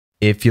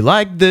If you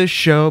like this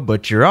show,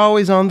 but you're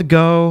always on the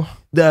go,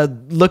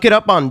 look it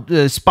up on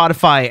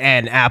Spotify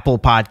and Apple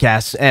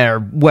Podcasts, or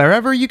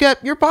wherever you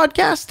get your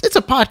podcast. It's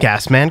a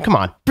podcast, man. Come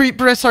on.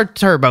 Press Start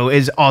Turbo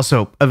is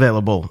also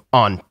available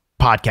on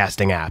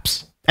podcasting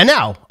apps. And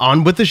now,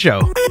 on with the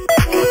show.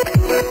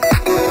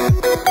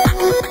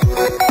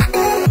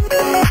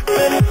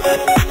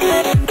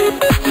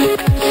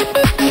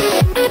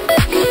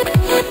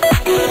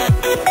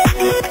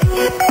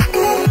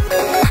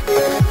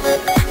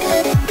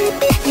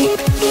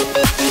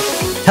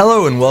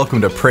 Hello and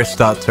welcome to Press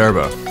Start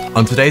Turbo.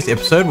 On today's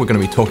episode, we're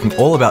going to be talking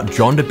all about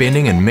genre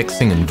bending and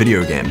mixing in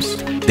video games.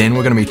 Then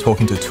we're going to be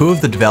talking to two of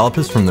the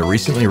developers from the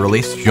recently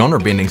released genre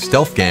bending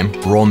stealth game,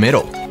 Raw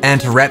Metal. And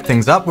to wrap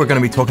things up, we're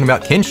going to be talking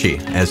about Kenshi,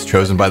 as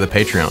chosen by the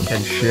Patreon.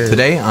 Kenshi.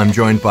 Today, I'm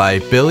joined by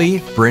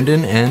Billy,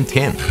 Brendan, and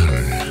Ten.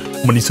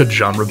 When you said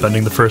genre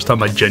bending the first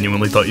time, I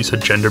genuinely thought you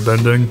said gender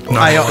bending. Dude,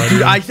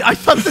 I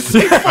thought the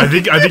same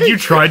thing. I think you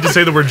tried to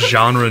say the word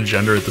genre and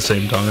gender at the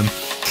same time.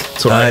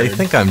 That's what I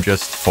think I'm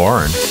just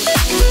foreign.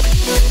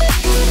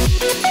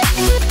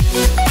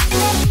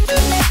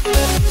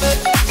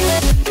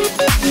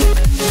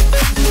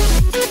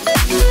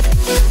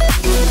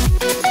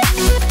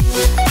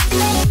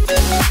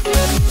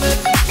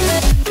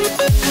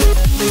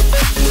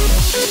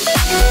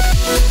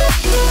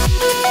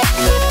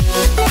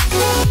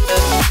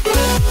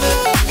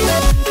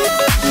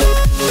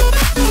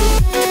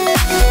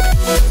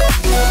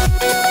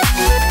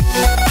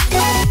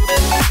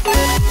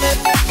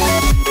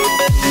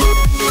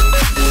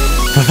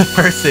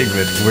 First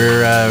segment,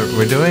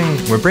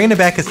 we're bringing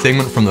back a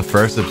segment from the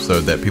first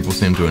episode that people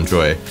seem to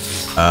enjoy,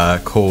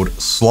 called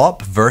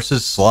Slop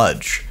VS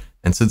Sludge.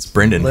 And since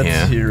Brendan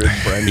here,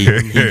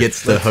 he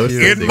gets to host.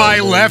 In my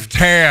left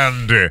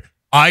hand,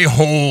 I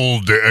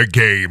hold a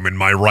game. In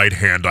my right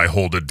hand, I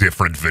hold a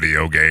different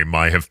video game.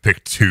 I have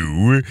picked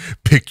two.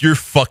 Pick your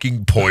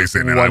fucking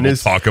poison, and I will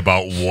talk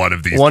about one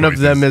of these. One choices.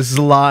 of them is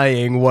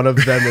lying. One of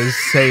them is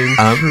saying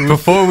truth.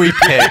 Before we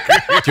pick,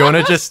 do you want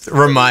to just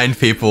remind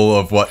people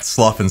of what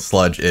Slop and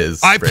Sludge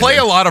is? I play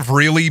a lot of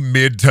really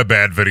mid to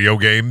bad video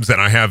games,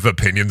 and I have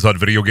opinions on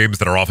video games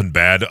that are often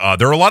bad.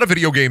 There are a lot of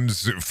video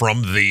games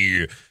from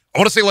the... I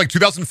want to say like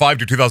 2005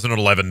 to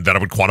 2011 that I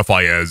would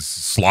quantify as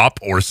slop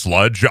or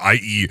sludge,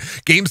 i.e.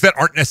 games that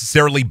aren't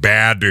necessarily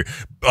bad,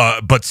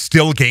 but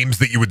still games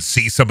that you would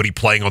see somebody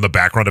playing on the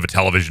background of a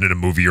television in a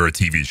movie or a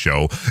TV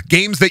show.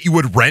 Games that you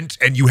would rent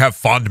and you have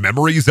fond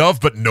memories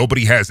of, but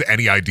nobody has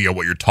any idea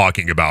what you're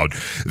talking about.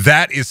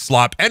 That is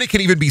slop, and it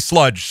can even be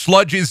sludge.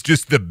 Sludge is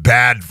just the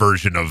bad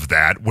version of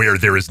that, where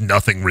there is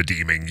nothing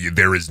redeeming.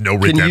 There is no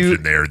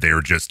redemption there.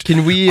 They're just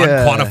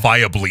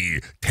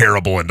unquantifiably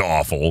terrible and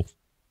awful.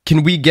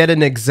 Can we get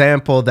an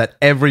example that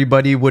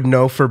everybody would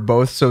know for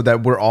both so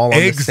that we're all on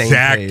the same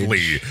page?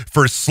 Exactly.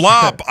 For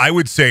Slop, I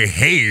would say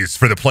Haze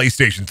for the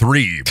PlayStation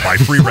 3 by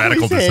Free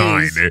Radical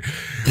Design.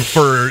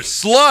 For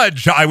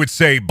Sludge, I would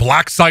say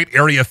Black Site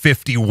Area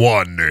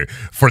 51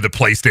 for the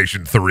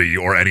PlayStation 3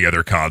 or any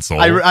other console.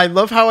 I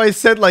love how I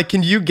said, like,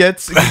 can you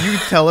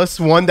tell us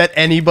one that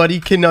anybody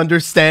can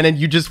understand, and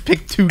you just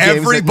pick two games.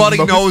 Everybody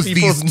knows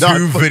these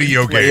two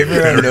video games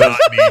that are not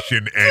niche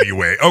in any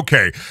way.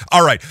 Okay.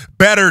 All right.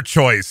 Better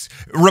choice.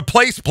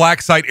 Replace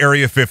Black Site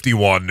Area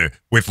 51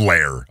 with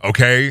Lair,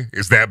 okay?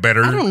 Is that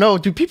better? I don't know.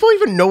 Do people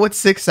even know what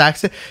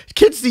 6-axis?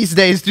 Kids these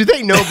days, do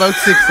they know about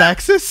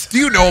 6-axis? Do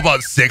you know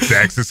about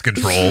 6-axis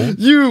control?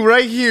 You,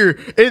 right here.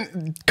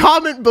 And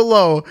comment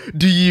below.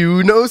 Do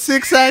you know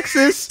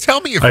 6-axis?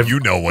 Tell me if you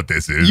know what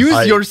this is.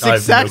 Use your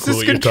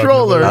 6-axis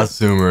controller.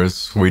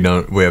 Assumers,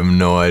 we have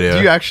no idea.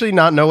 Do you actually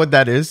not know what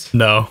that is?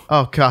 No.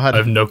 Oh, God. I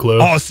have no clue.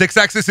 Oh,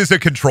 6-axis is a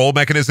control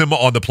mechanism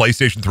on the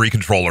PlayStation 3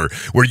 controller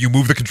where you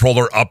move the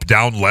controller up,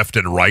 down, left,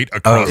 and right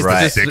across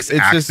the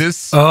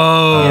 6-axis.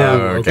 Oh, yeah,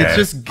 okay. It's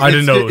just, I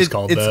didn't know it was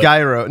called that. It's that.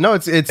 Gyro. No,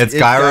 it's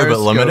Gyro but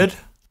limited.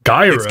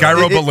 Gyro. It's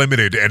Gyro but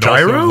limited, and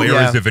Gyro? also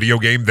Lair is a video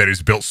game that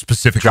is built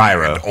specifically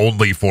and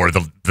only for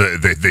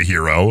the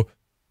hero.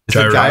 Is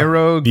it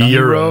Gyro?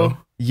 Gyro.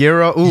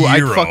 Ooh,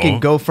 I'd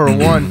fucking go for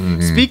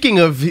one. Speaking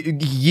of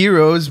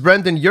heroes,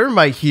 Brendan, you're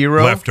my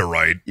hero. Left or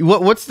right?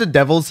 What's the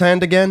devil's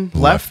hand again?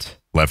 Left?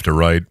 Left or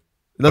right?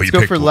 Let's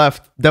go for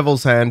left.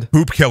 Devil's hand.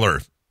 Poop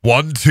killer.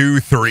 1,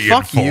 2, 3, Fuck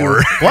and 4.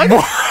 You. What?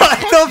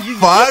 What the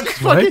fuck?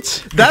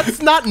 What?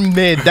 That's not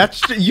mid.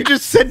 That's you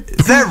just said.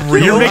 Is that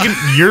real?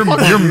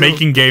 You're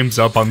making games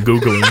up on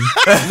Googling.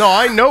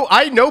 No,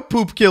 I know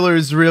Poop Killer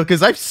is real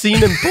because I've seen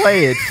him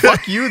play it.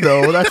 Fuck you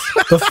though. That's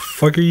what the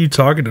fuck are you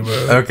talking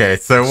about? Okay,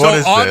 so what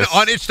is this?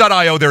 On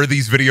itch.io, there are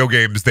these video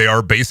games. They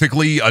are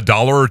basically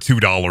 $1 or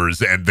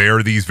 $2, and they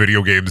are these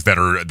video games that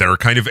are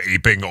kind of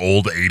aping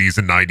old 80s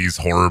and 90s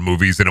horror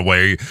movies in a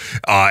way.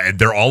 And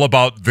they're all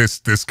about this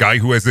guy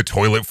who has a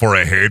toilet for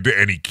a head,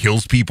 and he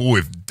kills people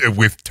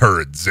with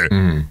turds.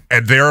 And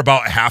they're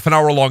about half an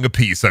hour long a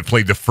piece. I've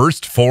played the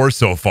first 4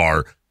 so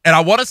far. And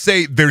I want to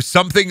say there's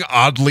something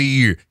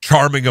oddly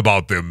charming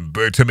about them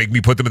to make me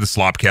put them in the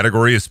slop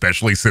category,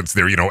 especially since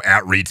they're,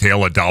 at retail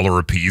 $1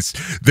 a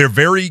piece. They're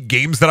very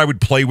games that I would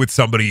play with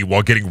somebody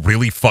while getting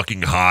really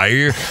fucking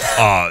high.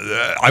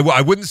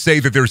 I wouldn't say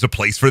that there's a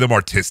place for them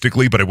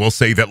artistically, but I will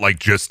say that,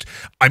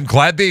 I'm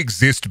glad they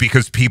exist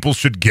because people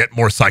should get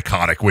more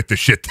psychotic with the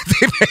shit that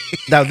they make.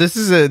 Now, this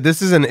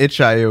is an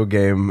itch.io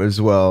game as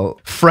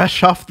well.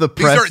 Fresh off the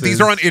press.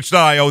 These are on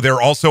itch.io.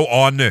 They're also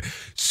on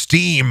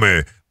Steam,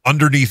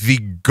 underneath the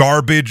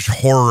Garbage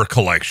Horror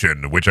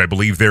Collection, which I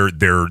believe they're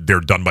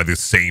done by the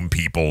same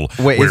people.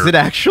 Wait, is it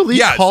actually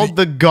called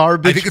the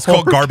Garbage? I think it's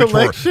called Garbage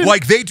Collection? Horror.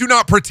 They do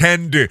not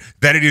pretend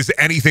that it is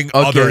anything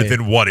other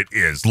than what it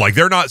is.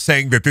 They're not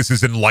saying that this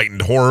is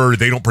enlightened horror.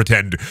 They don't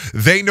pretend.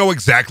 They know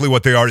exactly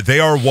what they are. They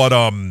are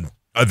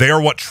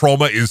what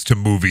trauma is to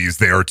movies.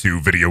 They are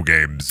to video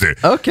games.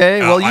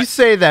 Okay, well, you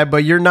say that,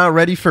 but you're not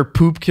ready for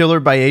Poop Killer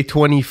by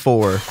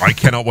A24. I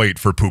cannot wait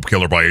for Poop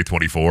Killer by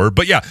A24.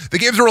 But yeah, the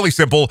games are really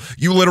simple.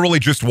 You literally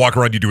just walk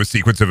around, you do a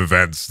sequence of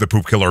events, the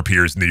Poop Killer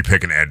appears, and then you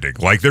pick an ending.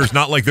 There's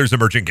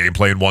emergent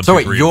gameplay in 1, So 2,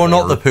 wait, 3, you're and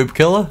 4. not the Poop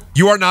Killer?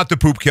 You are not the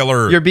Poop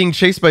Killer. You're being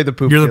chased by the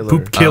Poop Killer. You're the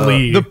Poop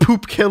Killy. The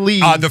Poop Killy.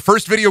 The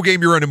first video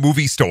game, you're in a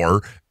movie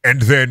store,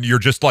 and then you're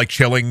just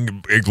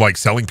chilling,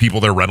 selling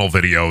people their rental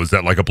videos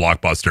at a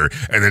Blockbuster.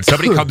 And then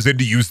somebody comes in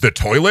to use the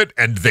toilet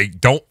and they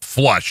don't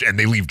flush and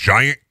they leave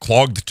giant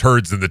clogged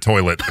turds in the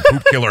toilet. The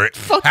Poop Killer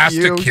has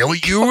to kill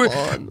you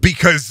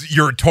because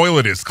your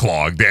toilet is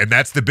clogged. And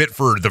that's the bit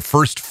for the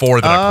first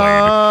 4 that I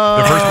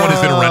played. The first one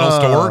is in a rental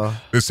store.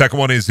 The second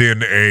one is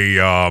in a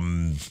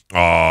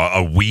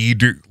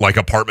weed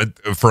apartment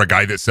for a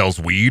guy that sells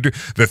weed.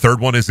 The third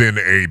one is in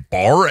a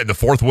bar, and the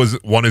fourth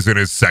one is in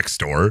his sex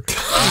store.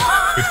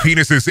 With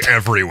penises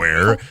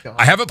everywhere.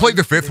 I haven't played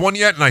the 5th one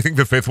yet, and I think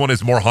the 5th one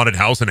is more haunted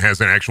house and has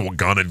an actual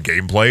gun and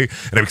gameplay.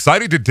 And I'm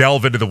excited to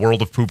delve into the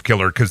world of Poop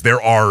Killer because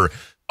there are,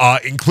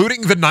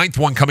 including the 9th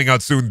one coming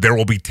out soon, there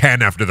will be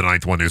 10 after the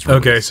 9th one is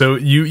released. Okay, so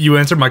you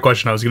answered my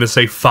question. I was going to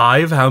say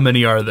 5. How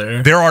many are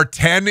there? There are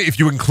 10 if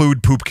you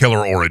include Poop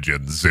Killer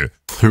Origins.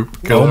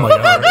 Poop Killer. Oh my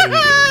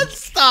god.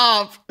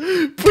 Stop.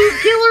 Poop Killer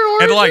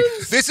Origins. And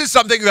this is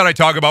something that I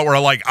talk about where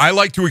I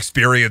like to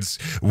experience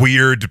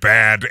weird,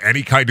 bad,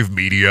 any kind of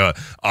media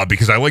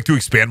because I like to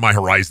expand my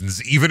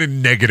horizons even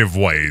in negative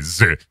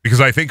ways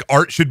because I think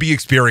art should be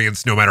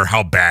experienced no matter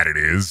how bad it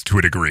is to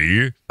a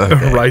degree. Okay.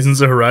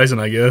 Horizon's a horizon,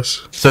 I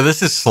guess. So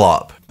this is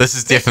slop. This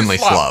is definitely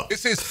slop.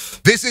 This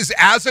is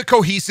as a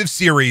cohesive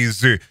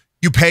series.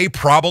 You pay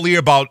probably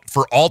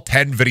for all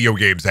 10 video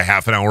games, a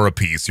half an hour a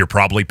piece. You're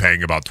probably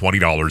paying about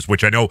 $20,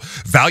 which I know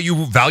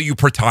value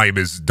per time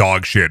is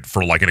dog shit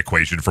for an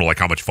equation for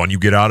how much fun you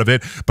get out of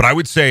it. But I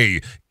would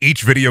say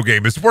each video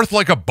game is worth $1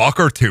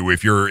 or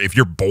 $2 if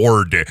you're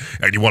bored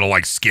and you want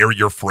to scare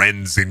your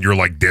friends in your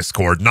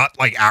Discord, not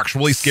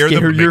actually scare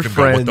them and make them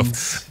go, what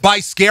the by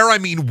scare I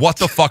mean what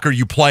the fuck are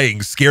you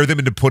playing? Scare them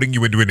into putting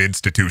you into an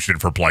institution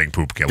for playing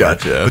Poop Killer.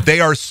 Gotcha. But they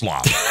are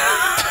slop.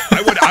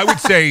 I would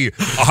say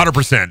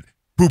 100%.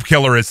 Poop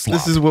Killer is slop.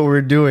 This is what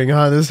we're doing,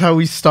 huh? This is how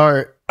we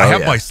start. I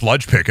have my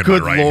sludge pick in my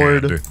right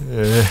hand.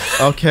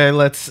 Okay,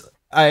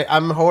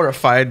 I'm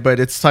horrified, but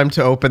it's time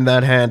to open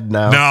that hand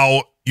now.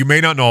 Now, you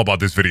may not know about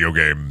this video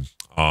game.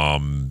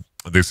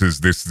 This is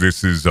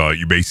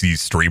you may see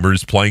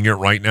streamers playing it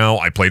right now.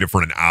 I played it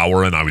for an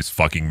hour and I was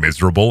fucking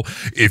miserable.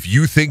 If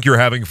you think you're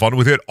having fun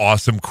with it,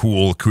 awesome,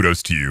 cool,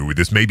 kudos to you.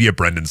 This may be a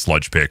Brendan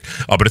sludge pick,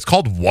 but it's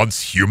called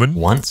Once Human.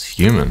 Once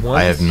Human.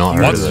 I have not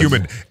heard of this. Once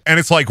Human. And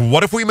it's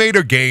what if we made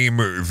a game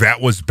that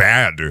was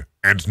bad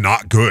and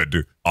not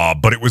good?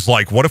 But it was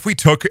what if we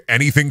took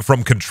anything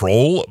from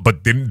Control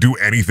but didn't do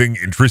anything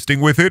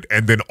interesting with it,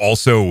 and then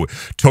also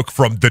took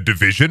from The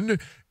Division,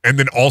 and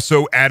then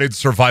also added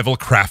survival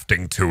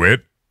crafting to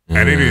it,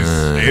 and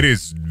it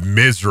is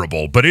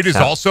miserable. But it is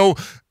also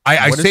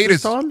I say it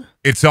is on?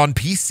 It's on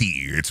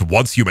PC. It's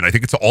Once Human. I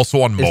think it's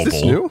also on mobile. Is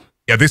this new?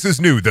 Yeah, this is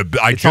new.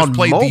 I just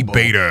played the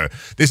beta.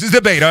 This is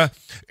the beta.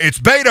 It's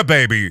beta,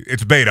 baby.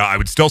 It's beta. I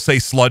would still say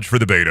sludge for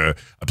the beta.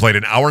 I played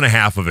an hour and a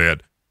half of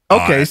it.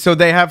 Okay, so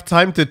they have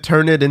time to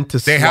turn it into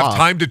slop. They have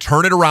time to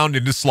turn it around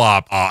into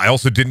slop. I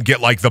also didn't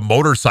get the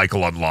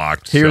motorcycle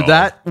unlocked. Hear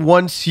that?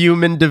 Once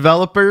Human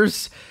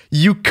developers,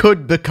 you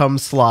could become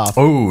slop.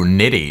 Oh,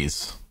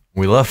 nitties.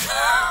 We love.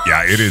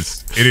 Yeah, it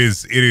is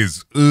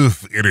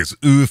oof. It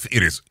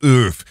is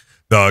oof.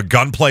 The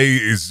gunplay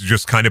is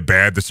just kind of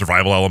bad. The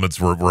survival elements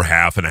were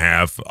half and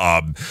half.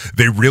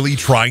 They really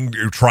trying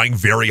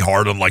very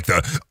hard on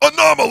the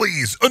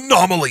anomalies,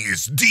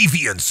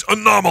 deviants,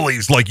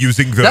 anomalies,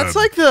 using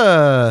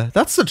the.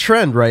 That's the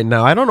trend right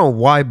now. I don't know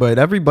why, but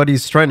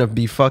everybody's trying to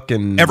be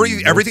fucking.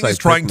 Everything is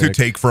trying to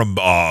take from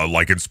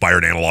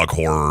inspired analog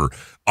horror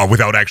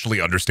without actually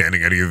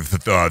understanding any of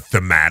the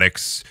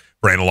thematics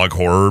for analog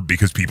horror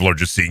because people are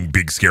just seeing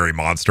big scary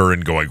monster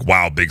and going,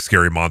 wow, big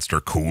scary monster,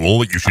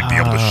 cool. You should be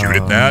able to shoot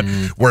at that.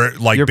 Where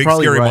like You're big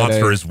probably scary right,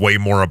 monster is way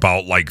more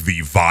about like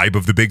the vibe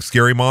of the big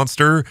scary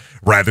monster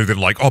rather than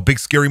like, oh, big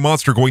scary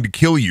monster going to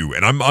kill you.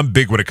 And I'm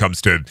big when it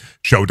comes to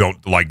show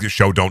don't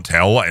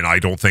tell. And I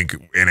don't think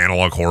in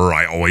analog horror,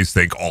 I always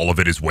think all of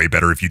it is way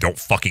better if you don't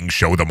fucking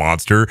show the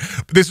monster.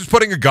 But this is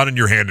putting a gun in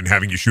your hand and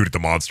having you shoot at the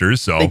monsters.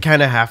 So They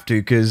kind of have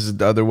to,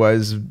 because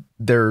otherwise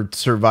their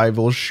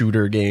survival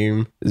shooter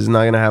game is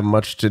not going to have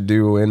much to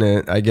do in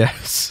it, I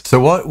guess. So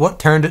what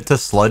turned it to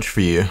Sludge for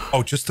you?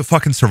 oh, just the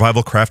fucking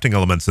survival crafting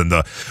elements and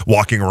the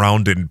walking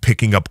around and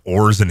picking up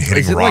ores and hitting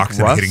Is it like rocks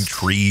and Rust? hitting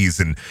trees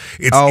and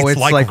it's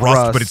like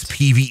Rust, but it's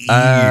PvE.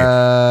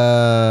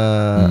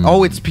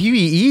 Oh, it's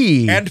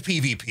PvE. And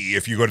PvP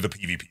if you go to the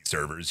PvP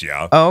servers,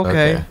 yeah. Oh,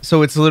 okay. Okay.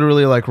 So it's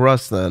literally like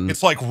Rust then.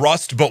 It's like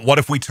Rust, but what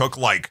if we took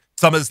like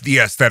some of the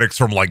aesthetics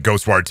from like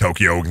Ghostwire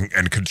Tokyo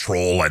and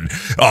Control, and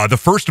the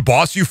first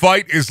boss you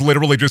fight is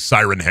literally just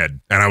Siren Head,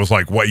 and I was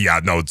like, what?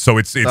 Yeah, no. So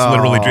it's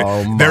literally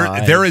just,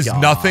 there is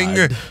nothing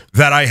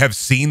that I have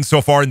seen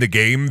so far in the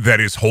game that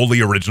is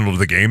wholly original to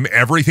the game.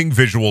 Everything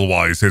visual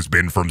wise has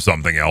been from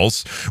something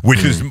else,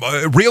 which is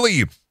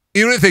really.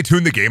 Even if they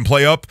tune the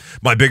gameplay up,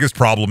 my biggest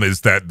problem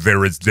is that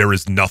there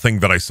is nothing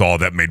that I saw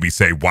that made me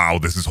say, "Wow,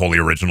 this is wholly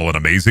original and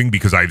amazing."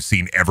 Because I've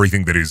seen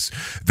everything this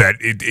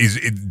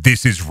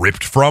is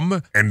ripped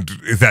from, and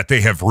that they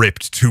have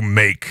ripped to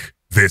make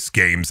this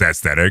game's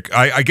aesthetic.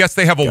 I guess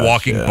they have a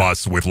walking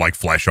bus with like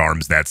flesh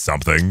arms. That's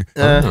something.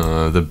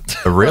 The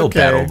real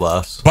battle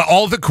bus. But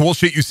all the cool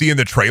shit you see in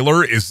the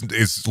trailer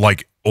is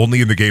like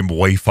only in the game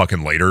way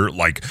fucking later.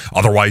 Like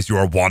otherwise you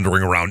are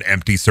wandering around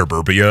empty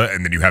suburbia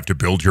and then you have to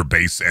build your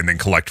base and then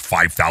collect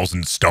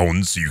 5,000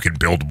 stones so you can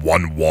build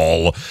one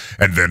wall.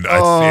 And then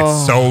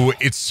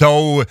it's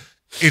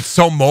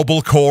so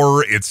mobile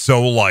core, it's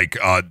so like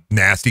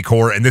nasty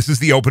core, and this is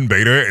the open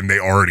beta, and they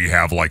already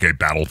have like a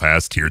battle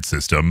pass tiered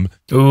system.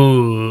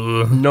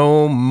 Ooh.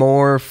 No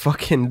more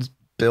fucking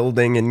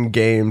building in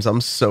games.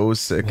 I'm so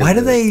sick of Why do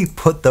it. they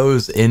put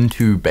those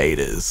into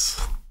betas?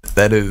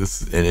 That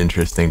is an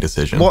interesting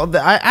decision. Well,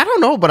 I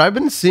don't know, but I've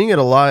been seeing it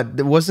a lot.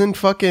 It wasn't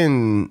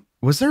fucking...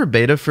 Was there a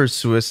beta for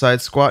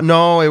Suicide Squad?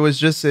 No, it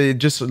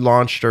just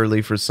launched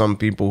early for some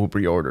people who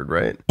pre-ordered,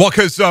 right? Well,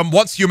 because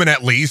once human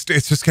at least,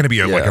 it's just going to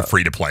be like a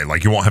free to play.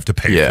 Like you won't have to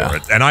pay for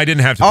it, and I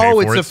didn't have to pay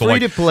for it. Oh, it's a free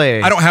to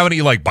play. I don't have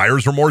any like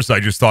buyer's remorse.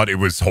 I just thought it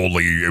was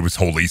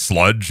wholly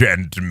Sludge,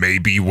 and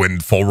maybe when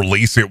full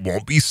release it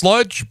won't be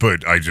Sludge.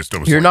 But I just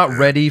was You're like, not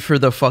ready for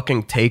the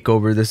fucking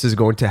takeover this is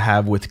going to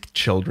have with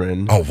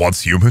children. Oh,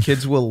 once human.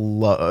 Kids will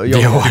love.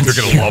 They're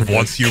gonna love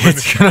once human.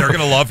 They're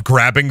gonna love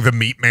grabbing the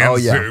meat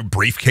man's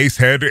briefcase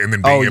head and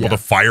then being able to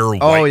fire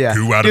white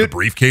goo out of the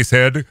briefcase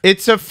head.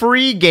 It's a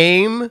free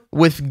game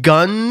with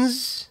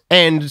guns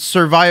and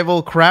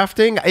survival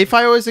crafting. If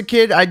I was a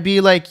kid, I'd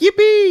be like,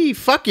 yippee,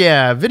 fuck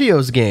yeah,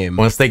 videos game.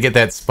 Once they get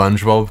that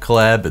SpongeBob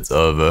collab, it's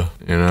over.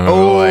 You know?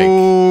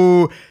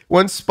 Oh,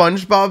 once fucking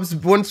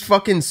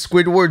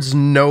Squidward's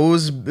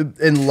nose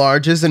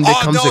enlarges and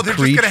becomes a creature.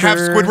 They're just gonna have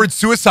Squidward's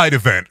suicide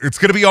event. It's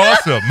gonna be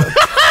awesome.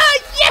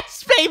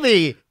 Yes,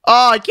 baby.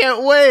 Oh, I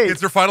can't wait.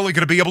 Kids are finally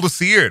going to be able to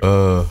see it.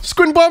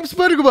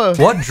 Squidbomb.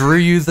 What drew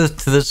you to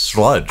this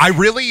Sludge?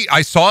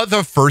 I saw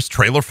the first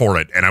trailer for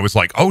it and I was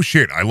like, oh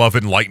shit, I love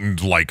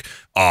enlightened, like,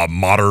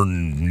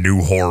 modern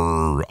new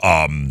horror.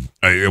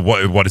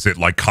 What is it?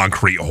 Like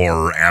concrete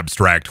horror,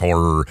 abstract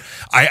horror.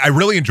 I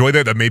really enjoy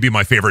that. That may be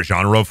my favorite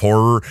genre of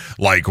horror.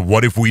 Like,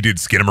 what if we did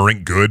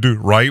Skinamarink good,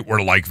 right?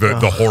 Where like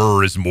the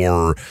horror is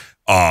more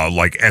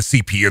like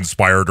SCP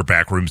inspired or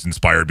Backrooms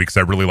inspired, because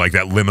I really like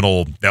that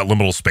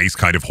liminal space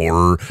kind of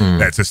horror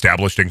that's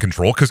established in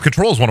Control, because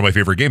Control is one of my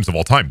favorite games of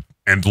all time.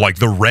 And like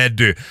the way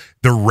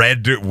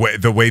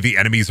the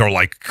enemies are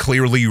like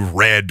clearly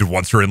red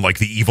once you're in like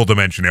the evil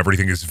dimension,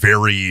 everything is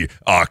very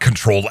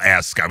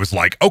Control-esque. I was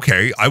like,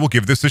 okay, I will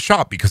give this a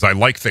shot because I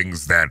like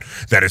things that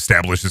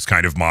establish this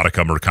kind of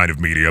modicum or kind of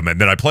medium. And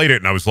then I played it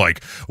and I was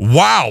like,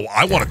 wow,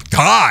 I want to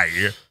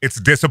die. It's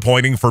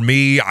disappointing for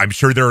me. I'm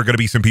sure there are going to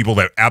be some people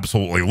that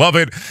absolutely love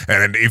it.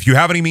 And if you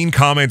have any mean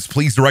comments,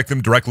 please direct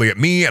them directly at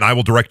me and I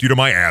will direct you to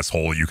my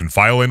asshole. You can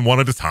file in one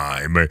at a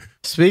time.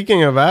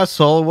 Speaking of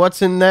asshole,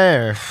 what's in there?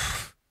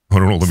 I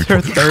don't know. Let me. Is there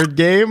a third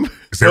game?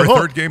 Is there a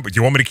third game? But do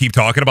you want me to keep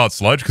talking about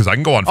Sludge? Because I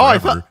can go on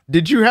forever.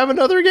 Did you have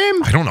another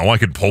game? I don't know. I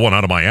could pull one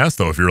out of my ass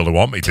though if you really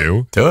want me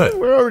to. Do it.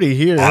 We're already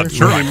here.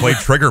 Sure. I played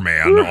Trigger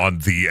Man on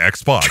the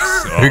Xbox.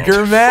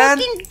 Trigger Man?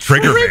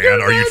 Trigger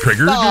Man. Are you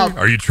triggered? Stop.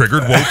 Are you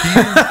triggered,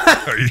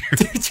 Wokey? Are you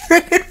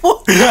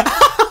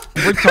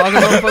We're talking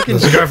about fucking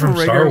This guy from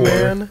Star Trigger Wars.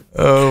 Man.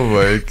 Oh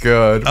my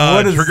god.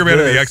 What is Trigger Man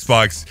on the this?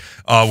 Xbox.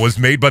 was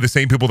made by the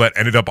same people that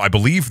ended up, I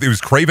believe it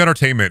was Crave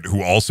Entertainment,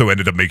 who also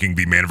ended up making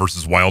the Man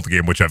vs. Wild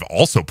game, which I've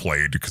also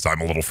played because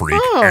I'm a little freak.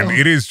 Oh. And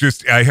it is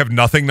just, I have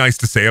nothing nice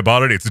to say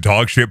about it. It's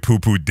dog shit,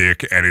 poo-poo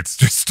dick, and it's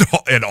just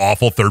an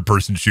awful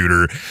third-person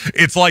shooter.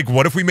 It's like,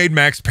 what if we made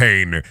Max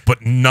Payne,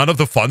 but none of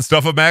the fun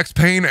stuff of Max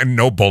Payne and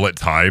no bullet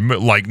time?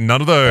 Like,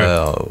 none of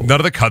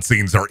the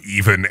cutscenes are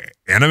even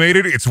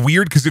animated. It's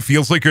weird because it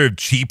feels like a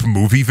cheap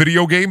movie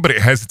video game, but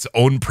it has its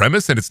own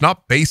premise and it's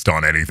not based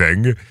on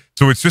anything.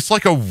 So it's just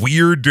like a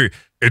weird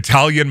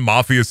Italian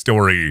mafia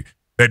story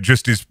that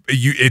just is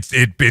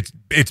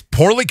it's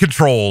poorly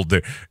controlled.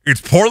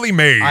 It's poorly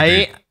made.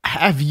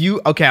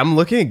 Okay, I'm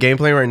looking at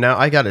gameplay right now.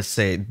 I gotta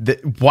say,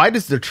 why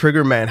does the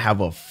Trigger Man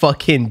have a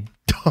fucking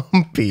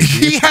dumpy?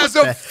 He has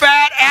a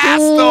fat ass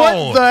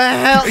though. What the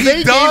hell?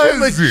 He does. Gave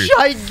him a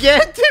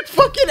gigantic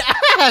fucking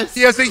ass.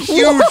 He has a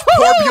huge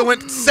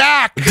corpulent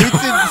sack.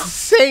 It's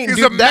insane. He's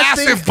dude, a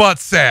massive butt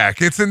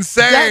sack. It's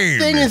insane. That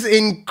thing is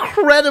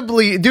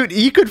incredibly, dude.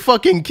 You could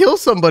fucking kill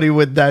somebody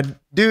with that,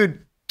 dude.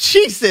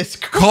 Jesus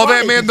Christ. Call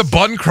that man the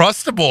Bun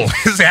Crustable.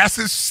 His ass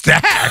is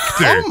stacked.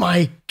 Oh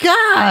my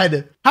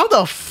God. How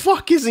the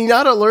fuck is he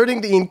not alerting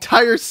the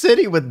entire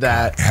city with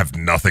that? I have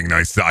nothing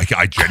nice to,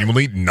 I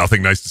genuinely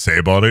nothing nice to say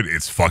about it.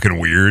 It's fucking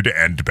weird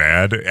and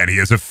bad, and he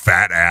has a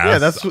fat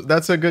ass. Yeah,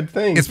 that's a good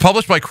thing. It's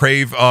published by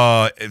Crave,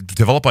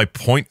 developed by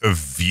Point of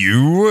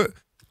View.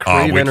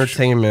 Crave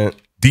Entertainment.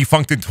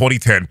 Defunct in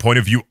 2010. Point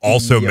of View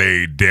also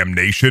made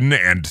Damnation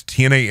and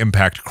TNA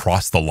Impact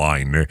Cross the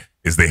Line.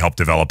 Is they helped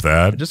develop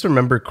that. I just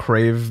remember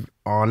Crave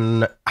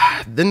on.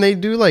 Didn't they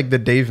do like the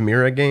Dave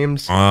Mirra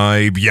games?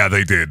 Yeah,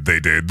 they did.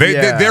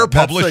 They're a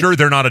publisher. Like,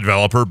 they're not a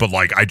developer, but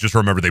like I just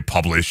remember they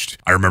published.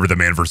 I remember the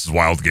Man vs.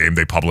 Wild game.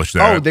 They published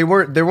that. Oh, they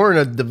weren't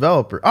a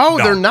developer. Oh,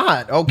 no. They're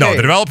not. Okay. No,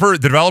 the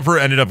developer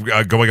ended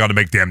up going on to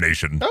make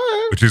Damnation,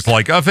 which is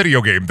like a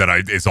video game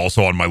that is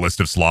also on my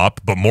list of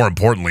slop. But more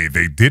importantly,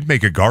 they did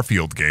make a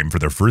Garfield game for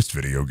their first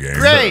video game.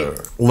 Great.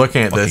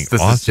 Looking at this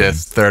awesome. is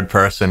just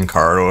third-person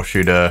corridor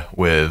shooter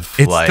with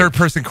It's like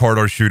third-person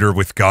corridor shooter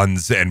with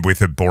guns and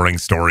with a boring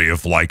story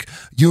of like,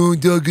 you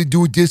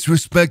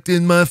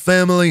disrespecting my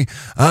family,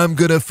 I'm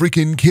gonna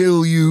freaking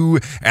kill you.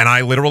 And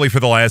I literally, for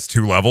the last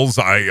 2 levels,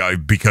 I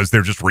because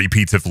they're just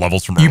repeats of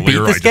levels from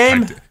earlier. Beat this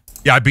game?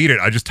 Yeah, I beat it.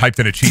 I just typed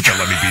in a cheat that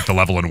let me beat the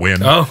level and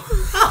win.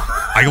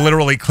 Oh. I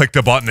literally clicked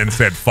a button and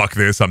said, fuck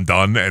this, I'm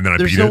done. And then I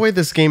beat it. There's no way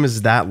this game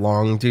is that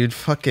long, dude.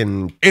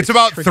 Fucking. It's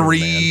about Trigger,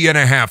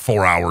 3.5,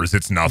 4 hours.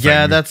 It's nothing.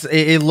 Yeah,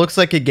 it looks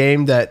like a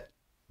game that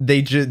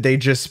they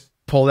just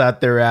pulled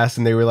out their ass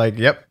and they were like,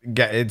 yep,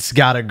 it's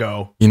gotta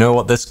go. You know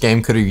what this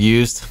game could have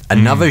used?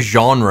 Another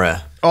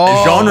genre.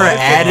 Oh, a genre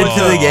added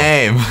to the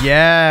game.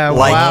 Yeah,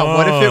 Like- wow.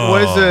 What if it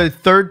was a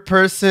third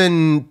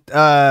person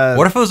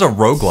What if it was a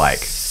roguelike?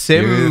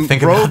 sim You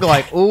think about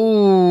roguelike?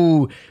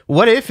 Ooh,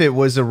 what if it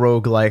was a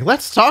roguelike?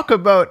 Let's talk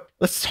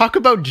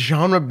about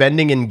genre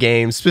bending in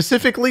games.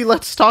 Specifically,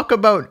 let's talk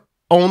about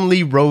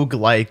only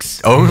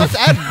roguelikes. Oh. Let's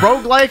add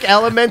roguelike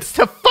elements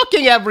to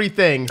fucking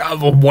everything.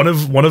 One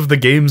of the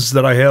games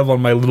that I have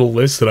on my little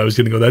list that I was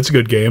gonna go, that's a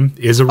good game,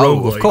 is a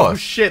roguelike. Of Oh course.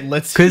 shit,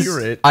 let's Because hear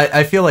it.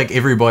 I feel like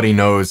everybody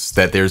knows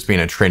that there's been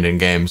a trend in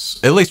games,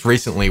 at least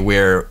recently,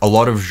 where a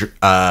lot of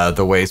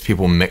the ways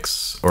people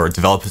mix or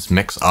developers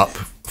mix up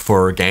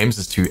for games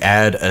is to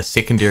add a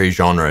secondary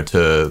genre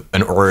to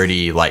an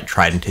already like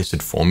tried and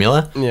tested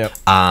formula. Yeah.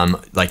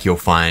 Like you'll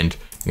find,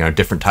 you know,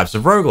 different types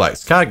of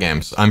roguelikes, card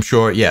games. I'm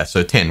sure. Yeah.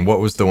 So 10, what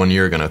was the one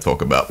you were going to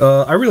talk about?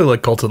 I really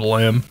like Cult of the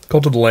Lamb.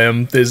 Cult of the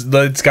Lamb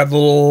it's got the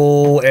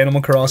little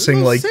Animal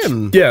Crossing Little like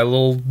sim. yeah,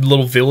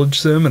 little village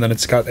sim, and then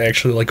it's got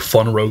actually like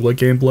fun roguelike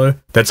gameplay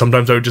that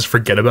sometimes I would just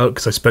forget about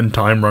because I spend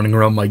time running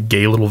around my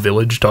gay little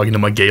village talking to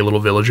my gay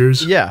little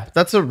villagers. Yeah,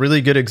 that's a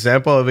really good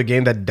example of a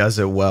game that does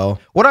it well.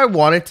 What I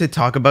wanted to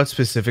talk about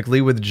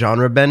specifically with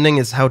genre bending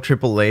is how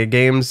AAA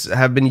games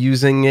have been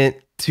using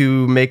it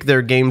to make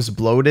their games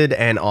bloated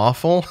and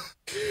awful.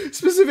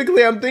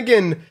 Specifically, I'm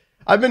thinking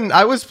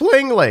I was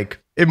playing like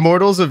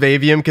Immortals of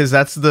Avium because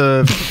that's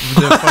the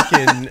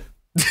fucking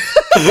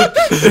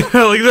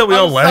Like that we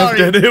all laughed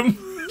sorry. at him.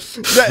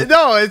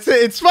 No,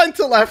 it's fun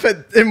to laugh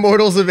at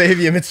Immortals of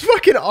Avium. It's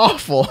fucking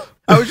awful.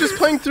 I was just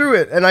playing through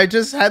it and I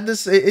just had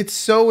this, it's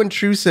so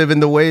intrusive in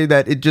the way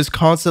that it just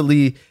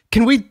constantly,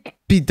 can we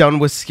be done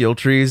with skill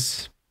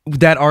trees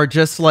that are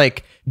just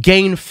like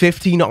gain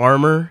 15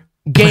 armor,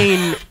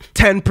 gain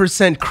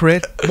 10%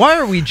 crit? Why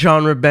are we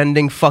genre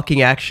bending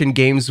fucking action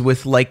games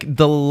with like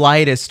the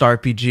lightest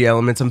RPG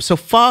elements? I'm so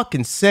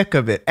fucking sick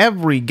of it.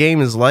 Every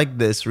game is like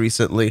this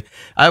recently.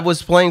 I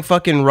was playing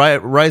fucking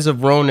Rise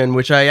of Ronin,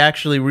 which I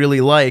actually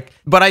really like,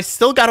 but I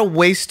still gotta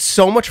waste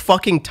so much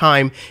fucking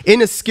time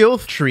in a skill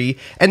tree,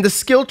 and the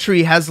skill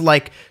tree has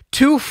like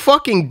 2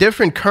 fucking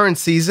different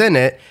currencies in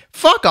it.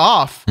 Fuck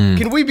off.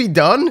 Can we be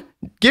done?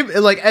 Give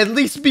like at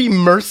least be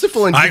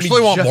merciful and I give me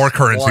actually want just more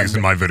currencies one.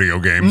 in my video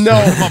games. No.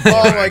 I want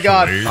more, Oh my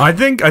God.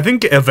 actually. I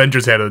think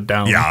Avengers had it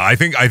down. Yeah, I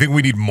think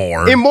we need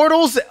more.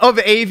 Immortals of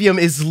Avium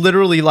is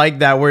literally like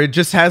that, where it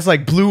just has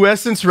like blue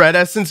essence, red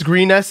essence,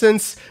 green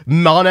essence,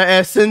 mana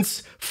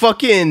essence,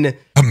 fucking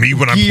Me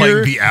when I'm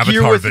playing the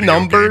Avatar with video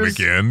numbers.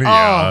 game again.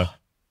 Yeah.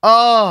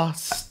 Oh,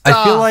 stop.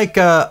 I feel like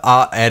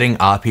adding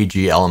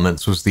RPG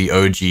elements was the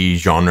OG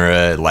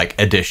genre like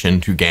addition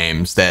to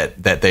games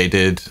that they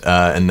did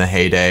in the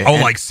heyday. Oh,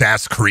 And- like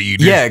Sass Creed.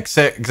 yeah,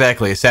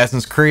 exactly.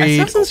 Assassin's Creed.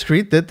 Assassin's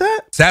Creed did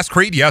that? Sass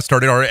Creed, yeah,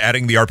 started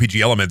adding the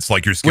RPG elements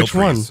like your skill Which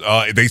one? trees.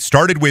 They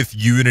started with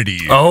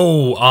Unity.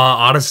 Oh,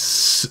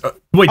 Odyssey.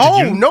 Wait, did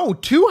Oh you? no,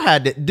 2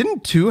 had it.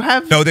 Didn't 2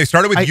 have? No, they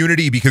started with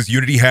Unity because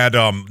Unity had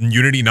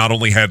Unity not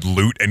only had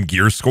loot and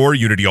gear score,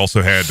 Unity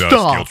also had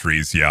skill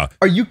trees. Yeah,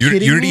 Are you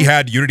kidding Unity me?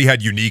 had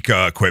unique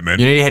equipment.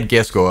 Unity had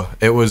gear score.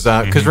 It was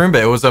because remember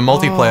it was a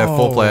multiplayer,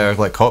 4-player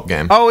like co-op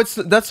game. Oh,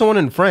 that's the one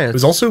in It France.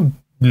 was also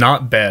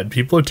not bad.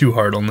 People are too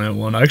hard on that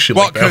one. I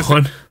actually like that 'cause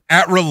one.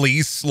 at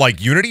release,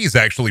 like Unity is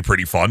actually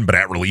pretty fun, but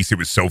at release it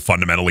was so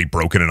fundamentally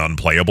broken and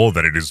unplayable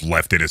that it is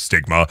left in a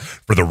stigma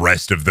for the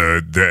rest of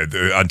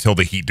the until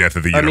the heat death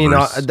of the I mean,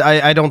 universe.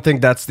 I don't think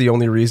that's the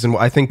only reason.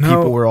 I think No.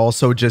 people were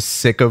also just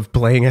sick of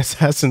playing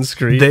Assassin's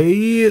Creed.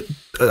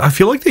 I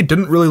feel like they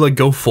didn't really like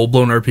go full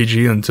blown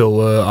RPG until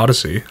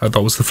Odyssey. I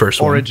thought was the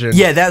first Origin.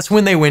 Yeah, that's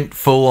when they went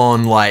full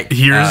on like one.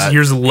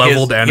 Here's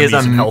leveled enemies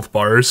here's a and health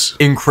bars.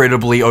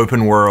 incredibly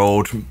open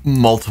world,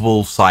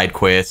 multiple side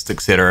quests,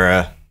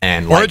 etc.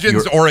 And like,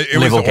 Origins, you're it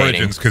was level gating.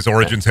 Origins because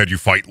Origins had you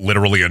fight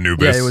literally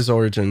Anubis. Yeah, it was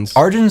Origins.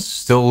 Origins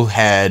still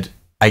had,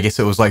 I guess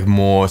it was like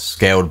more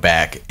scaled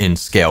back in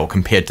scale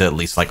compared to at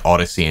least like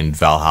Odyssey and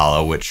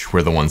Valhalla, which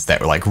were the ones that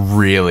were like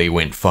really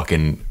went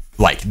fucking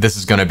like this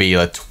is gonna be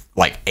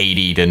like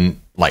 80 to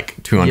like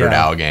 200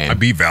 Yeah. hour game. I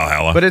beat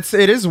Valhalla. But it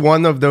is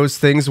one of those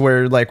things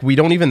where like we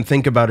don't even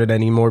think about it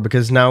anymore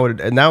because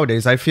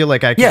nowadays I feel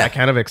like I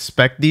kind of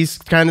expect these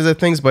kinds of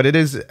things, but it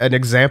is an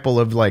example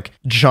of like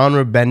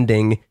genre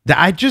bending that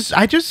I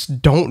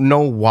just don't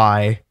know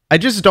why. I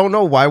just don't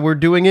know why we're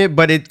doing it,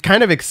 but it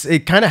kind of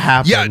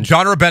happened. Yeah,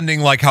 genre bending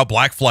like how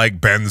Black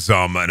Flag bends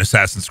an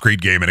Assassin's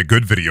Creed game and a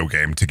good video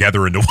game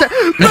together into one.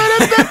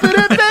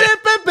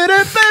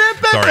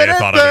 Sorry, I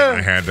thought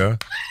I had to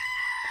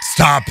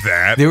stop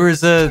that. There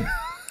was a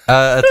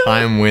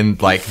time when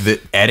like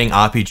adding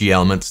RPG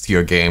elements to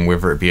your game,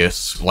 whether it be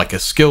like a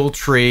skill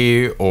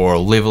tree or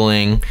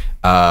leveling,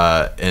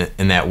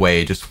 in that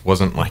way, just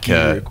wasn't like Gear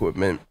a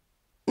equipment.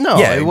 No,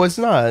 Yeah. it was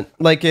not.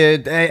 Like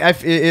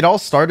it all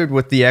started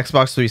with the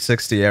Xbox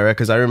 360 era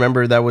because I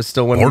remember that was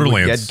still when we would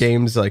Borderlands. get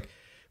games like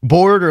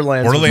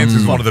Borderlands. Borderlands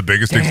is one of the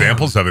biggest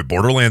examples of it.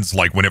 Borderlands,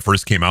 like when it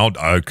first came out,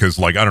 because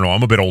like I don't know,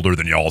 I'm a bit older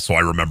than y'all, so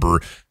I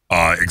remember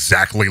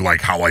exactly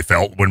like how I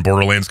felt when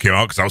Borderlands came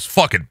out because I was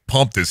fucking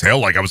pumped as hell.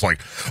 Like I was like,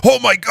 oh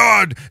my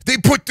god, they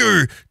put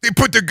the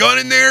gun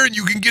in there and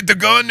you can get the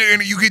gun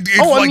and you can. It's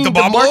like the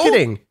Boblo.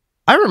 marketing.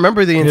 I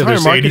remember the entire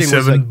There's marketing was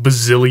 87 like,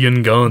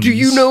 bazillion guns. do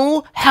you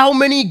know how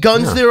many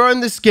guns there are in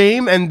this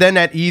game? And then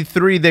at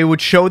E3, they would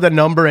show the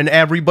number and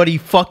everybody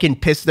fucking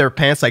pissed their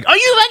pants like, are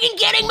you fucking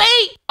kidding me?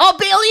 A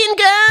billion And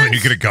guns?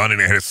 you get a gun and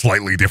it had a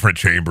slightly different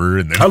chamber,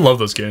 and then I love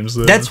those games.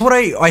 Though. That's what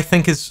I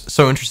think is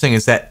so interesting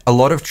is that a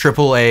lot of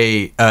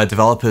AAA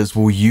developers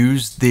will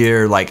use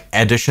their like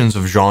additions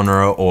of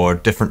genre or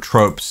different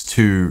tropes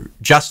to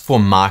just for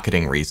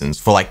marketing reasons,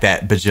 for like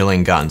that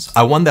bajillion guns.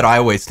 One that I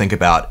always think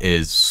about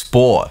is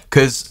Spore,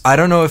 because I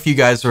don't know if you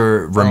guys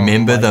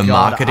remember the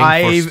marketing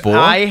for Spore.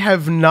 I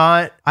have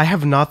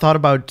not thought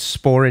about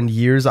Spore in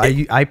years.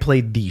 I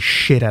played the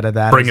shit out of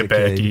that. Bring as it a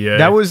back, kid. EA.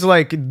 That was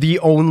like the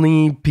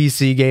only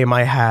PC game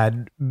I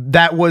had.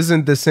 That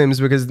wasn't The Sims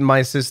because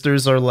my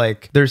sisters are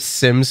like they're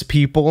Sims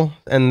people,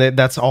 and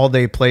that's all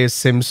they play is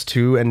Sims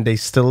 2, and they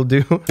still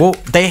do. Well,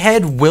 they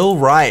had Will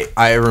Wright,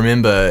 I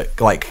remember,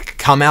 like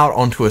come out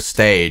onto a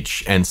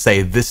stage and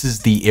say, "This is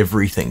the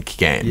everything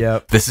game.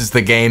 Yep. This is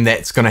the game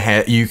that's gonna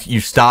have you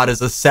start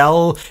as a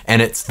cell,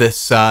 and it's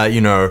this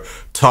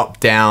top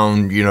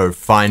down,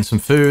 find some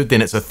food.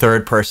 Then it's a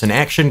third person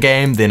action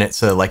game. Then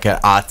it's like a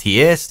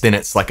RTS. Then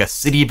it's like a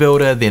city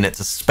builder. Then it's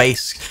a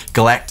space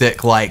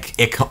galactic like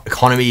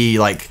economy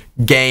like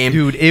game."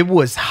 Dude, it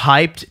was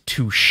hyped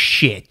to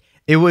shit.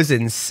 It was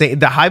insane.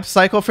 The hype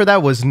cycle for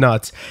that was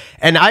nuts.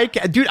 And I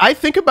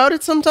think about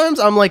it sometimes.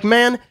 I'm like,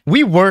 man,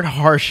 we weren't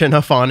harsh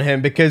enough on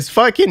him because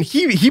fucking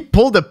he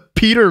pulled a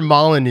Peter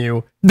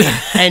Molyneux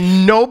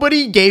and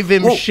nobody gave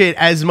him shit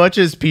as much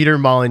as Peter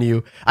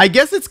Molyneux. I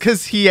guess it's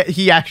because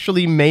he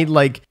actually made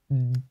like,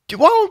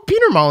 well,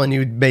 Peter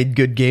Molyneux made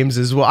good games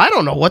as well. I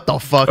don't know what the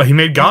fuck. He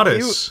made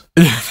Goddess.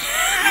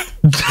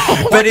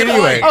 But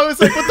anyway, I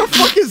was like, what the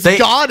fuck is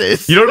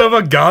Goddess? You don't know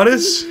about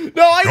Goddess? No,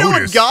 I know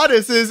what Godus.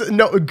 Goddess is.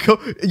 No,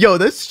 yo,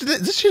 this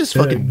shit is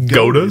fucking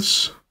goat.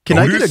 Goddess? Can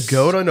I get Godus? a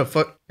goat on a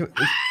fuck? I'm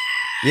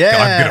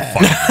Yeah.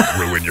 gonna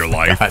fucking ruin your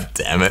life. God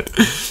damn it.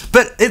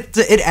 But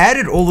it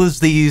added all of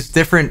these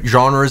different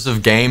genres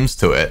of games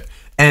to it,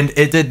 and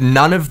it did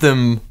none of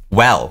them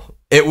well.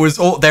 They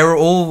were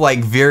all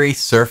like very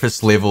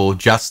surface level,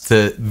 just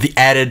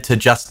added to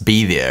just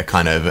be there,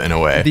 kind of in a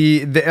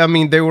way. I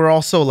mean, they were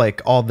also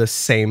like all the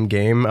same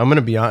game. I'm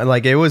gonna be honest.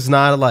 Like, it was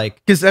not like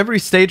because every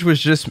stage was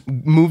just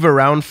move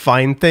around,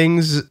 find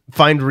things,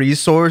 find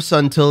resource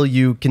until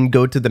you can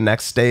go to the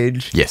next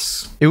stage.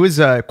 Yes. It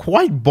was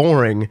quite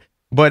boring.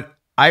 But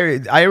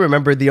I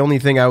remember the only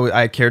thing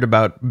I cared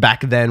about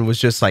back then was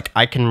just like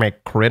I can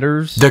make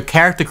critters. The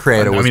character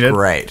creator was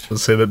great.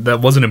 Let's say that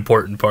was an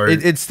important part.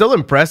 It's still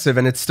impressive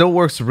and it still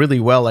works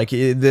really well. Like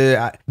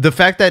the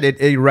fact that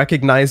it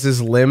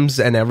recognizes limbs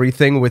and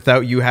everything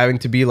without you having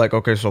to be like,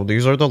 okay, so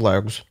these are the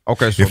legs.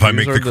 Okay, so if I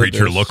make the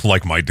creature look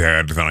like my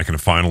dad, then I can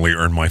finally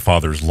earn my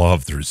father's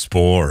love through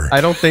spore.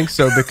 I don't think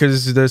so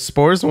because the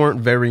spores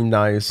weren't very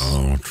nice.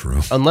 Oh,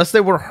 true. Unless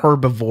they were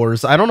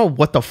herbivores. I don't know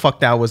what the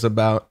fuck that was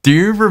about. Do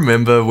you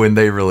remember when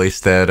they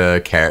released that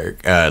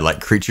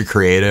like creature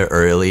creator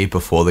early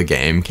before the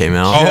game came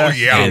out? Oh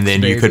yeah, and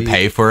then you could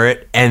pay for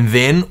it, and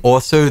then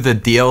also the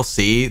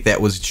DLC that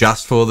was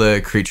just for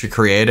the creature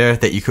creator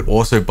that you could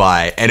also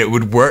buy, and it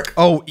would work.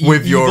 Oh,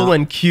 with evil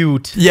and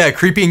cute. Yeah,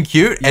 creepy and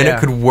cute, and it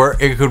could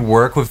work. It could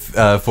work with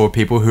for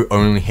people who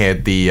only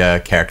had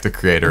the character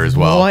creator as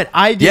well. What?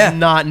 I did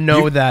not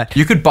know that.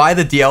 You could buy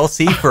the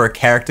DLC for a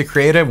character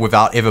creator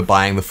without ever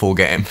buying the full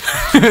game.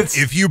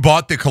 If you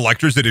bought the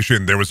collector's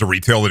edition, there was a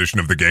retail edition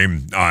of the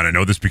game. And I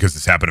know this because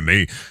this happened to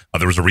me.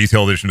 There was a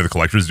retail edition of the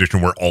collector's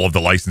edition where all of the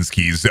license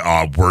keys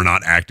were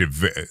not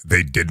active.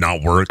 They did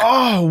not work.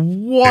 Oh,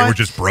 what? They were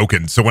just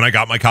broken. So when I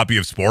got my copy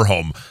of Spore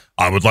home,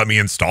 I would let me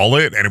install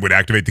it and it would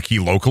activate the key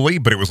locally,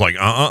 but it was like,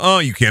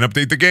 you can't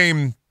update the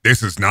game.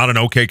 This is not an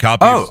okay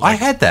copy. Oh, I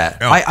had that.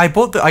 Yeah. I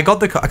got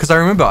the because I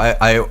remember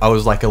I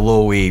was like a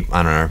little wee,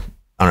 I don't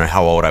know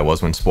how old I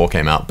was when Spore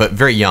came out, but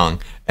very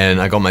young,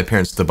 and I got my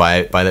parents to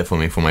buy that for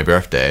me for my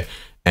birthday.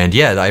 And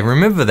yeah, I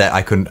remember that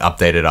I couldn't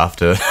update it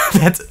after.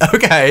 That's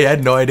okay. I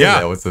had no idea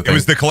that was the thing.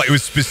 It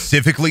was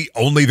specifically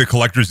only the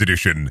collector's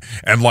edition,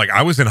 and like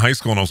I was in high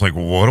school and I was like,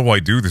 "What do I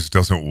do? This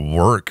doesn't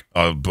work."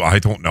 I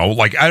don't know.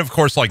 Like, of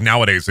course, like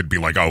nowadays it'd be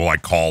like, "Oh,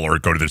 like call or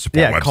go to their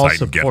support website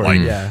and get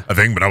like a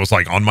thing." But I was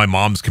like on my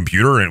mom's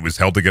computer and it was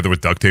held together with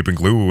duct tape and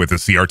glue with a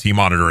CRT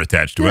monitor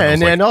attached to it.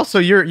 And also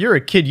you're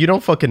a kid. You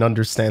don't fucking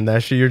understand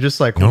that shit. You're just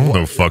like, what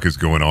the fuck is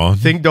going on?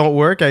 Thing don't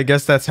work. I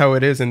guess that's how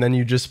it is. And then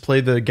you just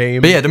play the game.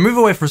 But yeah, to move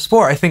away for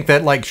Spore, I think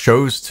that like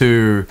shows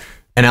to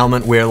an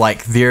element where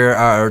like there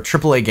are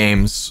AAA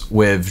games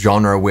with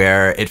genre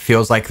where it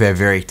feels like they're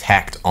very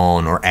tacked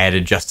on or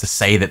added just to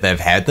say that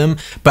they've had them.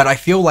 But I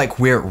feel like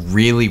where it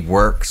really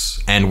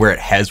works and where it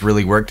has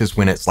really worked is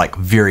when it's like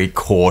very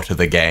core to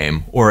the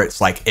game, or it's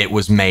like it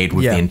was made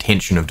with the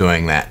intention of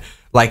doing that.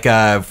 Like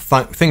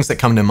things that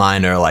come to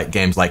mind are like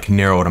games like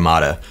Nier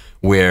Automata,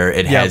 where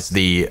it has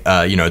the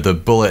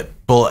the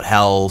bullet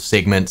hell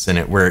segments in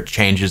it, where it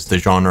changes the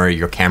genre,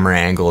 your camera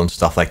angle and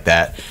stuff like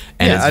that.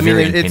 And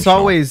it's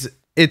always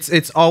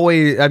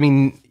I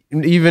mean,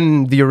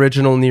 even the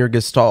original Nier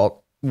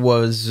Gestalt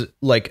was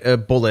like a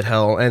bullet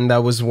hell, and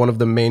that was one of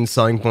the main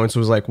selling points,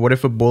 was like, what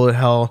if a bullet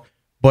hell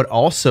but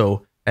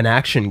also an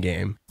action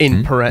game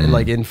in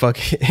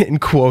in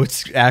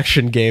quotes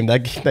action game.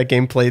 That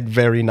game played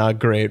very not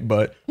great,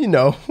 but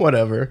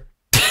whatever.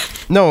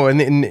 No, and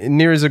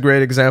Nier is a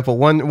great example.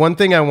 One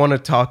thing I want to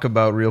talk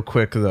about real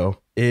quick though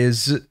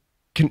is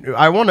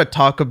I want to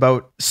talk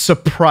about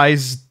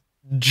surprise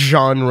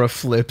genre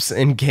flips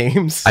in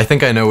games. I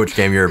think I know which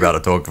game you're about to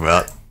talk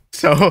about.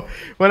 So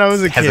when I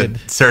was a kid,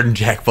 a certain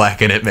Jack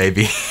Black in it,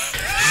 maybe.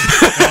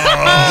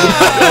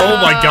 Oh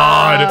my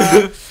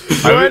god!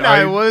 When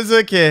I was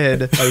a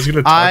kid, I was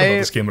gonna talk about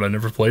this game, but I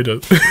never played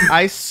it.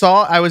 I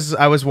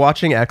was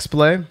watching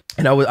XPlay,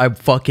 and I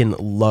fucking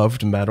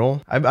loved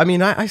metal. I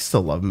mean, I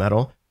still love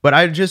metal, but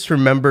I just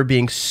remember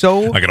being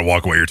so. I gotta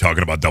walk away. You're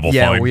talking about Double Fine.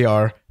 Yeah, we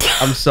are.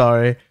 I'm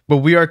sorry, but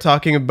we are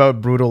talking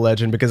about Brutal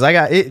Legend because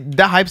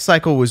the hype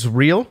cycle was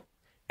real.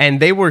 And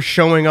they were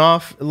showing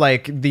off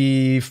like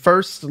the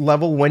first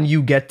level when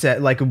you get to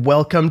like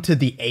welcome to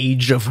the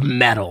age of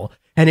metal,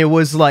 and it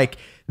was like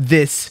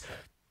this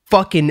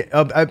fucking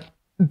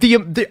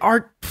the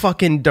art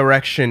fucking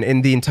direction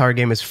in the entire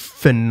game is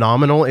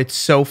phenomenal. It's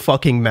so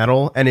fucking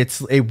metal and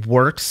it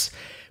works.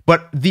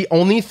 But the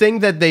only thing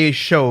that they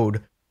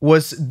showed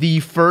was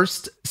the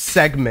first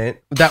segment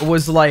that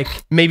was like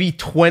maybe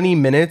 20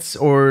 minutes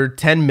or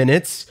 10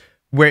 minutes.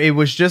 Where it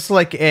was just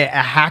like a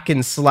hack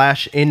and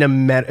slash in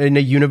a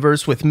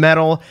universe with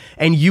metal,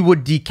 and you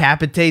would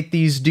decapitate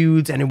these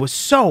dudes, and it was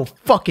so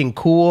fucking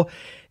cool.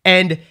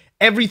 And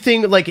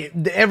everything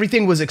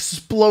was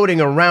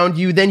exploding around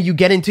you. Then you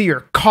get into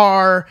your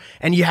car,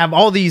 and you have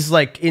all these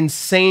like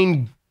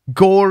insane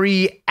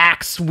gory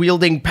axe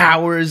wielding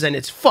powers, and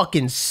it's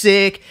fucking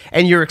sick,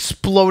 and you're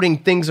exploding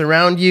things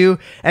around you.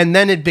 And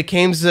then it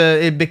became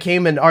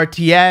an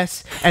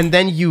RTS, and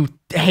then you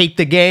hate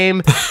the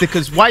game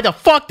because why the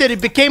fuck did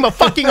it become a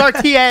fucking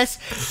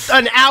RTS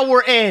an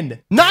hour in?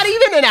 Not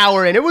even an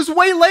hour in. It was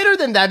way later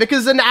than that,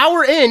 because an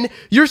hour in,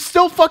 you're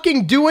still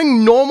fucking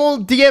doing normal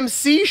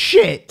DMC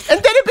shit.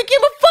 And then it became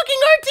a fucking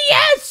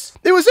RTS.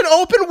 It was an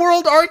open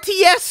world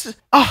RTS.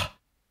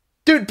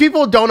 Dude,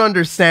 people don't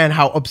understand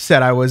how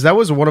upset I was. That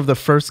was one of the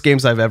first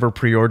games I've ever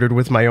pre-ordered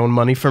with my own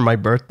money for my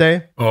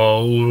birthday.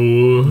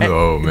 Oh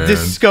man.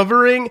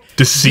 Discovering...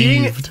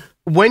 Deceived.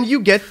 When you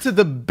get to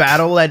the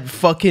battle at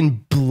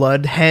fucking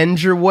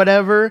Bloodhenge or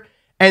whatever,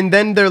 and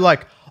then they're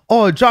like,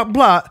 oh, Jack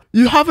Black,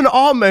 you have an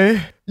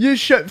army. you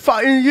should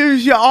fucking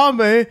use your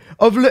army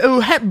of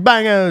little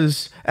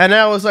headbangers. And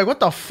I was like, what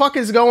the fuck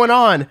is going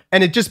on?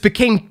 And it just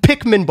became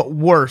Pikmin, but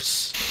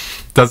worse.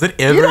 Does it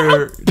ever? You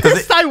know how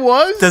pissed I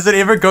was? Does it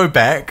ever go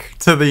back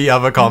to the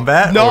other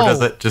combat, No. or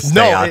does it just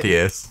stay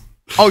RTS?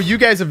 Oh, you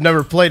guys have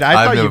never played it.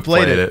 I thought you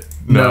played it.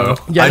 No,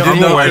 Yeah, I no, didn't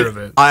I'm know aware of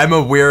it. I'm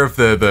aware of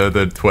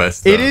the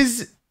twist. It though.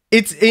 is.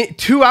 It's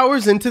 2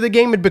 hours into the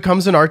game, it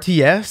becomes an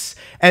RTS,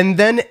 and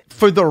then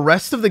for the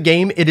rest of the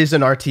game, it is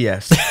an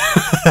RTS.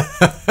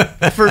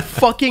 For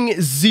fucking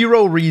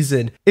zero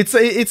reason. It's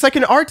like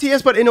an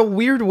RTS, but in a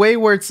weird way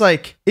where it's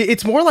like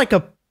it's more like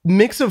a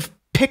mix of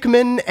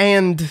Pikmin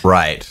and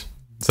right.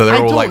 So they're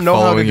all like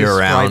following you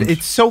around.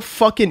 It's so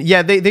fucking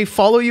they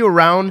follow you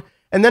around.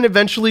 And then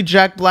eventually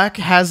Jack Black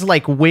has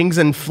like wings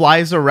and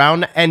flies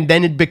around, and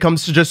then it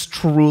becomes just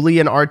truly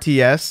an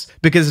RTS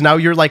because now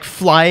you're like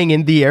flying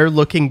in the air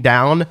looking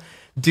down.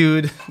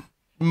 Dude,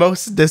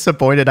 most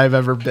disappointed I've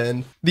ever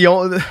been.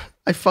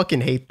 I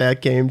fucking hate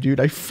that game, dude.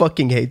 I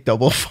fucking hate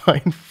Double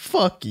Fine.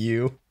 Fuck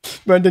you.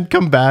 Brendan,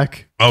 come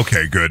back.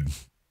 Okay, good.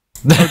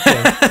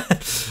 Okay.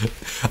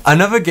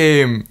 Another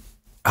game.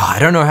 I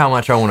don't know how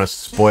much I want to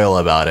spoil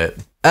about it.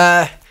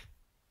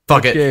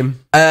 Fuck it.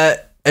 Game.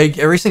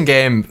 A recent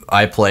game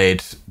I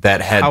played that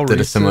did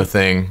a similar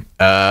thing.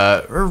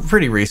 A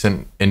pretty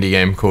recent indie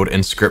game called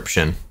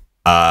Inscription.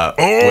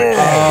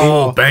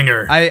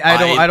 Banger.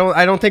 I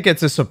don't think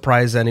it's a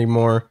surprise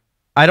anymore.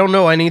 I don't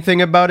know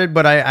anything about it,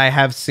 but I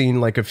have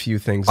seen like a few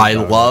things. I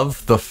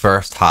love the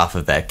first half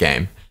of that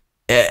game.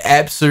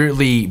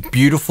 Absolutely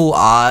beautiful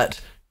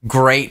art,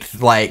 great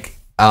like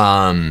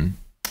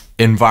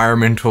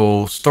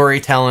environmental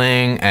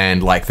storytelling,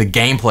 and like the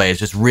gameplay is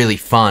just really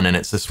fun, and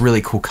it's this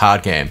really cool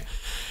card game.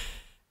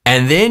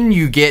 And then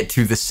you get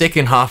to the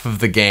second half of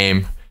the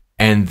game,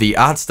 and the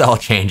art style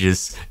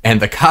changes, and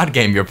the card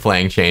game you're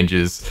playing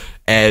changes.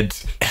 And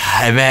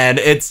man,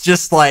 it's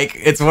just like,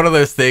 it's one of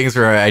those things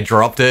where I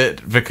dropped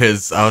it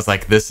because I was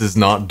like, this is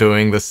not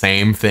doing the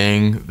same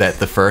thing that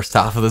the first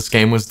half of this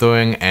game was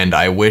doing. And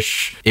I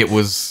wish it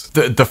was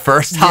the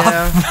first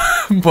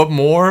half, but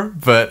more,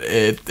 but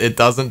it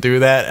doesn't do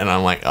that. And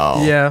I'm like,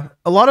 oh. Yeah,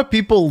 a lot of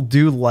people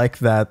do like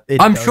that.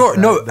 I'm sure.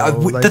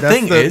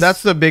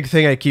 That's the big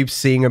thing I keep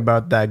seeing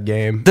about that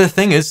game. The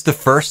thing is, the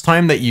first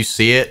time that you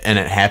see it and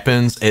it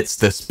happens, it's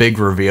this big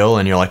reveal,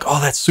 and you're like,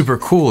 oh, that's super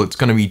cool. It's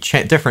going to be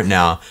different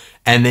now.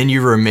 And then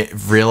you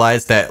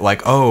realize that,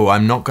 like, oh,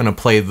 I'm not going to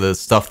play the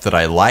stuff that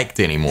I liked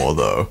anymore,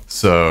 though.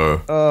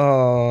 So.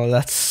 Oh,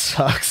 that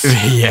sucks.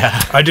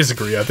 Yeah. I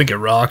disagree. I think it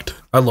rocked.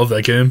 I love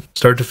that game.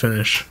 Start to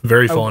finish.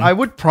 Very fun. I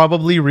would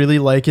probably really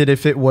like it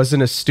if it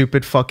wasn't a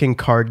stupid fucking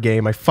card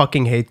game. I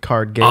fucking hate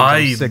card games.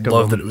 I sick of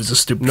love them. that it was a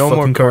stupid No more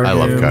fucking card card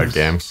game. I love card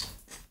games.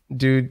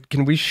 Dude,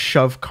 can we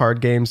shove card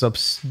games up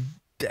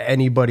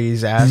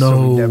anybody's ass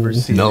so we never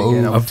see it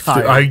again? I'm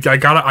tired. I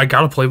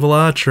gotta play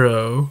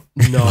Velatro.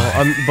 No,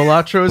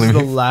 Balatro is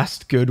the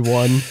last good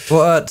one.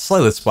 Well,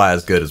 Slay the Spy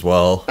is good as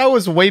well. That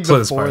was way Slay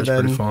the Spy before is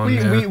then. pretty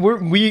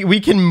fun, We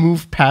can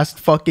move past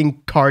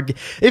fucking card.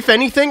 If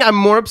anything, I'm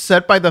more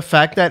upset by the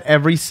fact that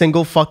every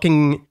single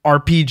fucking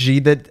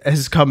RPG that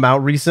has come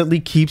out recently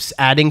keeps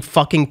adding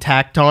fucking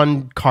tacked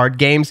on card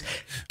games.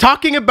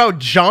 Talking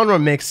about genre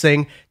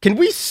mixing, can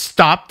we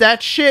stop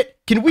that shit?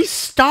 Can we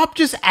stop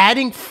just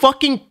adding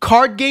fucking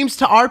card games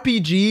to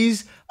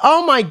RPGs?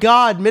 Oh my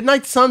god,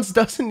 Midnight Suns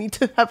doesn't need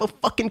to have a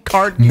fucking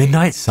card game.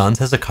 Midnight Suns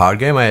has a card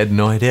game? I had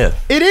no idea.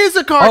 It is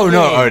a card game. Oh,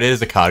 no. Oh, it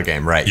is a card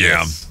game, right.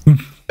 Yeah. Yes.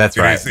 That's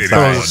It right. is- it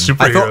Sorry. is a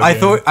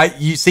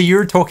superhero You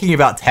were talking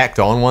about tacked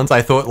on ones.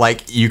 I thought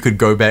like you could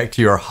go back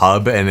to your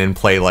hub and then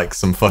play like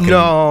some fucking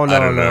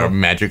No.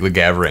 Magic the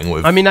Gathering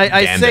with. I mean, I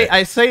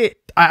Gambit.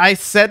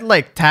 said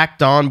like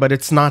tacked on, but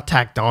it's not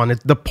tacked on.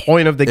 The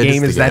point of the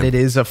game is that it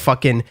is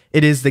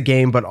the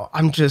game. But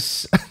I'm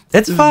just, It's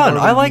this is fun.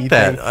 more I of a like me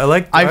that. thing. I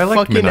like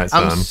Midnight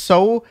I'm Suns.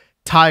 so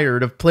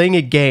tired of playing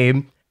a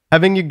game,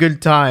 having a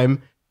good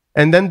time,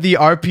 and then the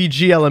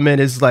RPG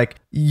element is like,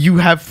 you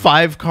have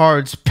 5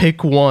 cards,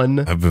 pick one.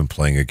 I've been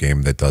playing a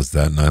game that does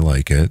that, and I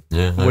like it.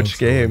 Yeah. Which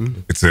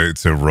game? It's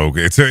a rogue.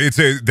 There's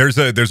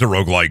a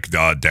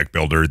roguelike deck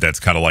builder that's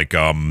kind of like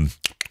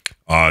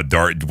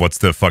dark. What's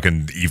the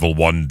fucking evil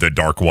one? The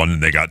dark one.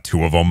 And they got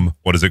 2 of them.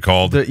 What is it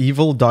called? The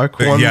evil dark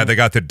one. Yeah, they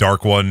got the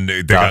dark one.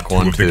 They got 2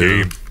 of the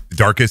game.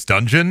 Darkest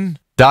Dungeon.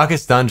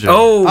 Darkest Dungeon.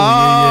 Oh,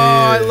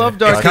 I love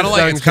Darkest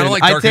Dungeon. It's kinda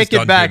like I Darkest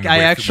take it back. Dungeon I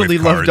with actually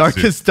love cards.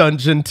 Darkest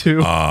Dungeon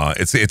too.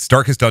 It's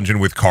Darkest Dungeon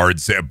with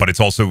cards, but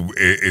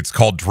it's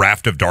called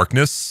Draft of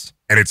Darkness,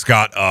 and it's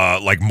got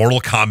like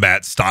Mortal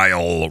Kombat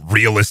style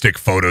realistic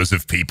photos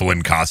of people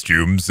in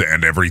costumes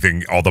and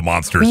everything. All the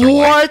monsters are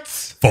like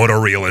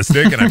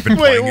photorealistic, and I've been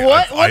Wait, playing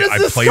what? it. What is I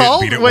this played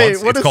called? it, beat it Wait,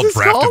 once. what It's is called this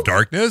Draft called? of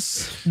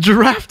Darkness.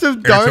 Draft of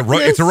And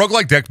Darkness. it's a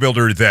roguelike deck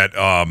builder that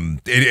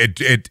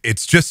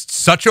it's just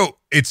such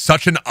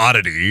an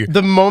oddity.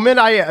 The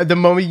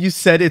moment you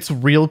said it's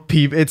real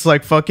people, it's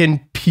like fucking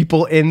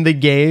people in the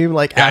game.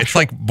 Like, Yeah, it's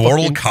like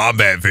Mortal fucking-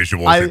 Kombat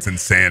visuals. It's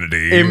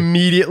insanity.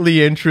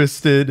 Immediately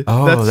interested.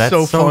 Oh, that's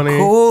so funny.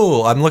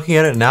 cool. I'm looking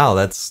at it now.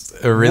 That's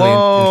a really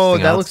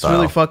interesting that art looks style.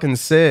 really fucking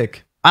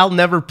sick. I'll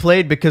never play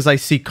it because I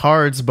see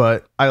cards,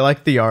 but I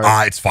like the art.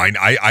 It's fine.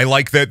 I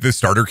like that the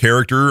starter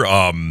character,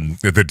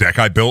 the deck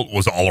I built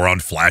was all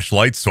around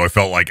flashlights, so I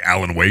felt like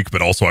Alan Wake,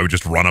 but also I would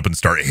just run up and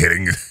start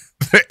hitting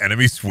the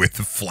enemies with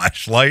the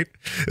flashlight.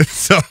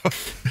 So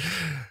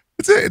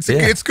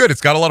it's good.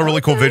 It's got a lot of really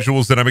cool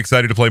visuals, and I'm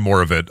excited to play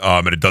more of it.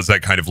 And it does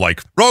that kind of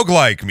like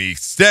roguelike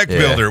meets deck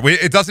builder.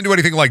 It doesn't do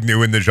anything like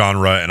new in the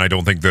genre, and I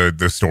don't think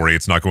the story,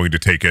 it's not going to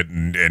take it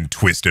and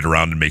twist it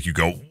around and make you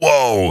go,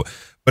 whoa.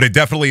 But it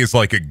definitely is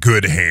like a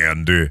good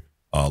hand,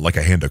 like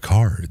a hand of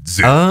cards.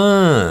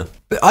 But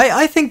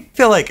I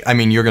feel like, I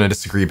mean, you're going to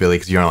disagree, Billy,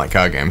 because you don't like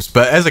card games.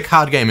 But as a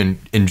card game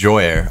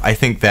enjoyer, I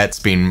think that's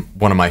been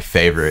one of my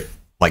favorite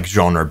like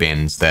genre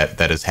bends that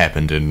has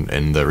happened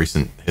in the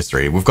recent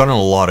history. We've gotten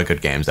a lot of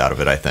good games out of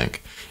it, I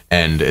think.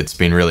 And it's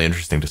been really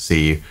interesting to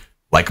see.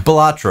 Like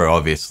Balatro,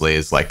 obviously,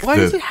 is like Why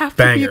does it have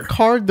to be a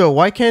card, though?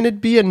 Why can't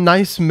it be a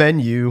nice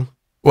menu?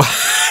 Why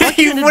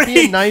can't it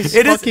be a nice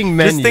fucking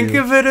menu? Just think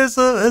of it as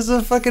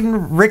a fucking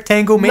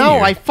rectangle menu. No,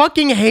 I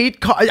fucking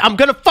hate cards. I'm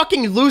gonna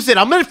fucking lose it.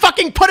 I'm gonna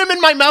fucking put them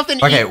in my mouth and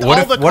eat all the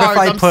cards. What if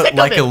I I'm put sick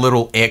like of a it.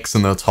 little X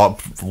in the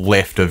top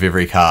left of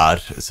every card,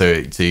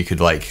 so you could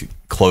like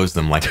close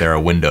them like they're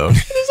a window?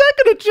 Is that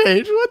gonna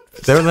change? What?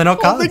 They're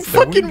not Holding cards.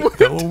 They're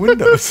fucking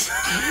windows.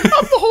 I'm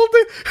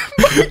holding.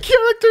 My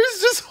character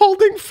is just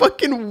holding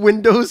fucking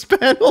Windows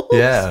panels.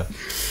 Yeah.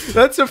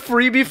 That's a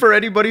freebie for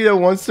anybody that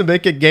wants to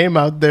make a game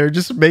out there.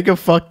 Just make a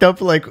fucked up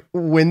like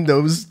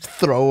Windows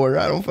thrower.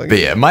 I don't fucking. But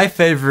yeah, my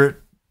favorite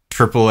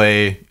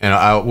AAA,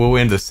 and we'll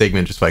end the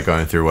segment just by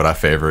going through what our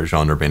favorite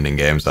genre bending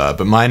games are.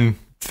 But mine,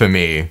 for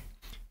me,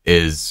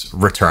 is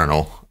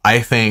Returnal. I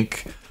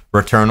think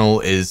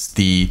Returnal is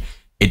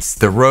it's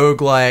the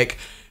roguelike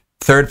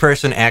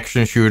third-person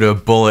action shooter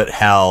bullet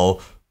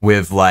hell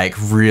with like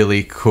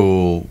really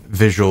cool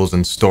visuals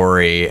and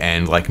story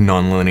and like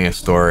non-linear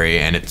story,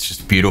 and it's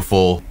just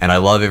beautiful, and I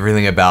love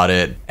everything about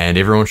it, and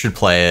everyone should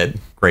play it.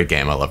 Great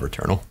game. I love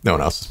Returnal. No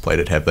one else has played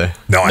it, have they?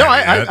 No,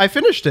 I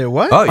finished it.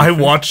 What? Oh, I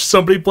watched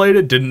somebody played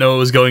it, didn't know what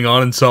was going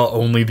on, and saw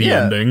only the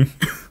ending.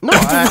 No,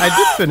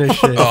 I did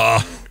finish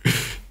it.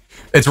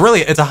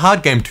 it's a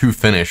hard game to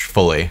finish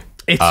fully.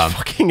 It's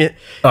fucking it.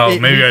 Oh,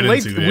 maybe I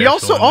didn't see the We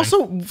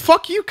also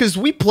fuck you because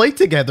we played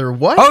together.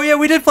 What? Oh yeah,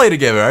 we did play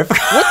together. I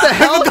forgot. What the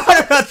hell? I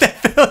forgot about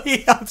that,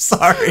 Billy. I'm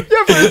sorry.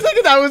 Yeah, for a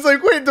second I was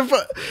like, wait, the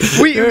fuck?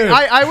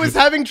 I was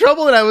having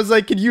trouble, and I was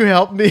like, can you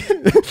help me?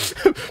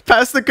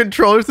 Pass the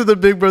controller to the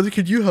big brother.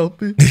 Could you help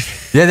me?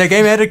 Yeah, that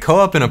game added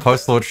co-op in a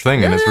post-launch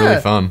thing, and it's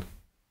really fun.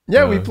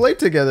 Yeah, we played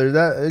together.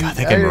 God,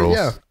 that game rules.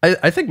 Yeah,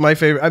 I think my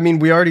favorite. I mean,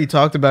 we already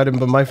talked about it,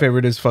 but my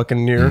favorite is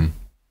fucking Nier.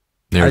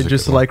 I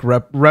just like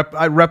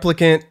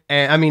Replicant.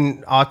 And, I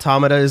mean,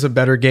 Automata is a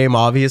better game,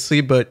 obviously,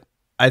 but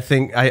I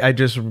think I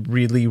just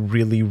really,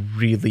 really,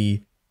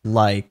 really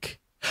like.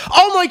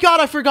 Oh my god,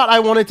 I forgot. I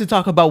wanted to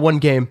talk about one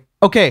game.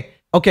 Okay.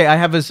 I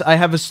have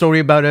a story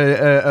about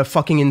a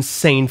fucking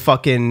insane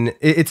fucking.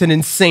 It's an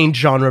insane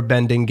genre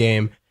bending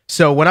game.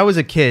 So when I was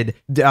a kid,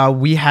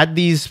 we had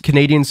these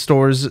Canadian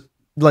stores,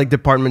 like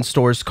department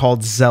stores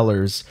called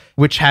Zellers,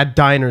 which had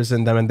diners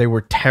in them, and they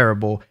were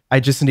terrible. I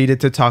just needed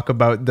to talk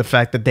about the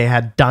fact that they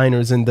had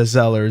diners in the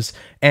Zellers,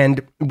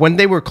 and when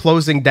they were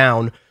closing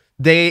down,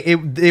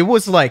 it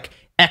was like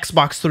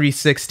Xbox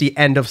 360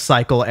 end of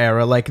cycle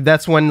era. Like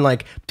that's when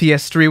like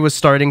PS3 was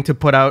starting to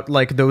put out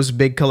like those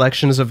big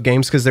collections of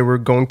games because they were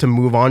going to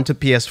move on to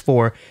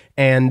PS4,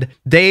 and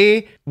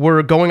they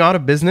were going out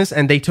of business,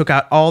 and they took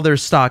out all their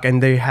stock,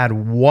 and they had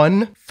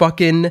one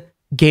fucking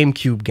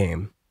GameCube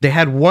game. They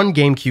had one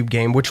GameCube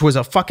game, which was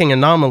a fucking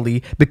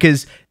anomaly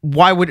because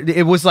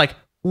it was like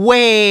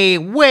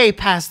way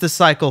past the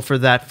cycle for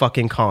that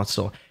fucking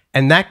console.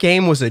 And that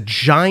game was a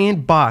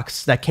giant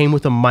box that came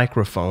with a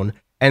microphone.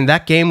 And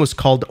that game was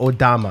called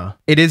Odama.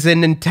 It is a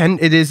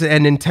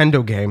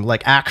Nintendo game,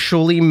 like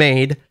actually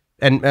made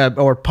and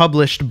or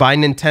published by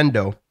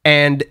Nintendo.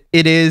 And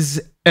it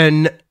is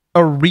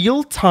a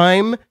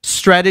real-time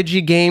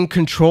strategy game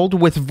controlled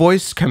with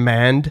voice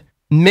command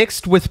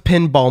mixed with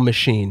pinball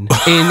machine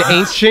in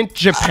ancient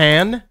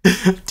Japan.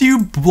 Do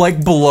you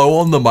like blow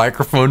on the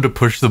microphone to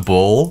push the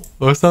ball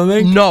or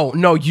something? No,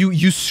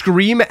 you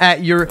scream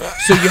at your.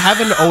 So you have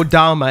an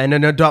odama, and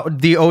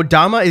the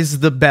odama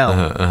is the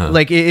bell.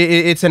 Like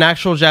it's an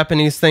actual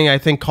Japanese thing, I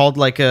think, called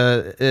like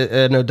an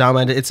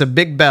odama. It's a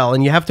big bell,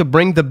 and you have to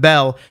bring the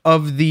bell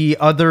of the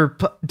other.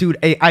 Dude,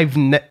 I've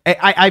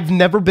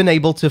never been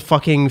able to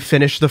fucking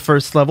finish the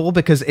first level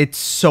because it's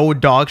so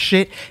dog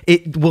shit.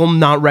 It will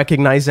not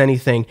recognize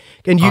anything.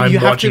 And I'm you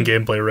have watching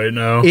gameplay right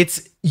now.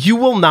 You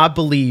will not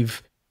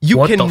believe. You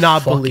What the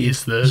cannot fuck believe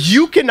is this?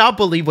 You cannot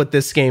believe what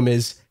this game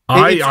is.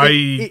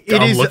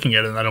 I'm is looking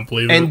at it and I don't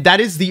believe it. And that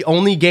is the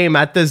only game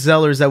at the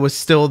Zellers that was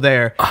still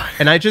there.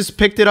 And I just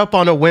picked it up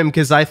on a whim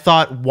because I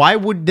thought, why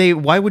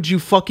would you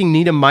fucking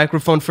need a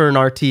microphone for an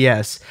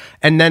RTS?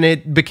 And then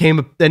it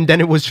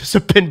was just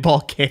a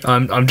pinball game.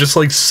 I'm just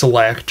like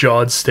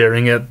slack-jawed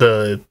staring at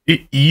the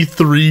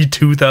E3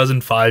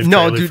 2005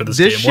 trailer for this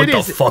game. What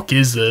the fuck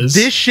is this?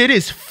 This shit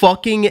is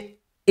fucking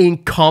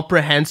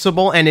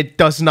incomprehensible, and it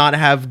does not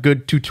have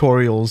good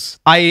tutorials.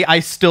 I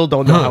still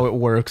don't know how it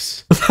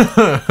works.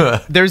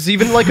 There's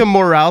even like a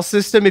morale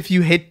system if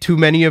you hit too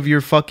many of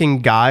your fucking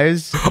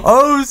guys.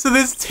 Oh, so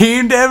there's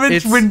team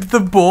damage with the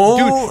ball?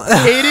 Dude,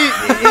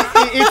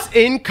 it's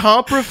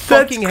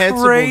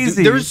incomprehensible.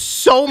 Crazy. There's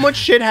so much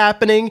shit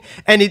happening,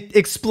 and it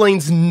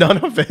explains none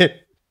of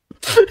it.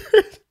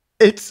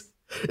 It's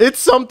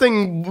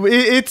something.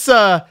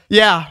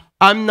 Yeah.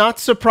 I'm not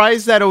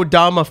surprised that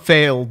Odama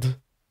failed.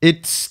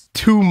 It's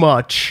too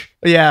much.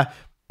 Yeah.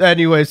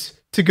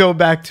 Anyways, to go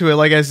back to it,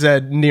 like I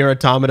said, Nier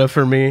Automata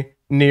for me.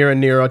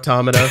 Nier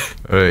Automata.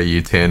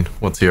 U10,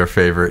 what's your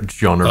favorite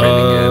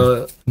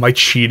genre-bending game? My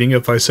cheating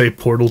if I say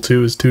Portal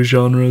 2 is two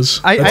genres.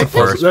 That's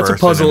a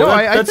puzzle. No,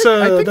 that's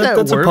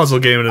a puzzle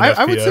game in an FPS.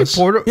 I would say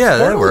Portal. Yeah,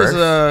 that works.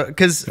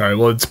 All right,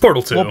 well, it's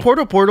Portal 2. Well,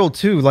 Portal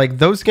 2. Like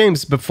those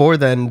games before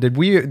then, did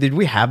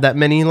we have that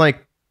many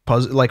like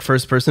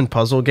first-person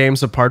puzzle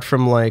games apart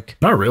from like?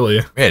 Not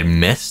really. We had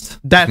Myst.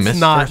 That's Myst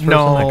not.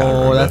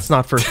 No, that's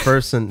not first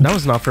person. person. That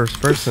was not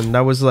first person.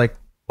 That was like.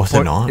 Was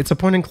it not? It's a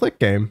point and click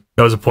game.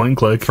 That was a point and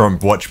click. From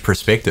which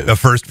perspective? The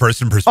first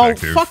person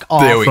perspective. Oh, fuck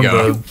off! There we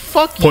go.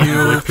 Fuck point you!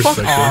 and click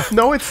Fuck off!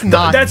 No, it's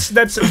not.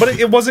 But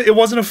it wasn't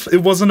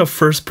a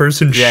first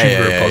person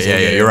shooter puzzle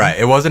game. Yeah, you're right.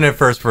 It wasn't a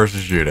first person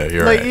shooter.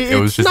 You're Like, right. It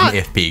was just an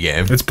FP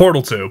game. It's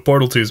Portal 2.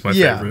 Portal 2 is my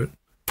favorite.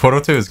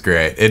 Portal 2 is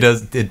great. It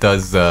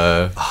does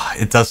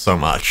so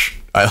much.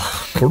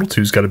 Portal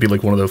 2's got to be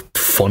like one of the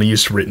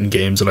funniest written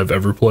games that I've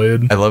ever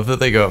played. I love that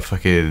they got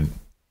fucking.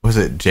 Was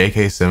it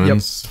J.K.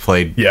 Simmons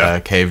played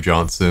Cave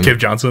Johnson? Cave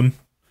Johnson.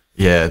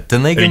 Yeah,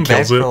 didn't they get him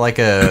back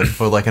it.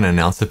 for like an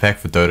announcer pack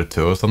for Dota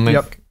 2 or something?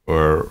 Yep.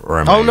 Or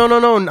am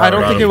no! I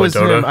don't think it was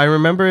Dota. him. I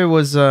remember it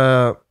was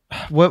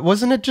what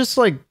wasn't it just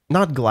like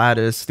not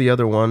Gladys, the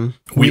other one?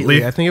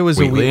 Wheatley? I think it was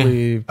a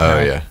Wheatley. Oh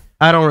yeah.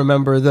 I don't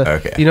remember the.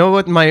 Okay. You know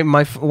what?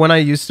 My when I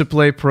used to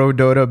play Pro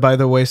Dota. By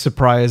the way,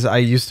 surprise! I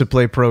used to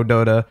play Pro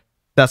Dota.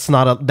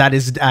 That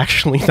is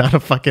actually not a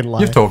fucking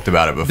lie. You've talked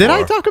about it before. Did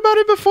I talk about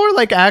it before?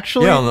 Like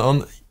actually?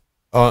 Yeah.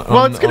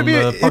 Well, it's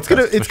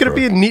gonna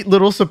be a neat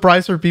little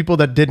surprise for people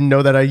that didn't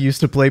know that I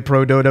used to play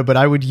Pro Dota, but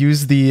I would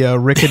use the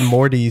Rick and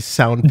Morty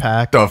sound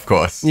pack. Of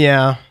course.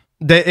 Yeah,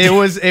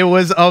 it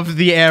was of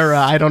the era.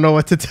 I don't know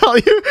what to tell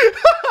you.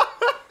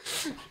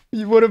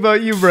 What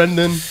about you,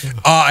 Brendan?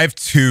 I have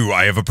two.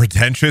 I have a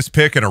pretentious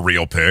pick and a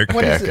real pick.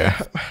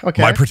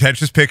 Okay. My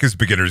pretentious pick is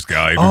Beginner's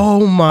Guide.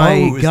 Oh my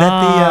is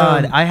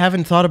god! that the, I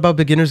haven't thought about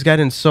Beginner's Guide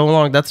in so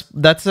long. That's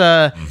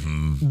the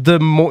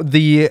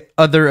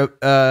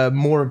other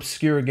more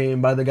obscure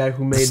game by the guy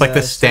who made. It's like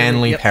the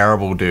Stanley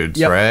Parable dudes,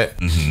 right?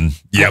 Mm-hmm.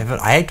 Yep.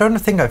 I don't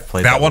think I've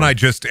played that one. I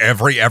just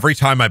every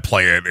time I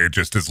play it, it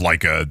just is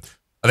like a.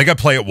 I think I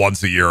play it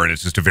once a year, and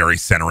it's just a very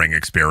centering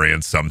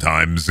experience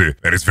sometimes. And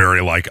it's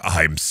very like,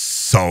 I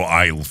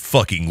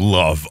fucking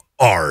love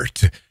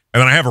art. And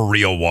then I have a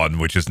real one,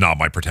 which is not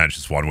my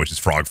pretentious one, which is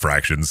Frog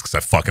Fractions, because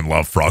I fucking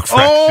love Frog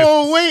Fractions.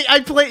 Oh, wait,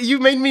 you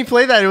made me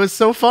play that. It was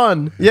so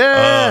fun.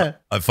 Yeah.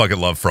 I fucking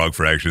love Frog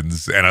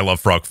Fractions, and I love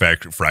Frog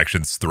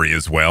Fractions 3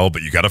 as well,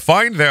 but you gotta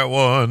find that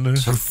one.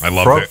 So I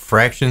love Frog it.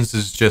 Fractions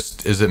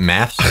is it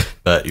maths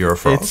that you're a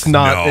frog? It's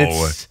not.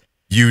 No. It's...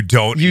 You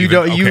don't. You even,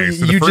 don't. You, okay,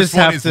 so the you first just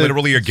one have is to.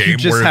 literally a game you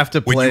just where have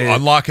to when play you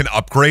unlock an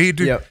upgrade,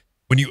 yep.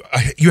 when you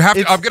have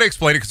to. I'm gonna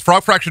explain it because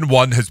Frog Fraction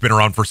 1 has been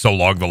around for so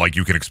long that like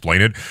you can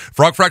explain it.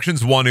 Frog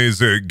Fractions 1 is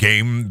a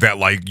game that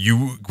like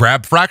you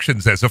grab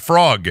fractions as a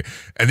frog,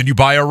 and then you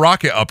buy a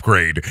rocket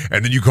upgrade,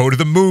 and then you go to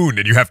the moon,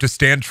 and you have to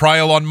stand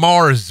trial on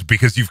Mars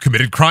because you've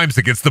committed crimes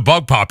against the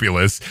bug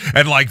populace,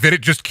 and like then it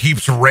just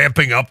keeps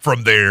ramping up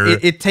from there.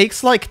 It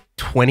takes like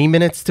 20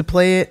 minutes to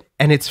play it,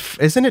 and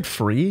isn't it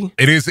free?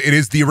 It is.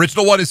 The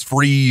original one is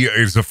free,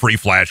 is a free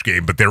Flash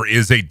game, but there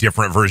is a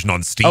different version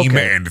on Steam,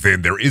 and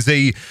then there is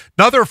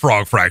another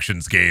Frog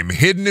Fractions game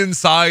hidden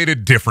inside a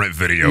different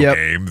video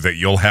game that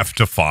you'll have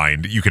to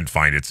find. You can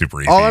find it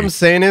super easy. All I'm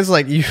saying is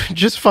like you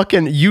just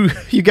fucking you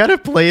gotta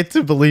play it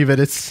to believe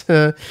it. It's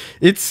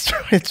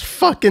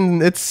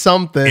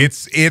something.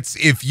 It's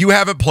if you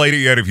haven't played it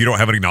yet, if you don't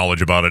have any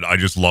knowledge about it, I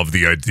just love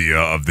the idea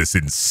of this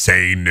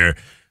insane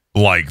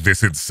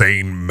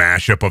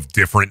mashup of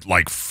different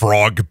like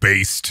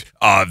frog-based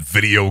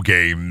video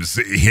games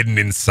hidden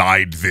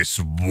inside this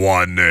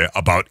one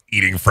about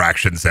eating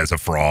fractions as a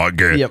frog.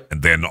 Yep.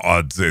 And then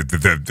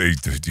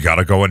you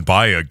gotta go and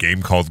buy a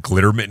game called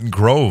Glittermitten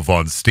Grove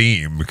on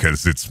Steam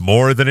because it's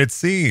more than it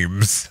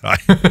seems.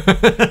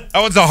 That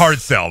one's a hard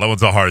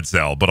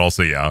sell. But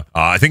also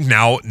I think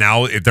now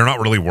they're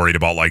not really worried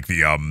about like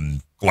the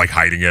like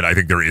hiding it. I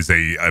think there is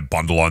a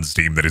bundle on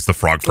Steam that is the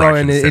Frog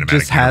Fraction and it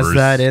just has universe.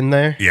 that in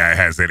there. Yeah, it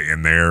has it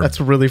in there.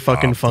 That's really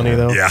fucking funny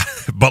though. Yeah,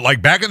 but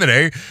like back in the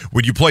day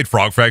when you played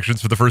Frog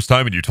Fractions for the first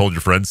time and you told your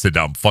friends, sit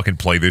down, fucking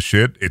play this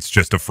shit. It's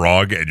just a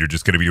frog and you're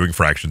just going to be doing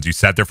fractions. You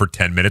sat there for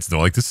 10 minutes and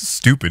they're like, this is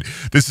stupid.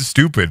 This is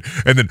stupid.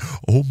 And then,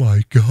 oh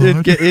my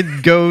God.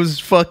 It goes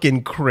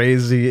fucking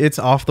crazy. It's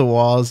off the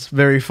walls.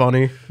 Very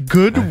funny.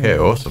 Good, Okay,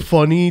 awesome.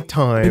 funny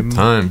time.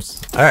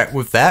 Times. All right,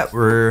 with that,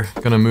 we're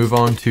going to move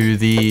on to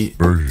the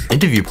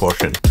interview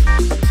portion.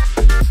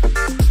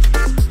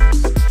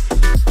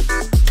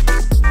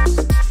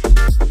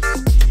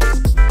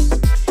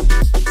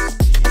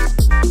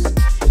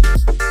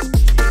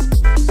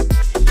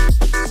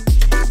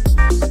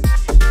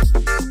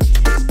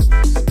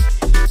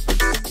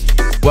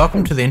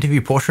 Welcome to the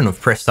interview portion of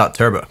Press Start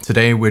Turbo.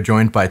 Today we're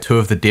joined by two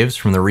of the devs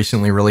from the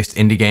recently released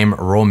indie game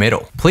Raw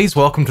Metal. Please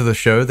welcome to the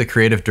show the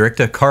creative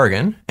director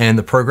Corrigan and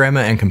the programmer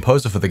and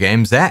composer for the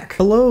game Zach.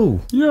 Hello.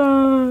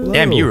 Yeah.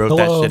 Damn, you wrote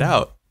that shit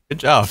out. Good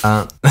job.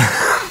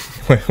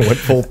 Went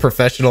full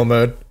professional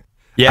mode.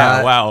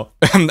 Yeah, wow.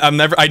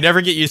 I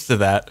never get used to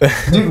that.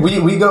 Dude,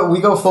 we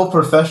go full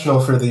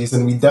professional for these,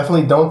 and we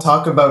definitely don't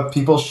talk about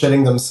people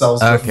shitting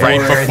themselves Okay.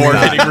 Before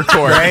hitting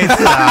record.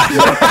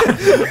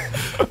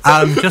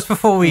 Just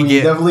before we We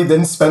get definitely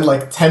didn't spend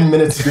like 10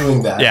 minutes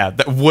doing that. Yeah,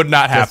 that would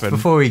not just happen.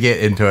 before we get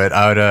into it,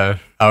 I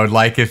would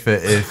like if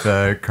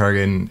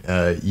Corrigan,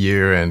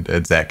 you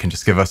and Zach can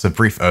just give us a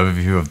brief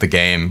overview of the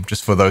game,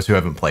 just for those who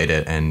haven't played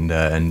it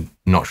and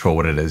not sure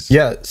what it is.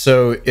 Yeah,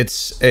 so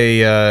it's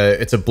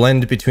a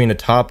blend between a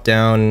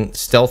top-down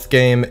stealth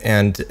game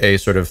and a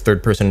sort of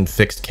third-person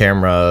fixed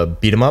camera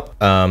beat 'em up.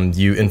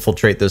 You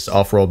infiltrate this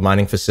off-world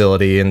mining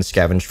facility and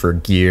scavenge for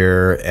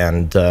gear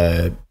and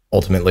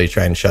ultimately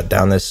try and shut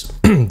down this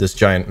this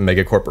giant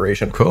mega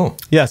corporation. Cool.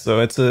 Yeah, so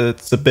it's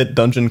a bit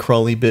dungeon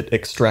crawly, bit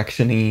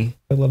extraction-y,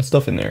 a lot of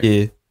stuff in there.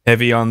 Yeah.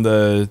 Heavy on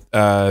the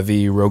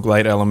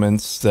roguelite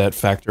elements that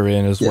factor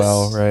in as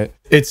well, right?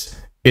 It's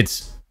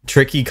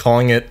tricky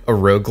calling it a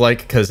roguelike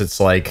because it's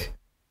like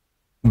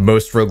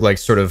most roguelikes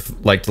sort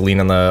of like to lean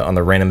on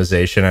the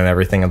randomization and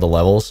everything of the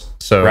levels.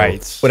 So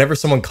whenever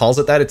someone calls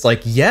it that, it's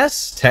like,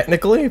 yes,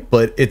 technically,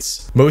 but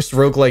it's most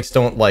roguelikes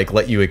don't like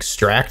let you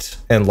extract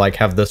and like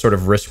have the sort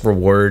of risk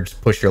reward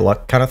push your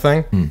luck kind of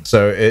thing.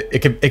 So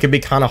it could be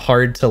kind of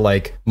hard to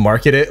like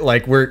market it.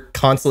 Like we're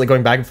constantly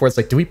going back and forth. It's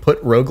like, do we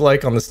put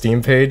roguelike on the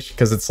Steam page?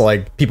 Because it's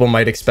like people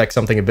might expect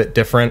something a bit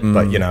different,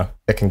 but you know,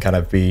 it can kind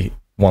of be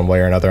one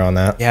way or another on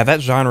that. Yeah, that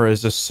genre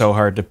is just so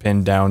hard to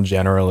pin down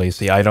generally.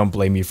 See, I don't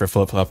blame you for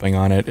flip-flopping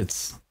on it.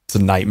 It's a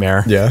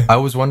nightmare. Yeah. I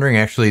was wondering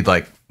actually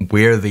like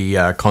where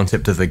the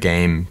concept of the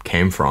game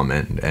came from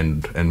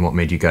and what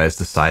made you guys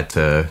decide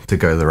to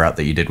go the route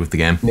that you did with the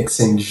game.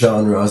 Mixing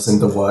genres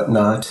and the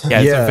whatnot. Yeah,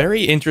 it's a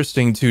very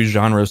interesting two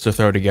genres to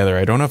throw together.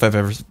 I don't know if I've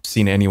ever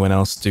seen anyone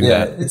else do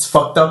Yeah, that. it's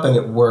fucked up and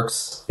it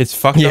works. It's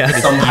fucked up and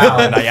it's somehow. evil,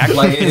 and I actually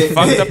Like, it's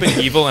fucked up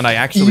and evil, and I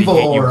actually Evil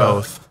hate you aura.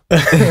 both.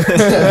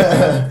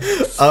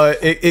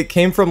 It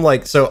came from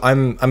like, so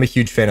I'm a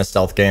huge fan of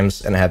stealth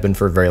games and have been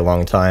for a very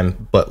long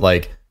time, but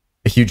like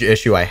a huge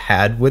issue I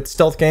had with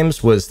stealth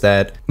games was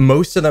that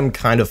most of them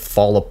kind of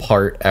fall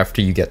apart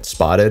after you get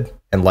spotted,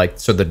 and like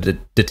so the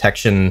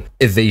detection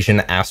evasion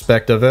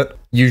aspect of it,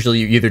 usually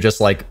you either just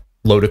like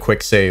load a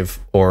quick save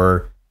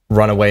or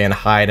run away and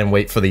hide and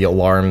wait for the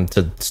alarm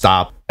to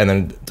stop, and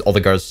then all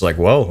the guards are like,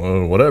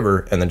 well, whatever,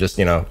 and then just,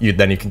 you know, you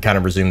can kind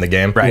of resume the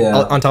game. Right.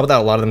 Yeah. On top of that,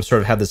 a lot of them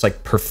sort of have this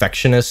like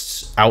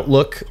perfectionist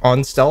outlook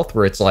on stealth,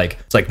 where it's like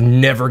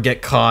never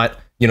get caught,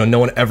 you know, no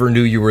one ever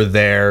knew you were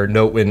there,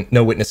 no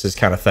witnesses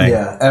kind of thing.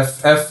 Yeah,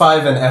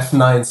 F5 and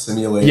F9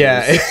 simulators.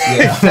 Yeah,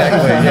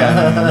 exactly.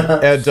 Yeah,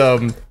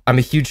 and I'm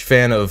a huge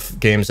fan of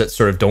games that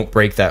sort of don't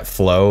break that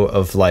flow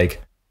of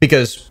like,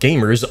 because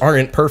gamers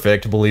aren't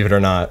perfect, believe it or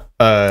not.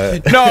 No.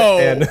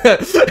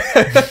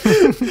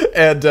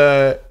 and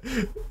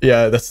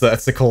yeah, that's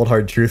the cold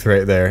hard truth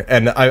right there.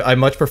 And I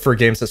much prefer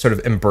games that sort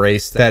of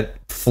embrace that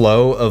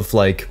flow of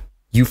like,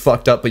 you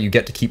fucked up, but you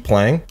get to keep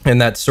playing.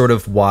 And that's sort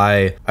of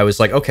why I was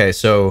like, okay,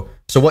 so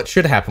what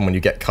should happen when you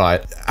get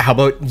caught? How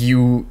about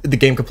the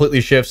game completely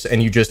shifts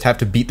and you just have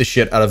to beat the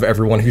shit out of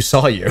everyone who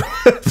saw you?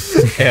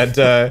 and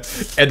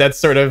that's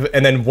sort of,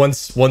 and then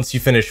once you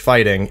finish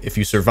fighting, if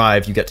you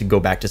survive, you get to go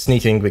back to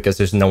sneaking because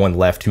there's no one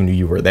left who knew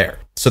you were there.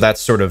 So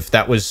that's sort of,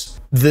 that was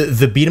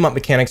the beat 'em up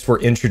mechanics were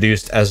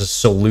introduced as a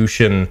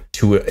solution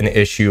to an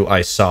issue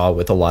I saw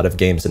with a lot of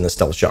games in the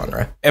stealth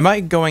genre. Am I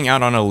going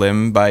out on a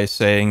limb by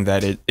saying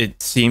that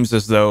it seems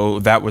as though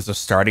that was a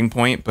starting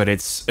point, but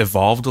it's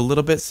evolved a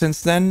little bit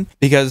since then?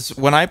 Because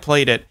when I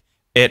played it,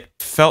 it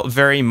felt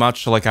very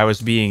much like I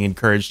was being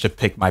encouraged to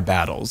pick my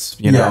battles,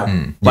 you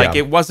know? Like,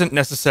 it wasn't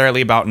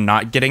necessarily about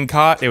not getting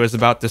caught, it was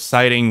about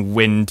deciding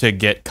when to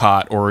get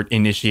caught or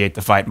initiate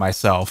the fight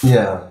myself.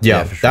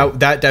 Yeah, for sure.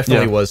 that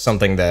definitely was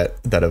something that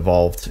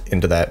evolved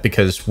into that,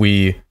 because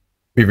we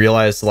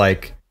realized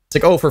like, it's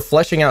like, oh, if we're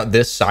fleshing out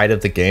this side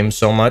of the game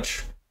so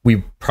much,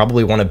 we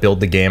probably want to build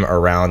the game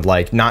around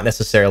like not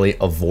necessarily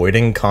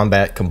avoiding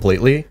combat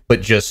completely,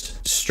 but just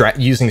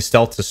using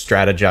stealth to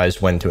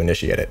strategize when to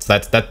initiate it. So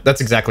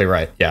that's exactly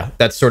right. Yeah,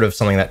 that's sort of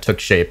something that took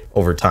shape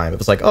over time. It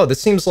was like, oh,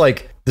 this seems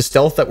like the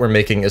stealth that we're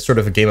making is sort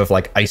of a game of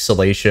like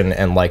isolation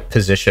and like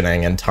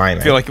positioning and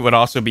timing. I feel like it would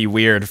also be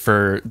weird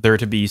for there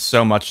to be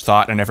so much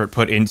thought and effort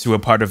put into a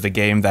part of the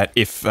game that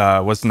if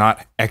was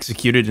not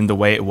executed in the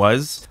way it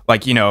was,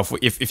 like, you know,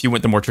 if you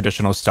went the more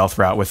traditional stealth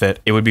route with it,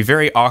 it would be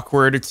very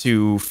awkward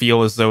to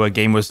feel as though a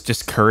game was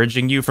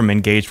discouraging you from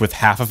engaged with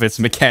half of its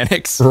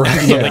mechanics.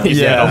 Right. So like you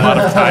spent a lot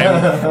of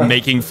time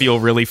making feel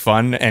really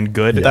fun and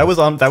good. That was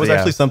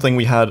actually something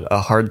we had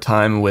a hard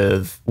time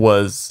with,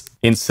 was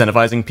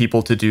incentivizing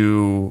people to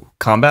do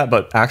combat,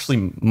 but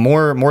actually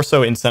more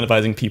so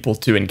incentivizing people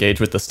to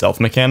engage with the stealth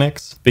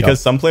mechanics, because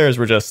some players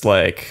were just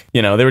like,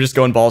 you know, they were just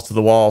going balls to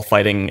the wall,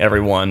 fighting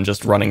everyone,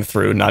 just running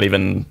through, not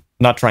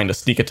trying to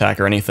sneak attack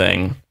or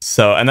anything.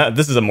 So, and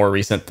this is a more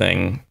recent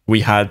thing. We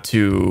had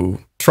to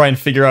try and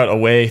figure out a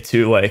way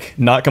to like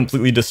not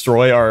completely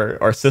destroy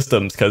our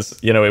systems, because,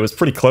 you know, it was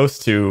pretty close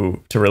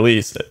to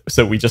release.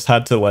 So we just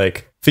had to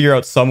like figure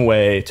out some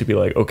way to be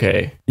like,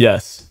 okay,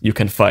 yes, you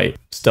can fight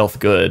stealth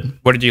good.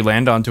 What did you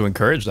land on to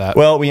encourage that?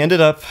 Well, we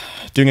ended up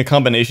doing a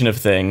combination of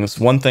things.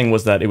 One thing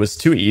was that it was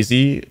too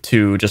easy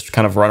to just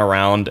kind of run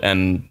around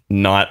and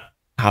not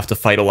have to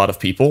fight a lot of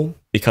people,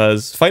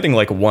 because fighting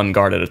like one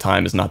guard at a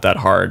time is not that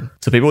hard.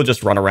 So people would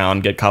just run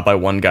around, get caught by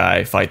one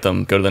guy, fight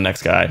them, go to the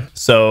next guy.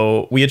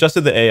 So we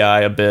adjusted the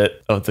AI a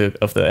bit of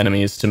the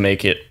enemies to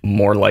make it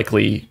more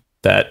likely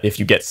that if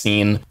you get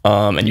seen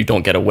and you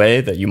don't get away,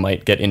 that you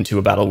might get into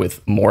a battle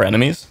with more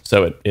enemies.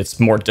 So it's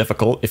more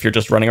difficult if you're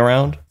just running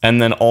around.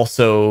 And then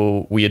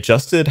also we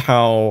adjusted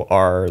how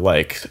our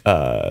like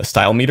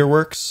style meter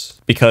works,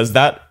 because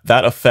that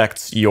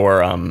affects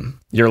your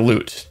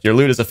loot. Your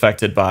loot is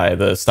affected by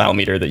the style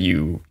meter that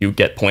you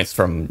get points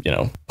from, you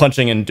know,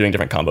 punching and doing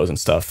different combos and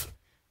stuff.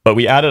 But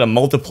we added a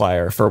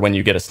multiplier for when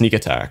you get a sneak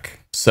attack.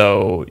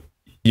 So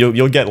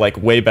you'll get like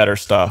way better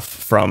stuff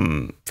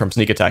from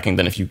sneak attacking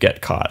than if you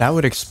get caught. That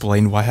would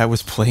explain why I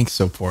was playing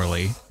so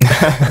poorly.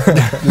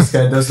 This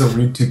guy doesn't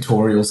read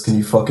tutorials. Can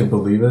you fucking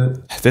believe it?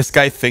 This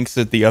guy thinks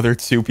that the other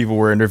two people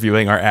we're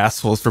interviewing are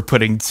assholes for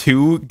putting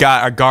two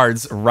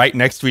guards right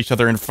next to each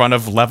other in front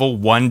of level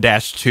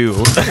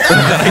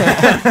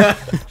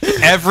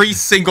 1-2. Every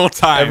single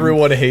time.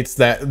 Everyone hates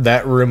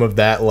that room of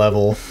that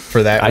level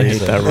for that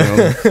reason. I hate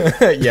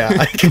that room. Yeah,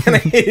 I kind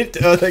of hate it.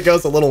 Oh, that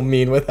goes a little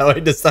mean with how I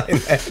designed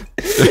that.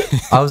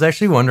 I was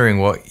actually wondering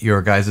what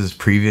your guys'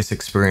 previous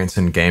experience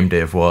in game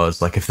dev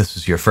was. Like if this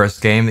was your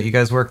first game that you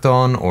guys worked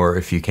on, or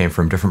if you came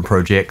from different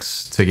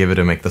projects to give it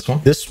to make this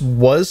one. This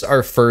was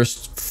our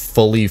first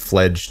fully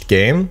fledged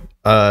game,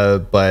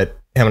 but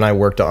him and I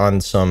worked on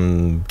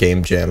some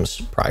game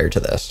jams prior to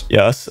this.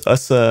 Yeah,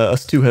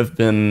 us two have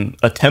been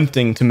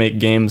attempting to make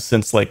games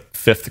since like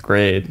 5th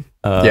grade.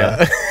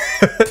 Yeah.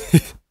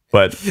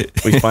 But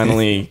we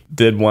finally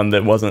did one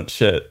that wasn't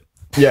shit.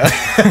 Yeah.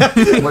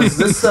 Was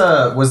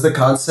the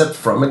concept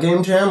from a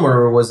game jam,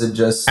 or was it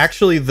just...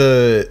 Actually,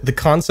 the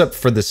concept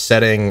for the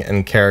setting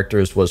and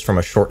characters was from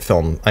a short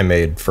film I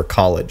made for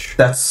college.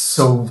 That's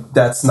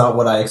not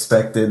what I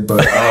expected,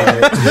 but How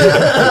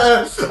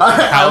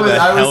the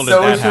hell did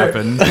that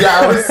happen?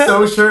 Yeah, I was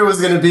so sure it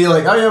was gonna be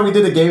like, oh yeah, we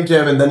did a game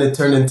jam, and then it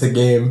turned into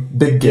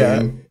big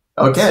game. Yeah.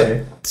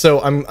 Okay.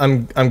 So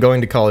I'm going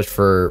to college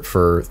for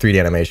 3D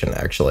animation,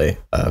 actually.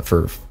 I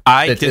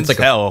can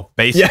tell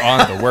based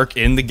on the work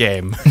in the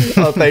game.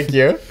 Oh, thank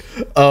you.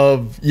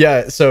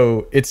 Yeah,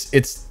 so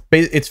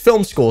it's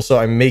film school, so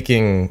I'm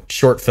making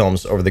short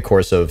films over the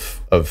course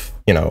of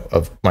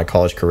my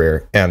college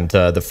career. And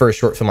the first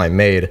short film I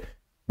made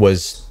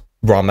was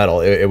Raw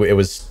Metal. It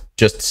was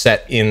just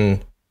set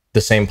in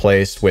the same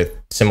place with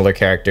similar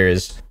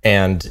characters,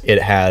 and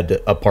it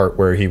had a part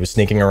where he was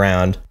sneaking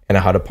around, and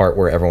it had a part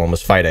where everyone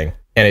was fighting.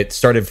 And it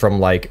started from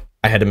like,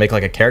 I had to make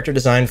like a character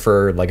design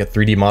for like a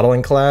 3D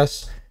modeling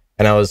class,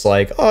 and I was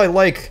like, oh, I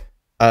like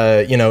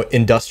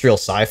industrial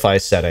sci-fi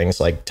settings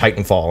like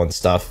Titanfall and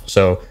stuff.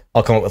 So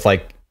I'll come up with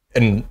like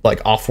an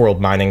off-world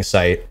mining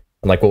site,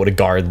 and like what would a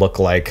guard look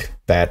like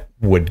that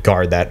would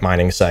guard that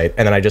mining site.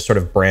 And then I just sort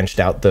of branched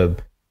out the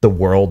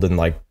world and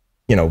like,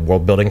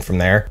 world building from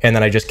there. And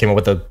then I just came up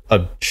with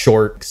a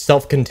short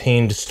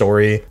self-contained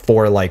story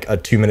for like a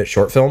 2-minute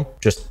short film.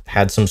 Just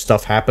had some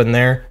stuff happen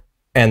there.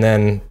 And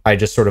then I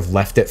just sort of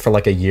left it for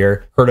like a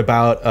year. Heard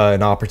about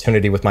an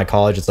opportunity with my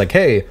college. It's like,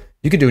 hey,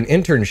 you could do an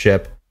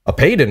internship, a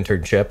paid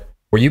internship,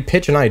 where you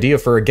pitch an idea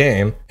for a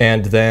game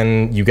and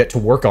then you get to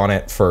work on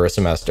it for a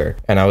semester.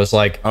 And I was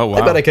like, oh, wow.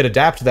 I bet I could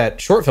adapt that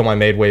short film I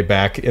made way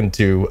back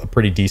into a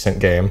pretty decent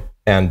game.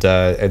 And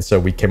so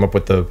we came up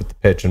with the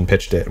pitch and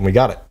pitched it, and we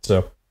got it.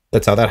 So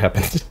that's how that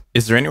happened.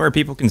 Is there anywhere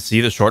people can see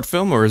the short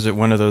film, or is it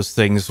one of those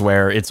things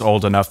where it's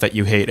old enough that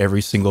you hate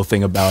every single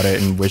thing about it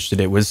and wish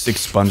that it was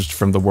expunged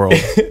from the world?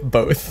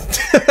 Both.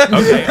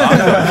 Okay,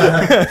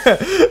 awesome.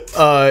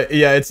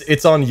 Yeah,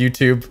 it's on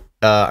YouTube.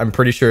 I'm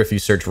pretty sure if you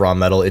search raw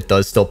metal, it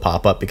does still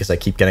pop up because I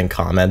keep getting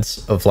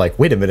comments of like,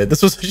 wait a minute,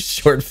 this was a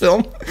short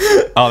film.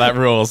 Oh, that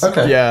rules.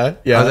 Okay. Yeah.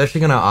 I was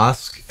actually going to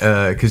ask,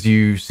 because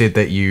you said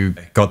that you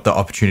got the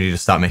opportunity to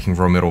start making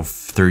raw metal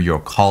through your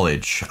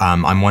college.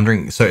 I'm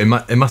wondering, so it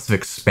must have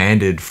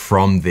expanded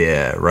from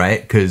there,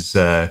 right? Because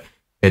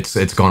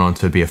it's gone on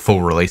to be a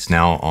full release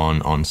now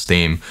on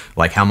Steam.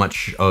 Like, how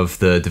much of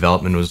the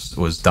development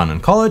was done in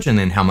college, and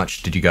then how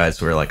much did you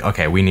guys were like,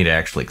 okay, we need to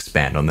actually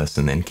expand on this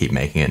and then keep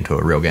making it into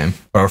a real game,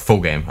 or a full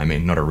game? I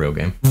mean, not a real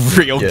game.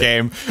 Real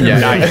game. Yeah.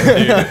 Nice,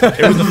 dude.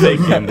 It was a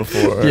fake game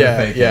before.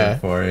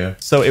 Yeah.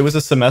 So it was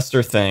a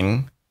semester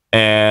thing,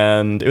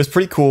 and it was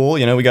pretty cool.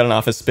 You know, we got an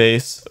office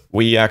space.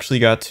 We actually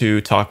got to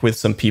talk with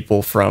some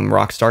people from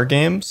Rockstar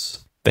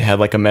Games. They had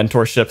like a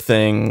mentorship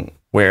thing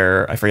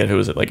where I forget who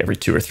was it, like every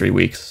 2 or 3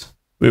 weeks.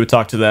 We would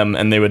talk to them,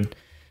 and they would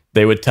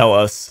tell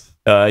us,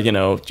 you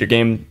know, your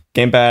game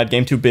bad,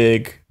 game too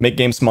big, make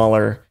game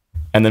smaller,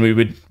 and then we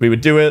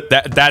would do it.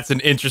 That's an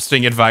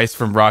interesting advice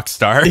from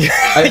Rockstar.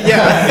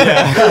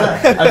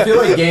 I feel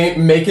like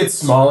make it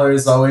smaller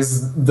is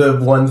always the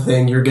one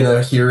thing you're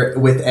gonna hear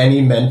with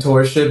any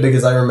mentorship,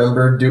 because I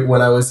remember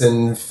when I was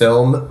in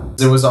film,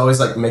 it was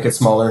always like, make it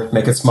smaller.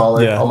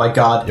 Yeah. Oh my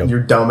god,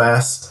 you're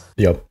dumbass.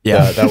 Yep.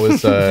 Yeah. That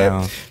was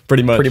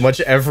Pretty much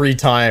every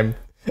time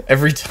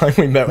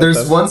we met with There's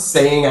them. one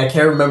saying, I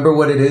can't remember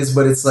what it is,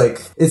 but it's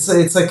like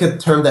a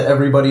term that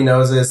everybody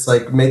knows. It's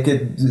like, make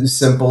it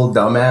simple,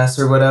 dumbass,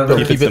 or whatever.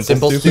 Keep it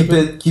simple,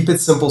 stupid. Keep it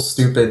simple,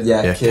 stupid.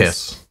 Yeah,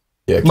 Kiss.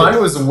 Yeah, Mine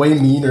was way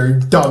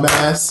meaner,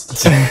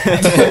 dumbass.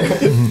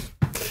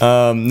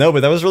 No,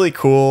 but that was really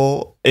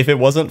cool. If it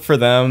wasn't for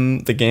them,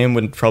 the game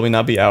would probably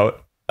not be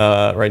out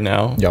right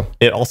now. Yeah.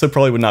 It also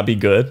probably would not be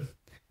good.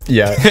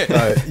 Yeah.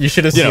 You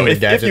should have You seen know, the if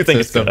gadget you think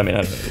system. it's good, I mean,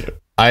 I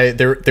don't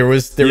know. There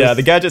was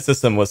The gadget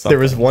system was something.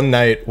 there was one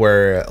night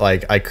where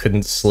like I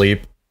couldn't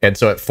sleep, and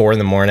so at 4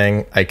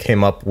 a.m. I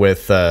came up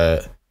with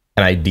an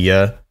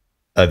idea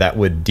that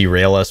would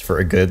derail us for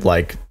a good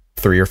like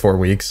 3 or 4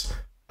 weeks.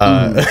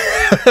 And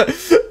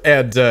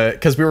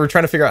because we were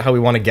trying to figure out how we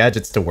wanted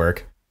gadgets to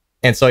work,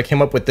 and so I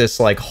came up with this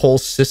like whole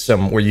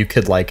system where you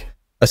could like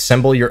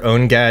assemble your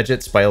own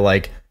gadgets by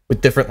like with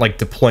different like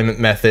deployment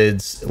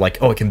methods, like,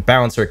 oh, it can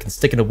bounce or it can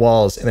stick into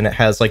walls, and then it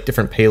has like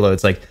different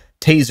payloads like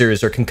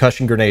tasers or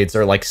concussion grenades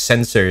or like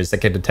sensors that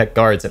can detect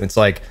guards. And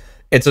so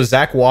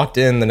Zach walked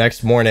in the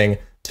next morning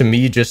to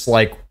me just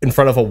like in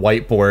front of a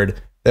whiteboard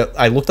that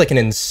I looked like an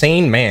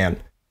insane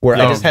man, where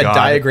I just had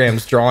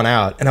diagrams drawn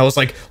out, and I was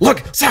like,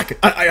 look, Zach,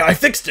 I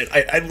fixed it.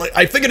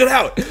 I figured it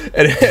out.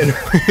 And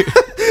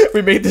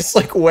we made this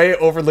like way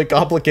overly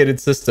complicated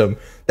system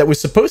that was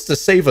supposed to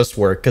save us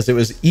work because it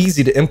was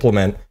easy to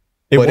implement.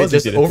 But it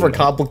just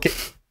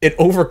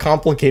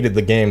overcomplicated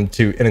the game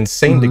to an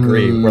insane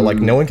degree where like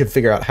no one could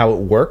figure out how it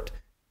worked,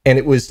 and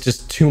it was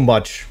just too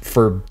much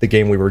for the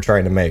game we were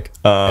trying to make.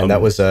 And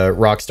that was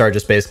Rockstar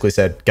just basically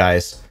said,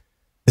 guys,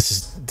 this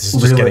is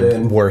just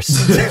getting worse.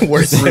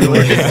 worse.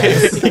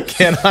 You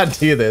cannot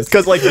do this.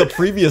 Because like the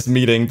previous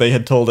meeting, they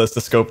had told us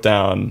to scope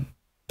down.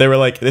 They were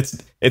like,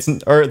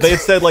 or they had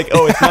said like,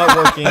 oh, it's not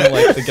working.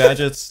 Like the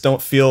gadgets don't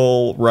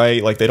feel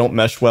right. Like they don't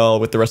mesh well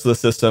with the rest of the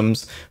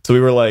systems. So we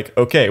were like,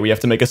 okay, we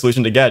have to make a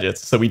solution to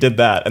gadgets. So we did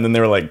that, and then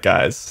they were like,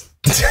 guys,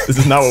 this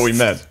is not what we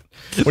meant.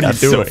 What are you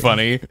doing? So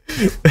funny.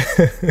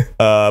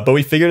 But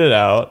we figured it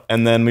out,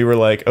 and then we were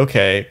like,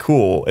 okay,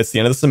 cool. It's the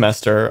end of the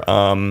semester.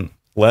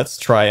 Let's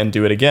try and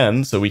do it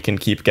again so we can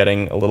keep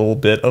getting a little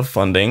bit of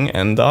funding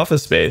and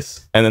office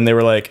space. And then they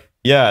were like,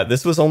 yeah,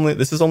 this is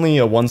only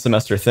a 1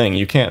 semester thing.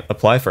 You can't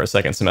apply for a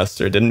 2nd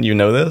semester. Didn't you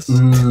know this?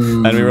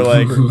 And we were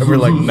like,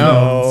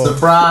 no.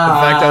 Surprise! In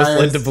fact, I was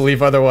led to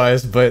believe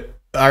otherwise, but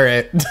all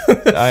right.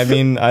 I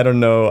mean, I don't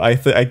know.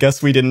 I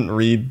guess we didn't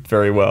read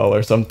very well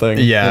or something.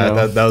 Yeah, you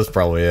know? that was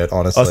probably it,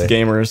 honestly. Us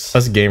gamers.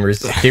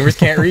 Gamers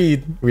can't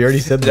read. We already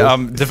said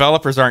that.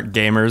 Developers aren't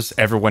gamers.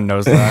 Everyone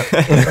knows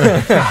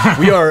that.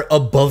 We are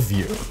above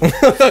you.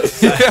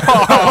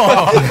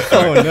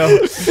 Oh no.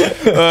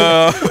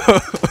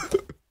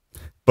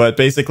 But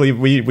basically,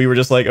 we were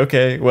just like,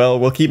 okay, well,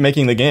 we'll keep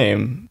making the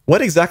game.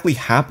 What exactly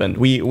happened?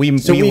 They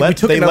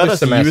let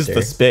us use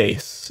the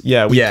space.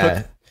 Yeah, we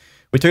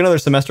took another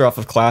semester off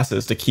of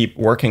classes to keep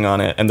working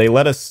on it, and they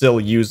let us still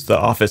use the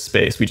office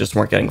space. We just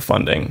weren't getting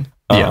funding,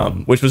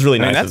 which was really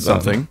nice. That's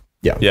something.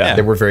 Yeah,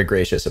 they were very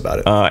gracious about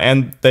it.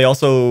 And they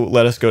also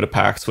let us go to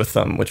PAX with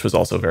them, which was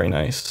also very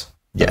nice.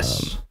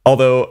 Yes.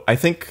 Although I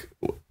think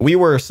we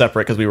were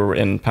separate because we were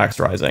in PAX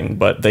Rising,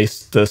 but the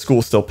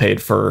school still paid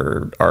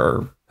for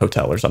our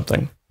hotel or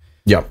something.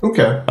 Yeah.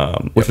 Okay.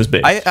 Which was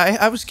big.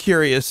 I was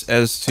curious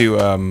as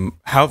to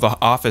how the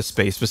office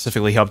space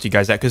specifically helped you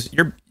guys out, because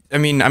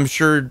I'm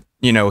sure,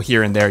 you know,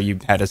 here and there you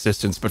had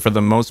assistance, but for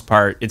the most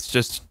part, it's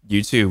just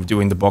you two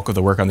doing the bulk of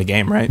the work on the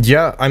game, right?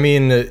 Yeah, I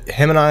mean,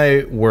 him and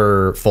I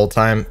were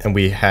full-time, and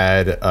we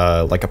had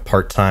like a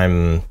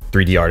part-time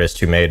 3D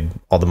artist who made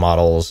all the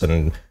models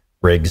and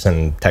rigs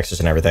and textures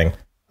and everything.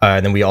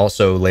 And then we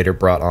also later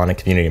brought on a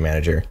community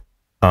manager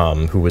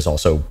who was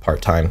also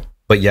part-time.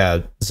 But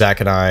yeah, Zach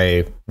and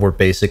I were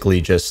basically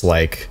just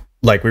like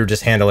like we were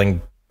just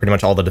handling pretty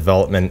much all the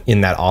development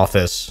in that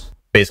office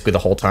basically the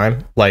whole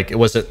time. Like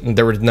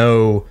there were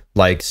no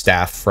like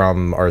staff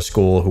from our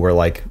school who were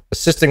like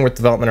assisting with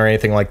development or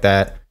anything like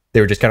that. They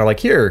were just kind of like,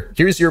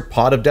 here's your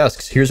pod of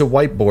desks. Here's a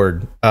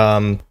whiteboard.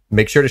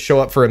 Make sure to show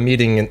up for a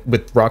meeting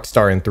with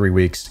Rockstar in 3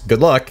 weeks. Good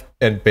luck.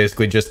 And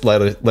basically just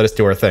let us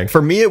do our thing.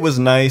 For me, it was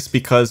nice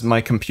because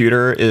my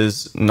computer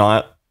is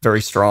not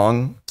very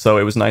strong. So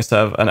it was nice to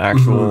have an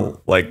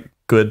actual like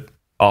good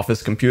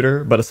office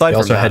computer. But aside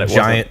from that, it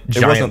giant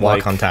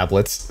Wacom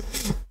tablets.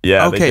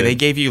 Yeah. Okay, they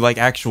gave you like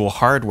actual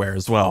hardware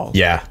as well.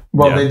 Yeah.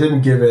 Well, Yeah. they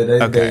didn't give it.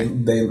 Okay.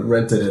 They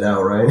rented it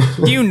out, right?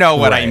 You know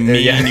what I Right,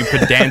 mean, yeah. you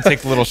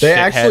pedantic little They shithead.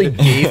 actually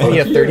gave me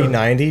a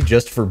 3090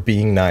 just for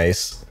being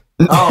nice.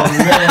 Oh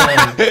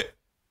man.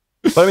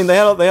 But I mean, they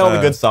had all the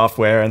good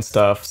software and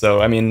stuff.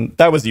 So I mean,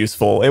 that was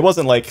useful. It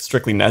wasn't like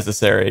strictly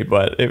necessary,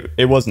 but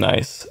it was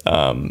nice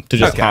to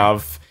just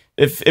have.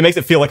 It makes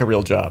it feel like a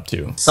real job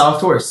too.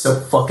 Software is so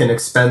fucking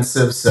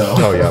expensive. So.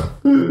 Oh yeah.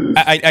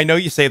 I know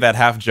you say that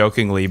half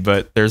jokingly,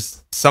 but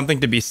there's something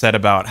to be said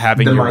about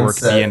having The your work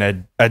mindset. be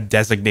in a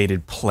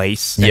designated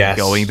place and Yes.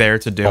 going there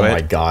to do Oh it,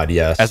 my god,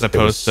 yes. as It was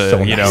opposed to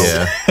so you nice.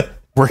 know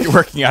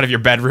working out of your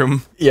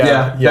bedroom.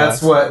 Yeah,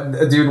 that's what,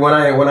 dude. When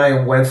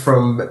I went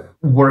from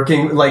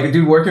working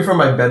from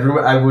my bedroom,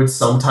 I would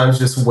sometimes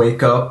just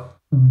wake up,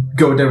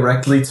 go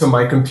directly to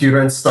my computer,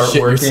 and start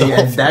Shit working. yourself.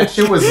 And that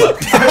shit was like,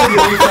 I would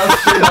wake up,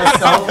 shit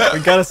myself. We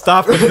gotta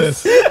stop with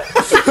this.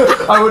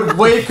 I would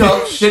wake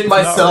up, shit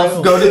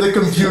myself, go to the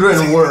computer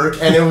and work,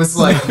 and it was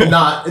like,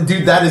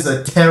 dude, that is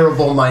a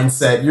terrible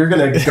mindset. You're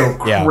gonna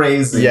go Yeah.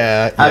 crazy.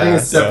 Yeah, Having yeah,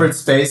 a separate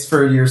space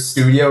for your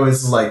studio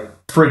is like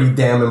pretty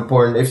damn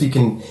important. If you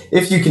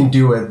can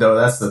do it though,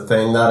 that's the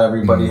thing. Not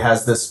everybody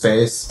has this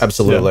space.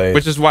 Absolutely.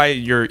 Which is why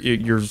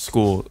your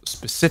school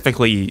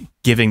specifically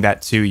giving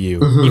that to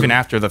you, even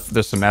after the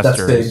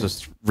semester, big. is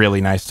just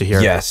really nice to hear.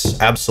 Yes,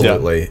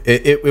 absolutely.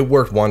 It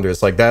worked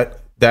wonders. Like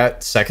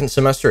that second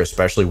semester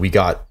especially, we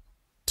got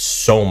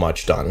so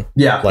much done.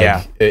 Yeah. Like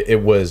Yeah.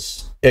 it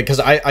was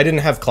because I didn't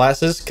have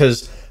classes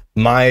because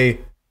my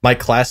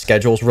class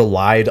schedules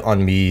relied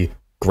on me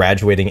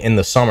graduating in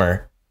the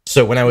summer.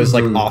 So when I was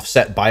like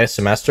offset by a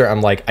semester,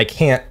 I'm like, I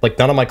can't, like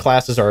none of my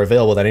classes are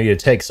available that I need to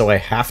take, so I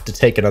have to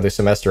take another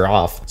semester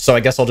off. So I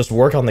guess I'll just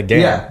work on the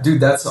game. Yeah,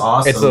 dude, that's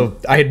awesome.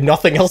 I had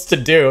nothing else to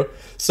do.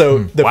 So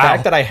the Wow.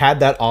 fact that I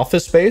had that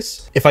office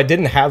space, if I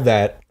didn't have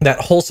that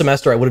whole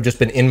semester, I would have just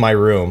been in my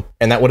room,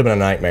 and that would have been a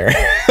nightmare.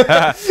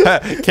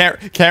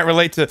 Can't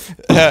relate to.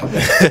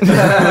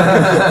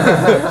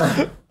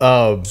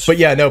 But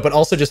yeah, no, but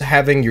also just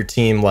having your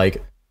team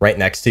like right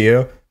next to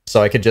you.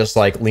 So I could just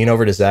like lean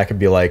over to Zach and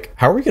be like,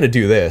 how are we going to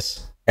do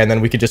this? And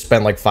then we could just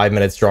spend like 5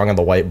 minutes drawing on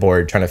the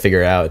whiteboard trying to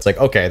figure it out. It's like,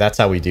 okay, that's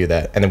how we do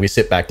that. And then we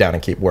sit back down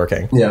and keep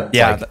working. Yeah.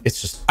 Yeah, Like,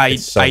 it's just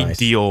it's so nice.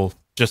 ideal,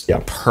 just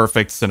Yeah.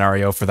 perfect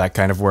scenario for that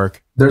kind of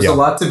work. There's Yeah. a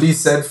lot to be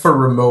said for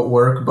remote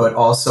work, but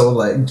also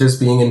like just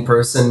being in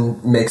person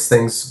makes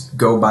things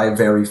go by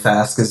very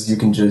fast because you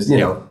can just, you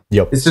know,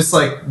 Yep. it's just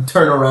like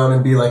turn around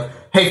and be like,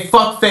 hey,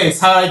 fuckface,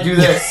 how'd I do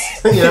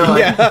this? You know,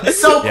 like,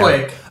 so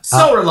quick,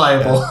 so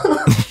reliable.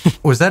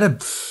 Was that a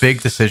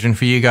big decision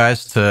for you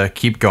guys to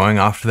keep going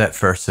after that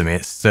first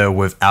semester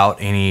without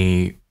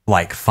any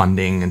like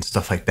funding and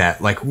stuff like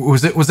that? Like,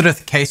 was it a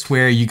case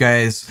where you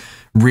guys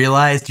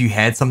realized you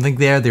had something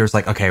there? There was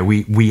like, okay,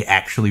 we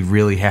actually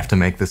really have to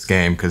make this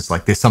game because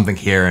like there's something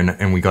here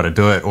and we got to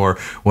do it. Or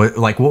what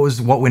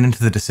went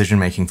into the decision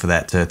making for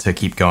that to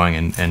keep going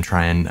and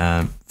try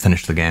and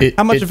finish the game?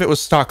 How much of it was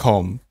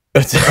Stockholm?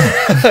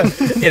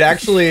 It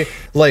actually,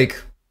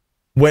 like,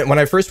 when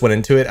I first went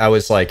into it, I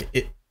was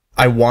like,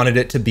 I wanted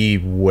it to be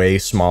way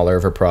smaller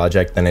of a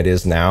project than it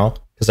is now.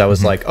 Because I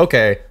was like,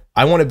 okay,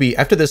 I want to be,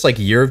 after this like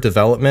year of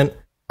development,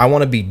 I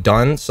want to be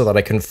done so that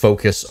I can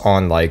focus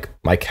on like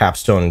my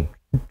capstone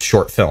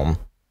short film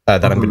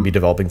that I'm going to be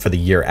developing for the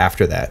year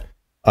after that.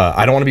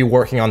 I don't want to be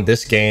working on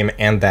this game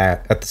and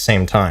that at the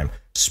same time.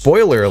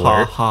 Spoiler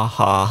alert. Ha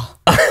ha.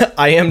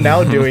 I am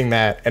now doing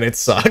that, and it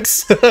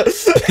sucks.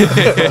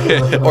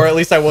 Or at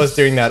least I was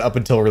doing that up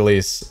until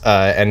release,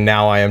 and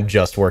now I am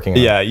just working on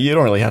it. Yeah, you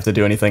don't really have to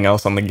do anything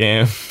else on the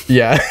game.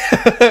 Yeah.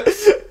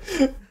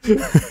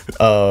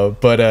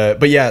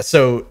 But yeah,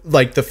 so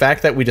like the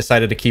fact that we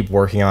decided to keep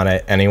working on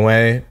it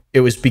anyway,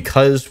 it was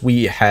because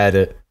we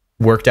had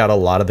worked out a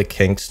lot of the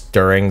kinks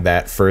during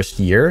that first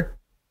year,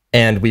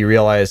 and we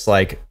realized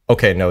like,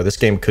 okay, no, this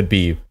game could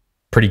be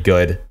pretty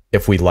good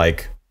if we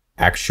like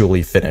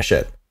actually finish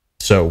it.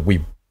 So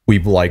we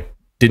like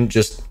didn't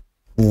just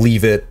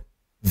leave it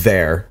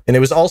there. And it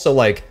was also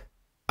like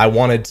I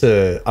wanted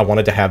to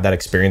have that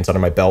experience under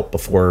my belt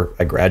before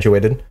I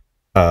graduated.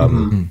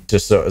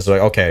 Just so it's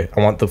like, okay, I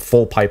want the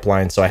full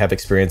pipeline so I have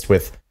experience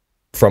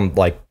from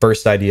like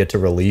first idea to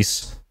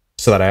release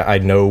so that I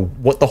know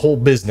what the whole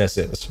business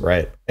is,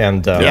 right?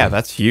 And Yeah,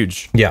 that's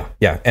huge. yeah,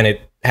 and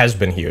it has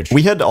been huge.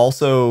 We'd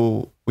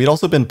also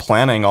been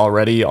planning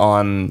already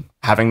on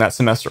having that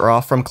semester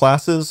off from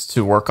classes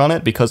to work on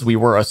it because we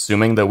were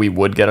assuming that we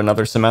would get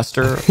another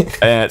semester.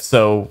 And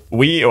so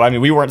we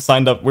weren't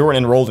signed up, we weren't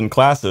enrolled in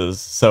classes.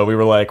 So we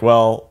were like,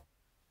 well,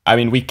 I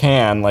mean, we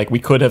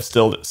could have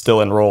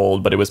still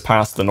enrolled, but it was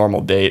past the normal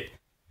date.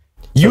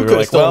 You could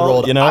have still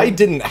enrolled. You know, I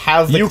didn't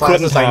have the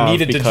classes I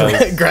needed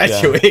to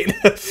graduate.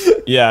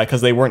 Yeah,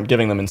 because they weren't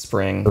giving them in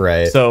spring.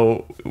 Right.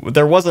 So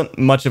there wasn't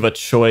much of a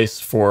choice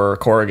for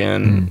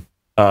Corrigan.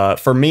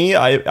 For me,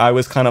 I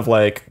was kind of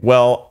like,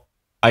 well,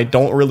 I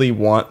don't really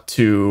want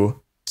to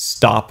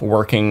stop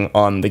working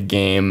on the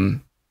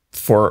game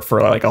for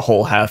like a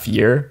whole half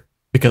year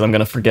because I'm going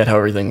to forget how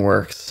everything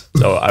works.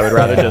 So I would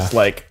rather just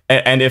like,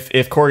 and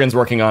if Corrigan's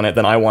working on it,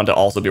 then I want to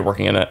also be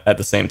working on it at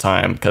the same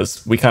time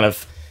because we kind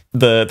of,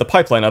 the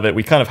pipeline of it,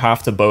 we kind of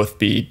have to both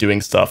be doing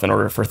stuff in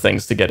order for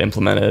things to get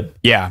implemented.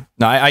 Yeah,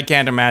 no, I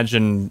can't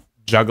imagine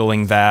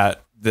juggling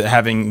that,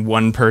 having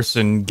one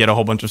person get a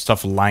whole bunch of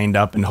stuff lined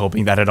up and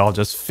hoping that it all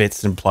just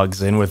fits and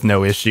plugs in with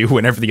no issue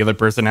whenever the other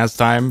person has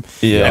time.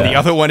 Yeah. And the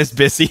other one is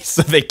busy,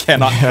 so they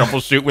cannot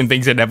troubleshoot when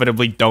things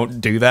inevitably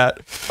don't do that.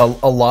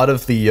 A lot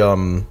of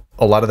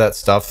that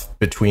stuff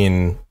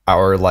between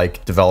our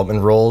like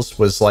development roles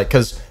was like,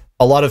 because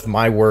a lot of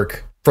my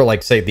work for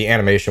like, say, the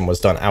animation was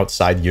done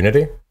outside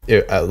Unity.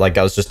 Like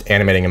I was just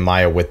animating in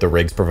Maya with the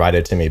rigs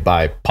provided to me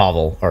by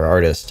Pavel, our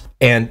artist.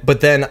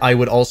 But then I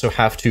would also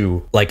have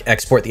to like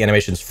export the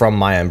animations from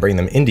Maya and bring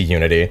them into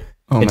Unity,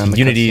 into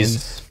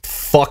Unity's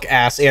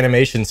fuck-ass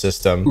animation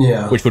system,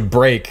 which would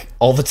break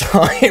all the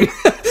time.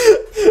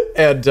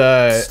 And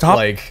stop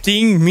like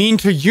being mean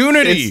to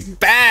Unity. It's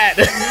bad.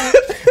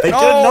 They did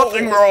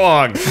nothing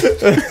wrong.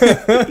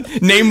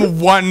 Name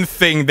one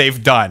thing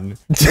they've done.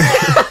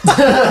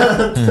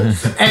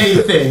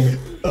 Anything.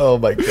 Oh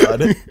my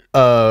god.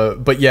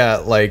 But yeah,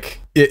 like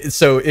it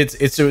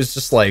was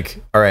just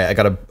like, all right, I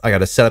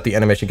gotta set up the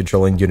animation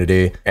control in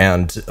Unity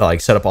and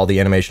like set up all the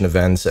animation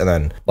events, and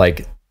then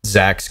like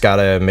Zach's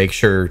gotta make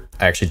sure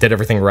I actually did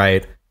everything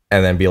right,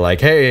 and then be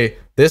like, hey,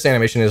 this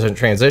animation isn't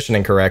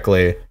transitioning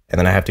correctly, and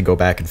then I have to go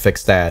back and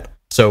fix that.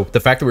 So the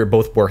fact that we were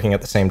both working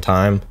at the same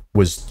time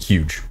was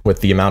huge,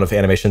 with the amount of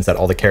animations that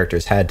all the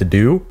characters had to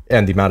do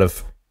and the amount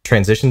of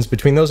transitions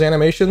between those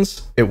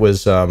animations. It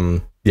was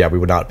yeah, we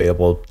would not be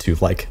able to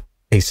like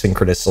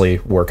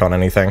asynchronously work on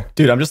anything.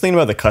 Dude, I'm just thinking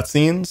about the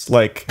cutscenes,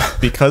 like,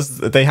 because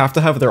they have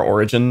to have their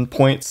origin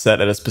point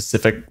set at a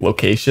specific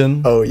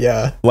location. Oh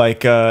yeah.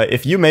 Like,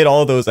 if you made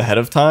all of those ahead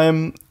of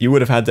time, you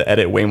would have had to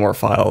edit way more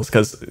files,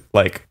 because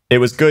like it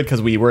was good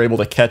because we were able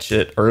to catch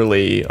it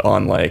early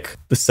on like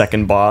the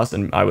second boss,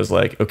 and I was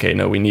like, okay,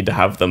 no, we need to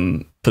have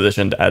them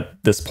positioned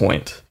at this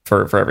point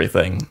for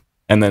everything,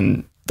 and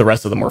then the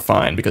rest of them were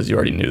fine because you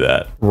already knew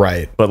that.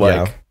 Right. But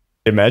like,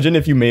 imagine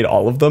if you made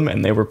all of them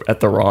and they were at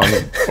the wrong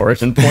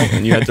origin point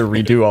and you had to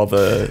redo all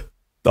the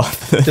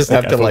just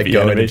like, have to like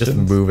go in and just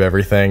move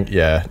everything.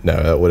 Yeah,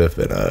 no, that would have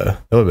been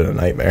a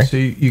nightmare. So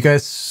you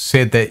guys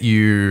said that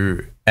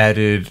you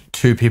added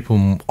 2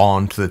 people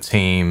onto the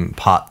team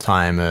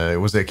part-time.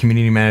 Was it a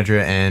community manager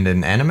and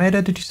an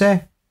animator, did you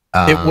say?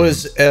 It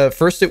was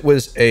first it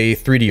was a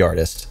 3D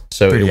artist.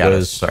 So 3D it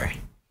was sorry.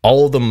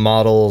 All of the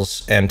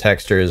models and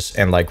textures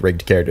and like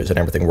rigged characters and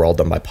everything were all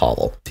done by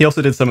Pavel. He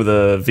also did some of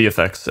the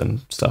VFX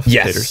and stuff.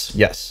 Yes, shaders.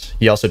 Yes.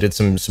 He also did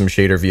some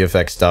shader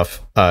VFX stuff.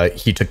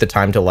 He took the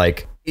time to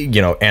like,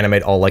 you know,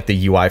 animate all like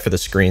the UI for the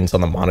screens on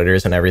the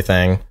monitors and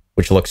everything,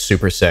 which looks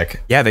super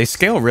sick. Yeah, they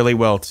scale really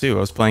well too. I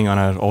was playing on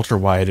an ultra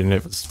wide and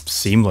it was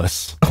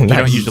seamless. Oh, nice. You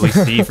don't usually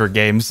see for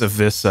games of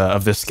this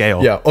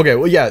scale. Yeah. Okay.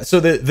 Well, yeah. So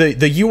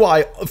the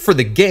UI for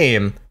the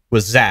game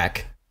was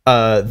Zach.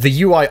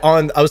 The UI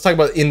I was talking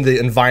about in the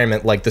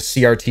environment, like the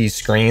CRT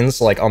screens,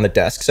 like on the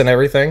desks and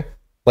everything.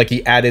 Like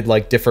he added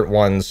like different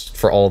ones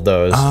for all of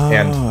those. Oh,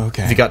 and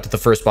okay. If you got to the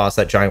first boss,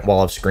 that giant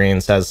wall of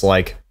screens has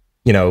like,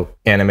 you know,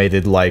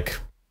 animated like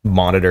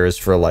monitors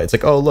for lights.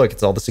 Like, oh look,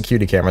 it's all the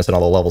security cameras and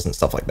all the levels and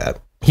stuff like that.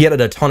 He added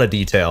a ton of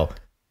detail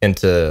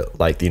into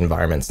like the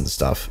environments and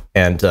stuff.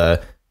 And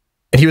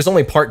he was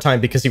only part-time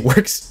because he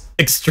works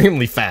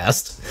extremely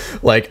fast.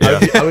 Like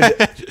I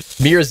would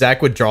me or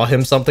Zach would draw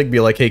him something, be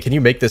like, hey, can you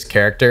make this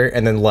character?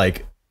 And then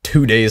like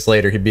 2 days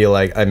later he'd be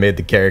like, I made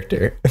the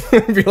character.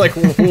 Be like,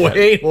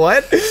 wait,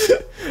 what?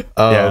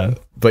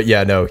 But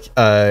yeah, no.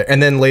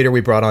 And then later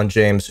we brought on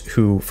James,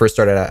 who first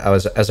started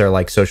out as our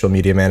like social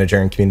media manager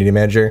and community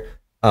manager.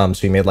 So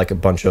he made like a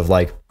bunch of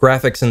like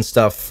graphics and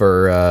stuff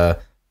for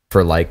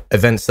like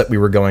events that we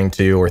were going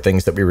to or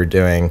things that we were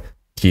doing.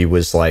 He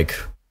was like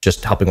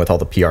just helping with all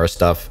the PR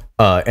stuff.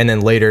 And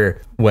then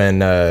later, when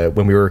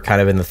we were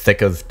kind of in the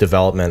thick of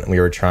development and we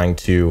were trying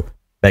to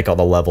make all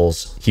the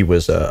levels, he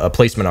was a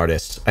placement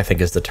artist, I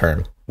think is the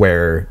term,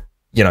 where,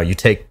 you know, you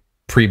take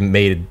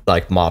pre-made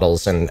like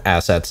models and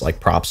assets like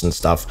props and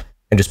stuff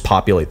and just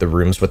populate the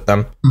rooms with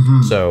them.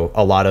 Mm-hmm. So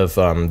a lot of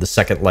the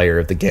second layer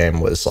of the game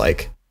was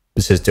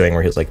his doing,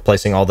 where he was like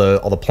placing all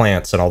the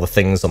plants and all the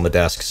things on the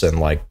desks and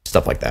like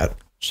stuff like that.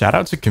 Shout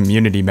out to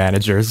community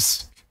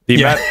managers.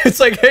 It's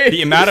like, hey,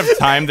 The amount of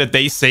time that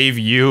they save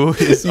you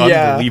is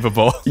Yeah.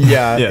 unbelievable.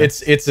 yeah,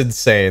 it's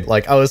insane.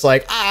 Like I was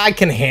like, I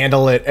can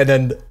handle it, and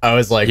then I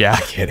was like, Yeah.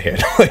 I can't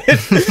handle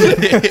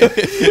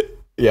it.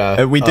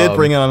 Yeah, We did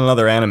bring on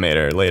another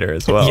animator later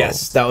as well.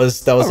 Yes, that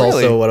was also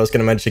really? what I was going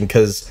to mention,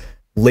 because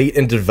late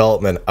in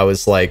development, I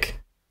was like,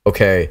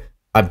 okay,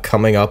 I'm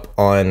coming up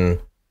on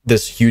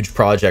this huge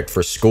project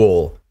for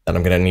school that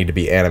I'm going to need to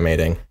be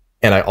animating,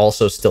 and I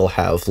also still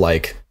have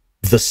like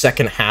the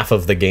second half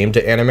of the game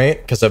to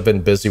animate because I've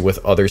been busy with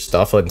other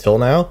stuff until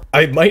now.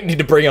 I might need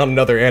to bring on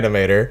another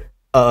animator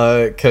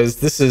because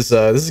this is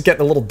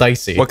getting a little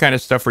dicey. What kind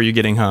of stuff were you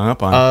getting hung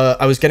up on?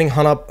 I was getting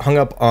hung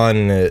up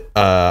on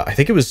I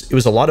think it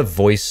was a lot of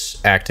voice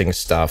acting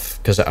stuff,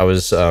 because I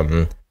was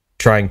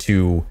trying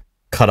to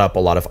cut up a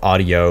lot of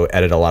audio,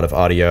 edit a lot of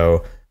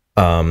audio.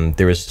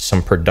 There was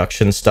some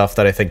production stuff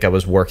that I think I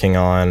was working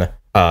on,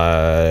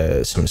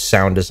 some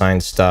sound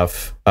design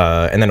stuff,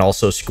 and then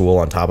also school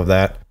on top of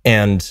that.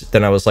 And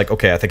then I was like,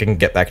 okay, I think I can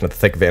get back into the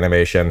thick of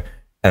animation.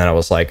 And then I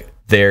was like,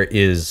 there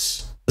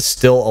is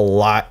still a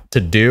lot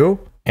to do,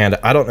 and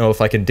I don't know if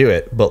I can do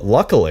it. But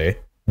luckily,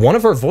 one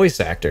of our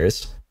voice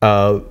actors,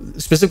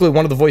 specifically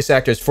one of the voice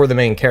actors for the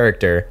main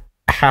character,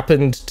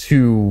 happened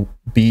to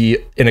be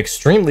an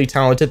extremely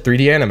talented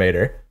 3D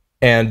animator.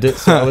 And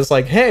so I was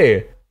like,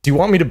 hey, do you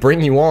want me to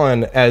bring you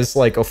on as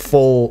like a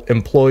full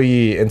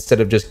employee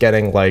instead of just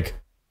getting like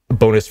a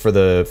bonus for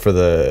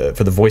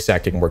the voice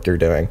acting work you're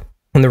doing?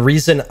 And the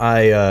reason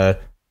I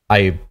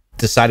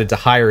decided to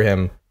hire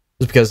him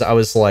was because I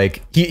was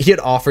like, he had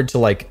offered to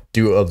like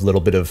do a little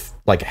bit of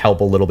like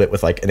help a little bit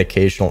with like an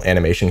occasional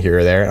animation here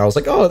or there, and I was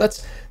like, oh,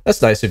 that's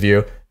nice of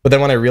you. But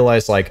then when I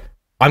realized like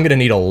I'm gonna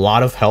need a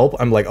lot of help,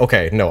 I'm like,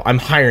 okay, no, I'm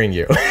hiring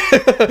you.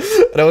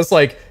 And I was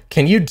like,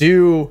 can you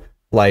do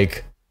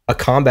like a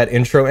combat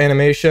intro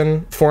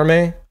animation for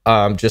me,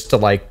 just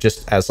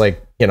as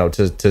like, you know,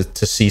 to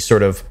see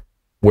sort of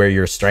where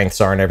your strengths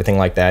are and everything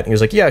like that? And he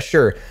was like, yeah,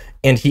 sure.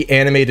 And he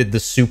animated the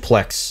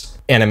suplex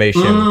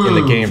animation in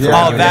the game. For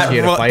Oh,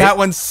 that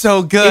one's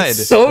so good.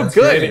 It's so That's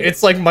good. great.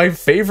 It's like my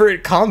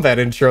favorite combat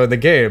intro in the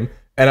game.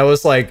 And I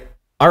was like,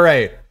 all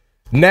right,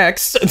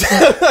 next.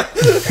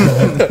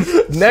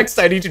 Next,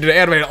 I need you to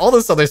animate all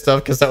this other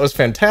stuff because that was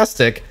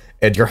fantastic.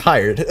 And you're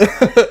hired.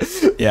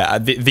 Yeah,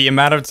 the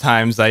amount of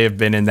times I have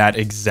been in that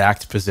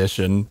exact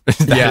position.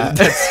 Yeah.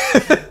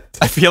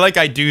 I feel like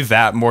I do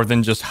that more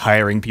than just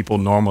hiring people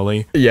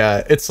normally.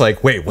 Yeah, it's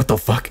like, wait, what the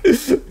fuck?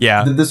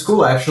 Yeah. Did the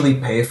school actually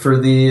pay for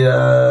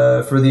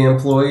the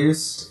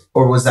employees,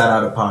 or was that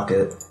out of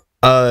pocket?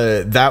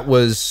 That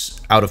was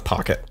out of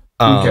pocket.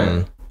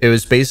 Okay. It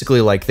was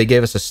basically like they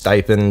gave us a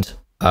stipend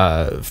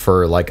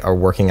for like our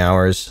working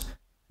hours,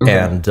 Okay.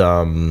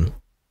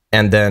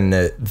 and then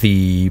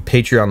the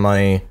Patreon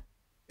money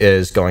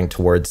is going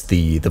towards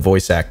the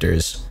voice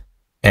actors,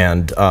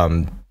 and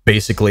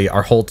basically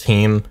our whole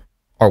team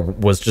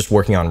was just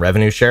working on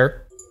revenue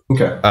share.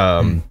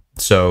 Okay.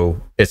 So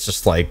it's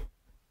just like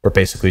we're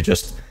basically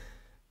just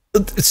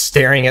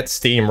staring at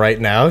Steam right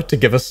now to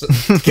give us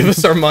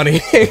our money.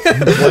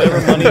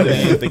 Whatever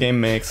money the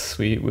game makes,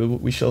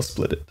 we shall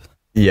split it.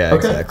 Yeah,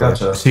 Okay. exactly.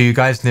 Gotcha. So you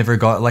guys never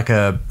got like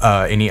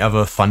any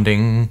other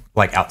funding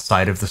like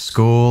outside of the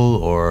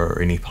school,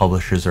 or any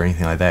publishers or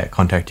anything like that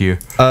contact you?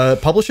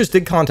 Publishers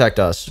did contact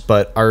us,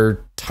 but our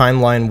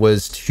timeline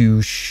was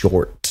too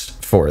short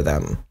for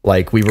them.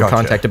 Like we were Gotcha.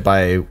 contacted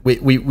by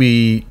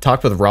we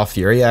talked with Raw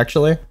Fury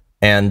actually,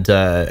 and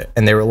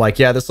they were like,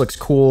 yeah, this looks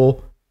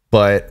cool,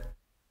 but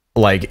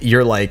like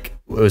you're like,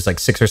 it was like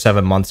 6 or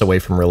 7 months away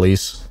from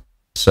release,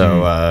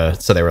 so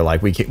so they were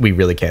like, we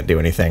really can't do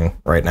anything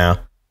right now.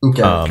 Okay.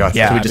 Gotcha.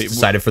 Yeah, So we I just mean,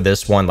 decided for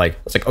this one, like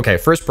it's like, okay,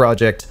 first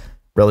project,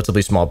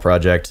 relatively small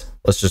project,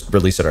 let's just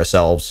release it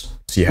ourselves,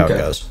 see how it Okay.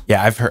 goes.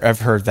 Yeah, I've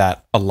heard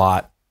that a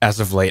lot as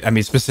of late. I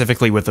mean,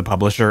 specifically with the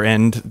publisher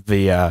end,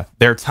 their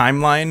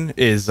timeline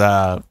is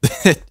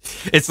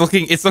it's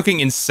looking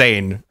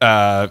insane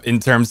in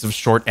terms of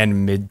short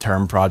and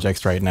mid-term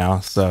projects right now.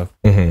 So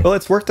Well,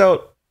 it's worked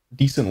out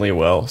decently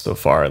well so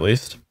far, at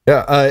least.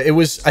 Yeah, it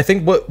was, I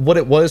think what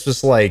it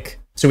was like,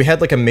 so we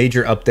had like a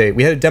major update.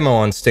 We had a demo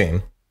on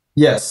Steam,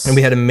 Yes. and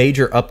we had a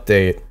major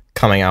update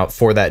coming out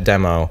for that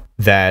demo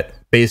that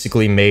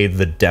basically made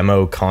the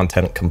demo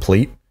content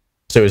complete.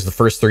 So it was the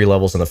first 3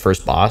 levels and the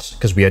first boss,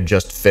 because we had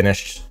just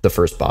finished the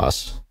first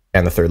boss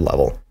and the 3rd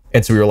level.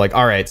 And so we were like,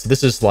 all right, so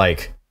this is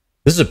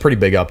a pretty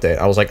big update.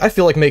 I was like, I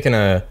feel like making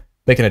a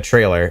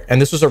trailer.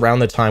 And this was around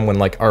the time when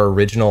like our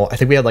original, I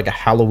think we had like a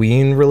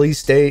Halloween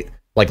release date,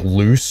 like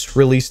loose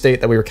release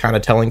date that we were kind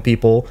of telling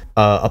people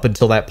up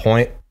until that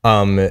point.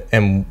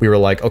 And we were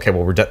like, okay,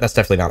 well, that's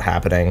definitely not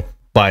happening.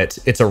 But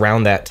it's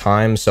around that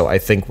time, so I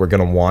think we're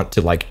gonna want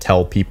to like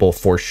tell people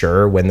for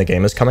sure when the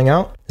game is coming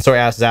out. So I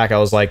asked Zach, I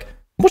was like,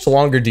 how much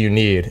longer do you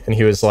need? And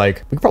he was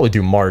like, we could probably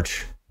do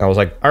March. And I was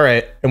like, all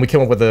right. And we came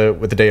up with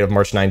the date of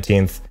March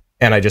 19th.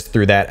 And I just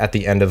threw that at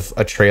the end of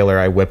a trailer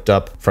I whipped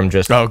up from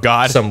just Oh,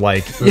 God. some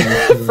like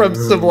from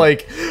some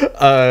like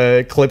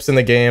clips in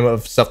the game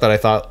of stuff that I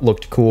thought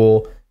looked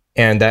cool.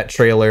 And that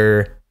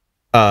trailer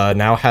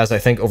now has, I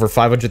think, over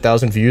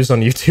 500,000 views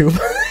on YouTube.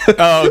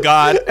 Oh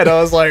God! And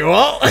I was like,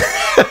 well,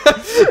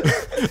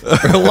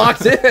 we're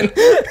locked in.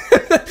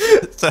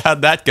 So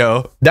how'd that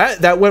go?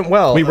 That went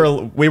well. We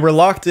were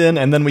locked in,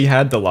 and then we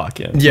had to lock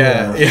in.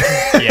 Yeah.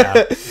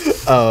 Yeah.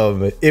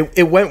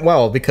 It went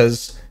well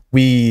because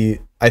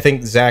I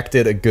think Zach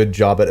did a good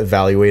job at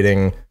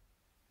evaluating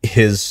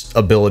his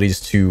abilities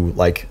to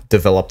like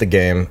develop the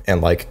game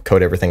and like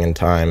code everything in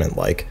time, and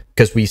like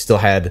because we still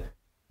had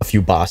a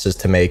few bosses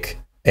to make,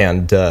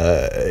 and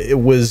it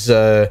was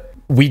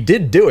we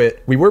did do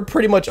it. We were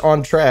pretty much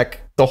on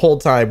track the whole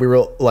time. We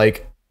were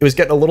like, it was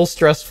getting a little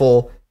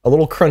stressful, a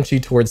little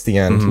crunchy towards the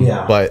end.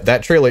 Yeah. But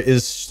that trailer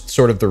is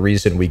sort of the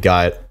reason we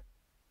got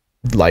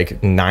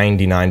like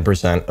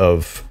 99%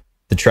 of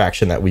the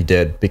traction that we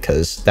did,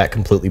 because that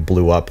completely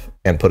blew up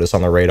and put us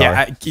on the radar.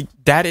 Yeah,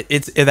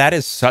 that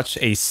is such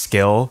a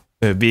skill,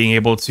 being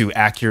able to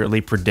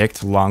accurately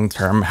predict long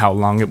term how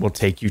long it will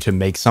take you to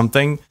make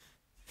something.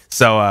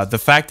 So the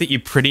fact that you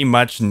pretty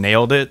much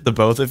nailed it, the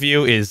both of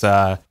you, is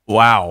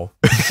wow.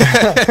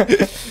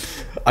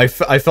 I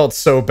felt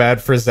so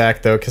bad for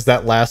Zach though, because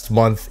that last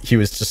month he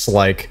was just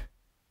like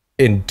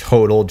in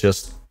total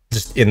just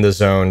in the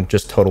zone,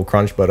 just total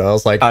crunch. But I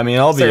was like, I mean,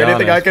 I'll be honest,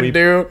 anything I can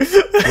do?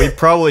 We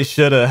probably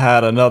should have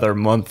had another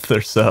month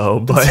or so,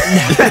 but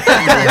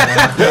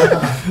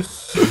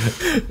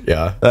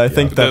Yeah, I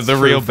think that's the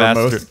true real for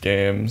bastard most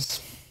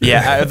games.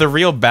 Yeah, the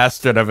real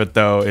bastard of it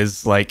though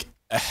is like,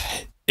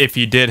 if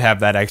you did have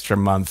that extra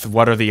month,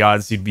 what are the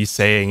odds you'd be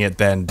saying it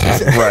then?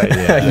 Right.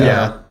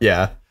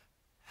 yeah.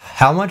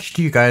 How much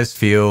do you guys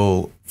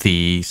feel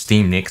the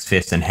Steam Next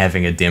Fest and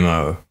having a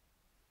demo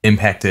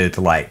impacted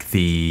like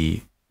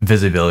the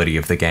visibility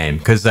of the game?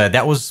 Because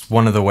that was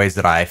one of the ways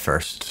that I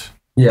first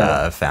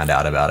found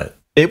out about it.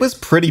 It was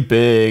pretty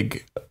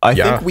big. I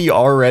think we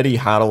already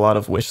had a lot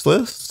of wish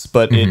lists,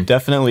 but it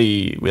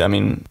definitely, I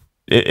mean,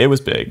 it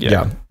was big.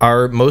 Yeah.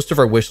 Most of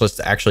our wish lists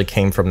actually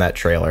came from that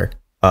trailer.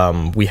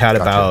 We had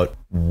about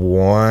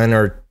 1,000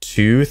 or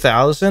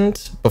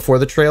 2,000 before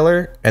the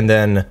trailer, and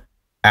then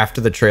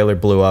after the trailer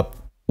blew up,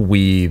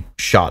 we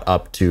shot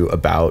up to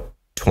about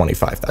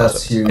 25,000.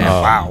 That's huge.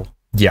 Wow.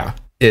 Yeah,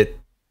 it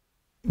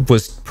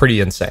was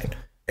pretty insane.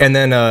 And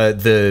then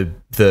the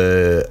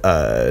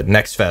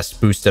Next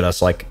Fest boosted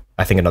us like,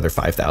 I think, another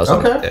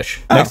 5,000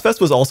 ish. Next Fest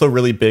was also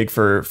really big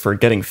for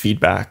getting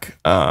feedback.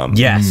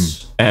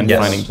 Yes. And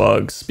finding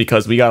bugs,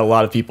 because we got a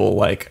lot of people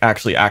like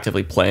actually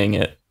actively playing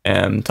it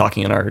and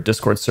talking in our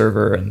Discord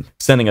server and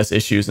sending us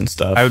issues and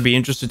stuff. I would be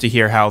interested to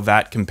hear how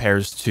that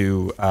compares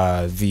to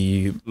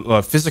the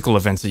physical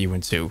events that you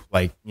went to,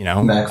 like, you know,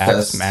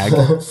 MagFest. Mag.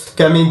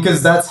 I mean,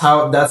 because that's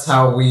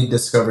how we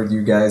discovered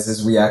you guys,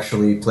 is we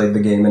actually played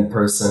the game in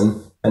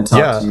person and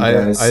talked to you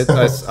guys.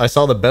 I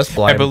saw the Best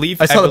Buy. I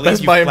saw the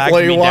Best Buy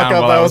employee walk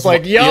up. I was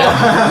like, yo.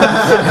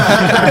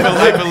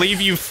 I believe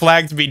you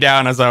flagged me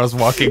down as I was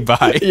walking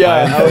by. Yeah,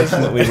 I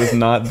unfortunately was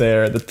not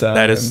there at the time.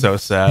 That is so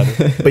sad.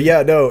 But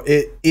yeah, no,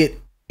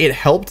 it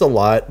helped a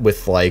lot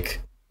with,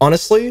 like,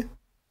 honestly,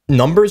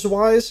 numbers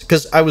wise,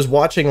 because I was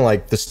watching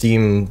like the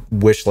Steam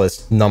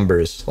wishlist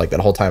numbers like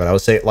that whole time, and I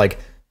would say like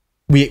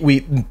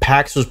we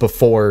PAX was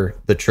before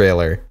the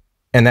trailer,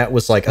 and that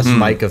was like a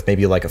spike of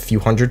maybe like a few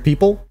hundred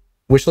people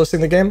wishlisting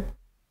the game.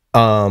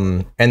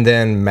 And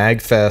then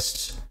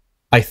MagFest,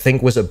 I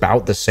think, was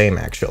about the same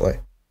actually.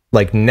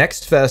 Like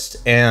Next Fest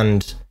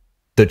and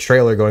the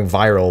trailer going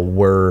viral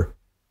were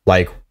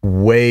like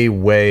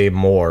way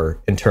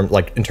more in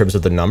terms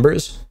of the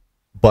numbers.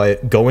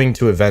 But going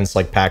to events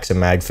like PAX and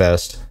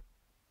MagFest,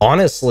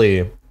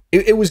 honestly,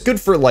 it was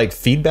good for like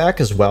feedback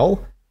as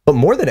well. But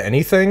more than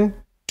anything,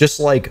 just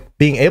like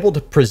being able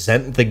to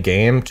present the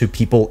game to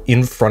people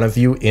in front of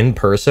you in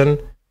person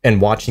and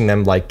watching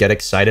them like get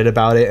excited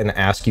about it and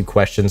ask you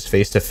questions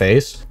face to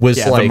face was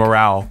like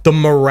the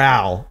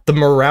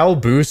morale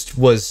boost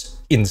was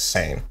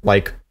insane.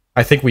 Like,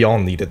 I think we all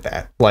needed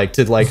that, like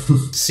to like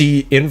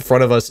see in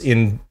front of us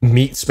in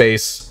meat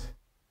space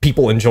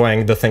people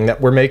enjoying the thing that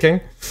we're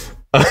making.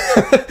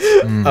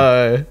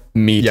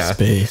 Meat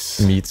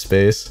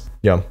space.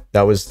 Yeah,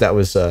 that was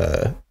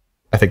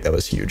I think that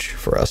was huge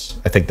for us.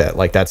 I think that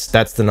like that's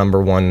the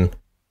number one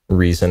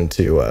reason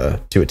to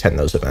attend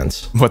those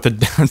events. What the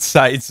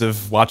downsides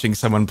of watching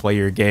someone play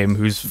your game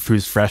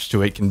who's fresh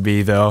to it can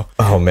be, though.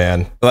 Oh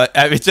man, but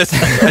it just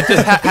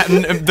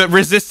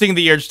resisting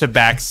the urge to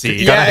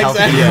backseat.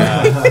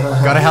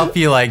 Gotta help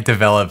you like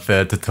develop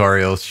the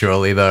tutorials.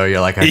 Surely, though,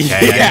 you're like, okay,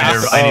 I need to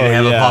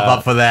have a pop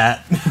up for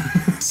that.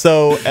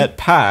 So at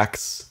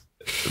PAX,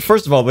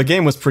 first of all, the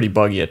game was pretty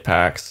buggy at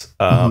PAX,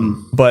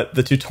 but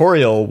the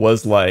tutorial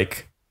was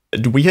like,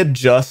 we had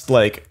just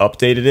like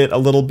updated it a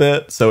little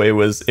bit, so it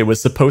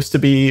was supposed to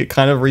be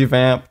kind of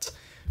revamped,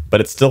 but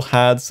it still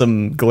had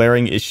some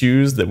glaring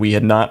issues that we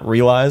had not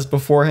realized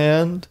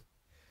beforehand.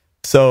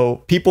 So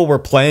people were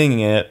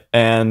playing it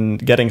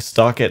and getting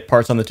stuck at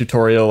parts on the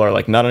tutorial, or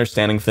like not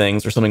understanding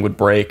things, or something would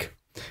break,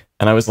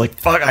 and I was like,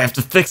 fuck, I have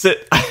to fix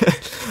it.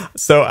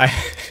 So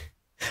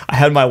I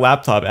had my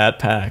laptop at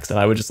PAX, and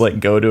I would just like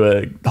go to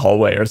a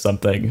hallway or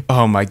something,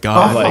 Oh my and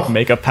god. like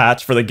make a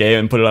patch for the game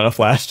and put it on a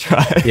flash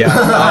drive. Yeah.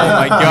 Oh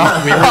my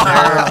god. We were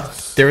there.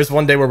 There was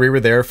one day where we were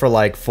there for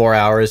like 4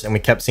 hours and we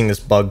kept seeing this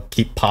bug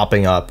keep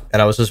popping up.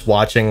 And I was just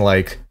watching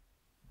like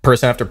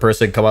person after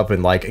person come up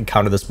and like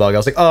encounter this bug. I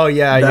was like, oh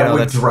yeah, That you know,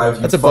 would that's drive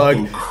you a bug.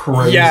 fucking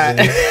crazy. Yeah.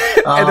 And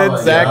Oh then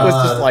my Zach was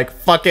just God. like,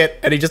 fuck it.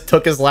 And he just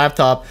took his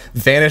laptop,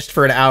 vanished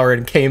for an hour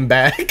and came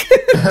back.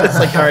 It's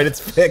like, all right, it's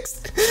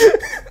fixed.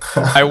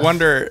 I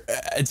wonder,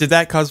 did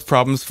that cause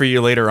problems for you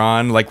later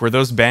on? Like, were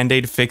those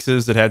Band-Aid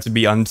fixes that had to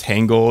be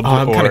untangled?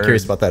 I'm kind of or-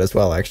 curious about that as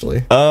well,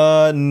 actually.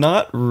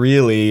 Not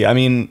really. I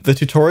mean, the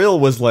tutorial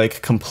was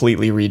like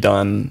completely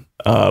redone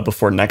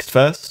before Next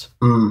Fest.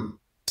 Mm.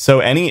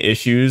 So any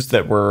issues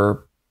that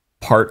were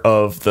part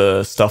of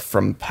the stuff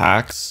from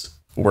PAX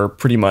were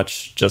pretty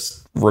much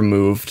just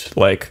removed.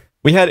 Like,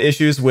 we had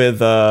issues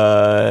with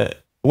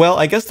well,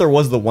 I guess there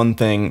was the one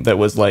thing that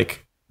was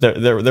like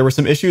there were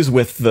some issues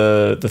with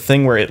the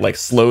thing where it like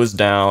slows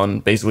down,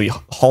 basically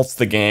halts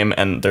the game,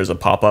 and there's a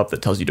pop-up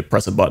that tells you to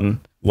press a button,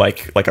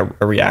 like a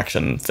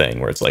reaction thing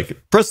where it's like,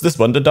 press this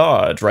button to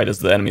dodge right as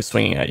the enemy's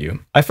swinging at you.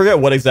 I forget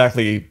what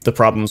exactly the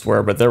problems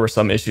were, but there were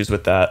some issues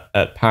with that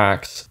at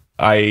PAX.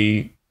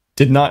 I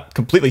did not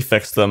completely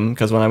fix them,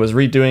 because when I was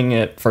redoing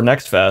it for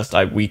Next Fest,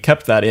 we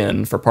kept that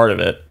in for part of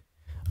it,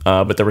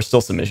 but there were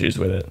still some issues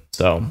with it.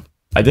 So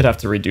I did have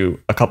to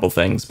redo a couple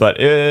things, but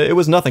it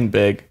was nothing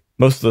big.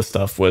 Most of the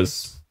stuff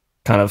was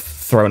kind of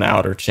thrown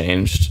out or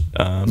changed.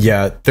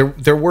 Yeah,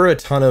 there were a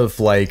ton of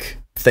like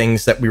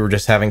things that we were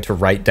just having to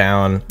write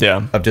down.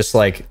 Yeah. Of just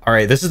like, all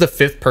right, this is the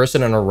 5th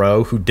person in a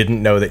row who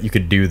didn't know that you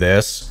could do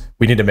this.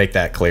 We need to make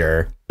that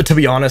clear. To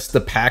be honest,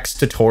 the PAX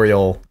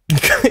tutorial,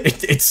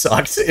 it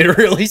sucked. It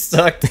really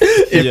sucked.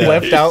 It Yeah.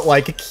 left out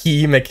like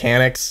key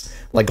mechanics,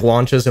 like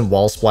launches and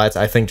wall splats,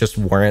 I think just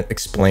weren't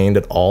explained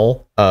at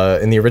all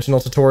in the original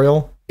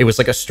tutorial. It was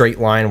like a straight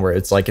line where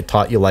it's like it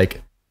taught you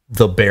like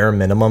the bare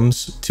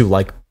minimums to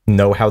like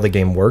know how the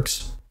game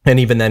works. And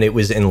even then it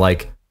was in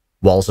like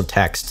walls of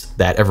text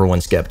that everyone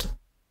skipped.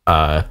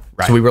 So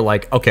we were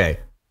like, okay,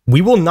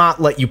 we will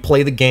not let you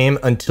play the game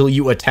until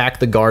you attack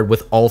the guard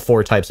with all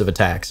 4 types of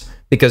attacks,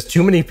 because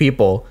too many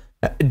people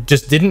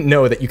just didn't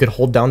know that you could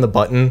hold down the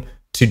button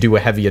to do a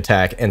heavy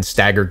attack and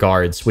stagger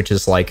guards, which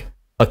is like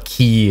a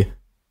key,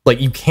 like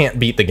you can't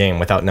beat the game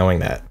without knowing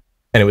that.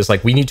 And it was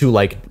like, we need to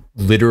like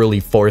literally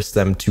force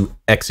them to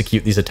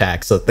execute these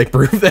attacks so that they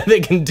prove that they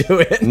can do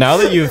it. Now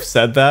that you've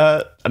said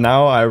that,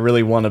 now I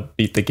really want to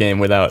beat the game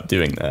without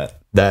doing that.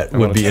 That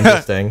would be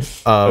interesting.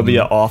 It would be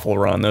an awful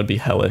run. That would be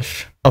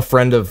hellish. A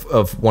friend of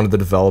one of the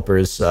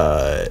developers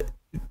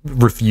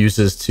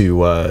refuses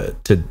to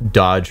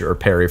dodge or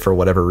parry for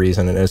whatever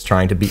reason, and is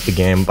trying to beat the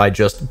game by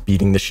just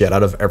beating the shit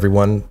out of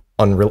everyone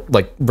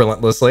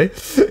relentlessly.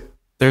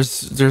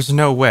 There's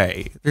no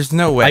way. There's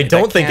no way. I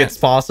don't That think can't- it's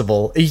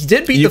possible. He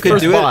did beat You the could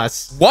first do it.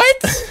 boss.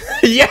 What?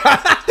 Yeah.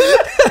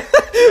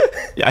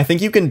 Yeah, I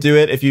think you can do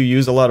it if you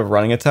use a lot of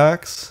running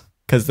attacks,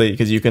 because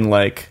you can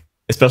like,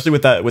 especially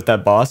with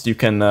that boss, you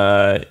can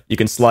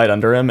slide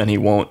under him and he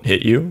won't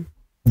hit you.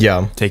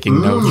 Yeah.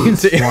 Taking notes. You can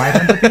see. Slide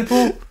under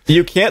people?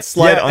 You can't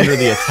slide Yeah. under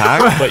the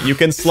attack, but you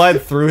can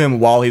slide through him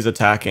while he's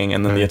attacking,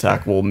 and then the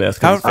attack will miss.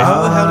 'cause How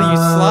he's the hell do you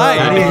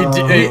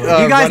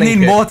slide? You guys running need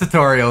kick. more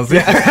tutorials.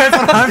 That's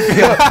what I'm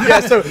feeling.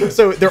 Yeah,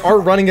 so there are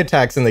running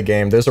attacks in the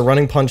game. There's a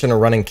running punch and a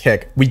running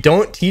kick. We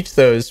don't teach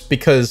those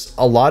because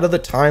a lot of the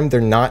time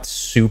they're not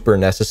super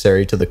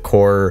necessary to the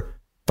core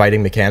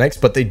fighting mechanics,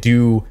 but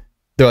they're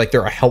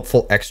a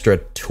helpful extra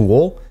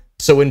tool.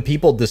 So when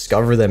people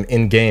discover them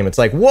in game, it's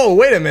like, whoa,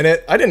 wait a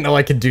minute, I didn't know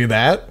I could do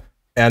that.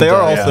 And They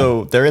are yeah,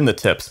 also they're in the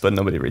tips, but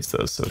nobody reads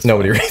those. So it's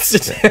nobody fine. reads the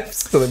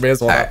tips, so they may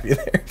as well not be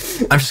there.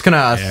 I'm just going to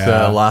ask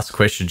the last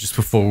question just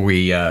before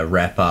we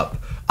wrap up.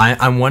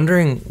 I'm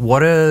wondering,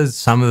 what are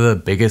some of the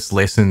biggest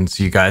lessons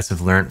you guys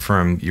have learned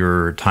from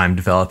your time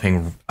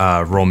developing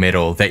Raw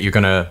Metal that you're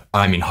going to,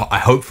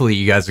 hopefully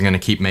you guys are going to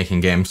keep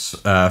making games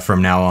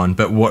from now on,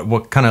 but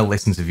what kind of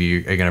lessons are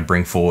you going to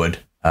bring forward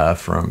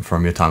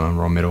from your time on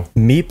Raw Metal?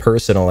 Me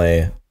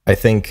personally, I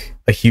think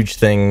a huge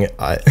thing,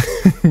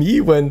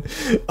 when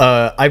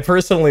I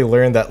personally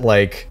learned that,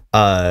 like,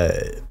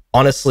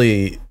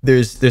 honestly,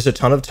 there's a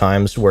ton of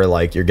times where,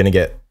 like, you're gonna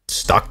get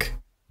stuck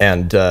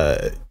and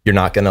you're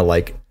not gonna,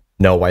 like,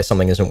 know why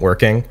something isn't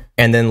working.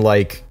 And then,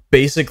 like,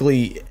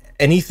 basically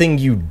anything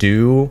you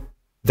do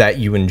that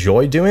you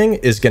enjoy doing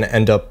is gonna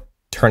end up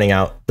turning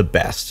out the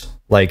best.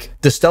 Like,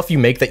 the stuff you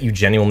make that you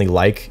genuinely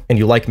like, and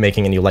you like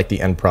making, and you like the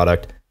end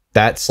product,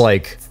 that's,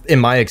 like, in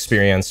my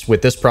experience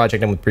with this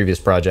project and with previous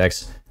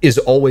projects, is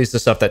always the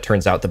stuff that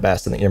turns out the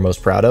best and that you're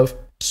most proud of.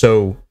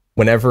 So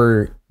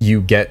whenever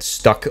you get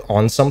stuck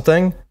on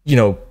something, you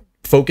know,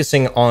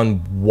 focusing on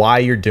why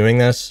you're doing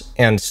this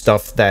and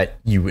stuff that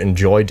you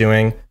enjoy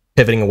doing,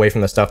 pivoting away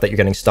from the stuff that you're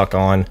getting stuck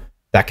on,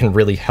 that can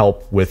really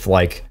help with,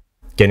 like,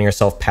 getting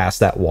yourself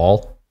past that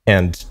wall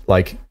and,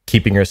 like,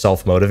 keeping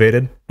yourself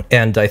motivated.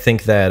 And I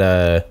think that,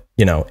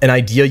 an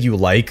idea you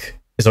like,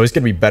 is always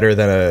going to be better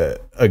than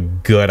a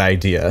good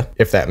idea,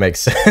 if that makes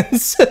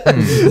sense.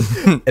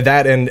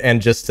 That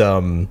and just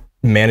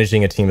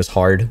managing a team is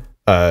hard.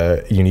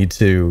 You need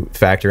to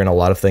factor in a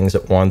lot of things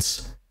at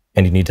once,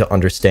 and you need to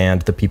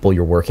understand the people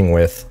you're working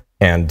with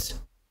and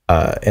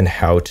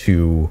how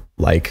to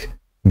like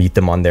meet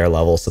them on their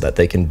level so that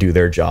they can do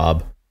their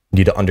job. You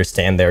need to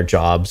understand their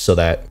job so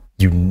that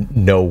you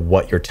know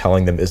what you're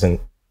telling them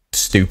isn't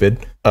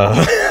stupid.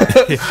 And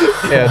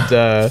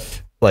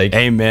like,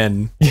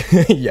 amen.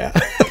 Yeah.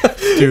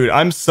 Dude,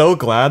 I'm so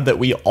glad that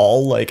we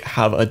all like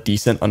have a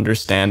decent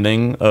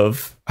understanding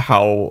of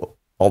how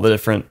all the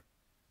different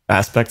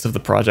aspects of the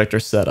project are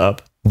set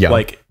up. Yeah.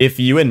 Like, if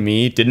you and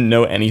me didn't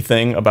know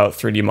anything about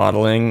 3D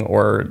modeling,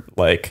 or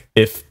like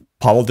if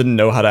Paul didn't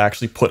know how to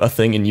actually put a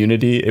thing in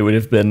Unity, it would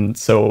have been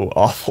so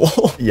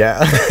awful.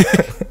 Yeah.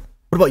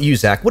 What about you,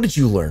 Zach? What did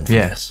you learn from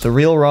this? The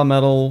real raw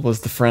metal was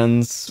the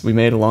friends we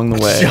made along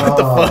the way. Shut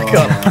the fuck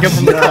up. Get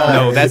from the call.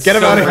 No, that's Get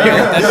him so out of true. here.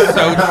 That's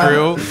so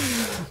true.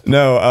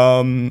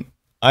 No,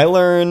 I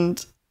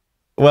learned,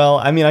 well,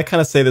 I mean, I kind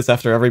of say this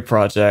after every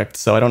project,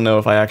 so I don't know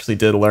if I actually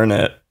did learn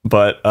it,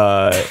 but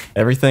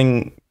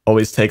everything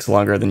always takes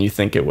longer than you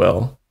think it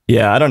will.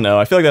 Yeah, I don't know.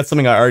 I feel like that's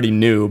something I already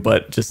knew,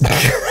 but just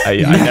I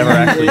never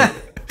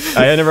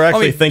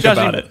actually think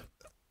about it.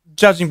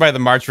 Judging by the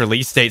March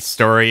release date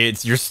story,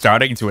 you're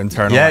starting to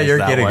internalize. Yeah, you're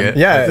that getting one. it.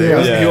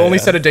 Yeah, you only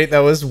set a date that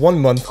was 1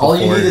 month All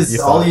you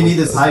before need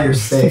is higher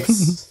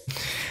stakes.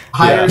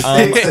 Higher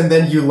stakes, and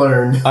then you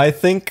learn. I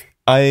think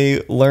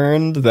I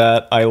learned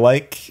that I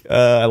like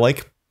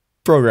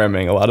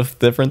programming, a lot of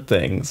different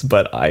things,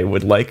 but I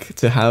would like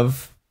to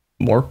have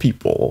more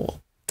people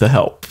to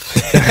help.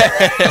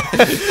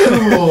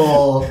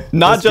 Cool.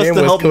 Not This just game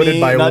to was help coded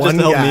me, by not just one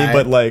to help guy. me,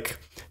 but like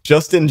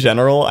just in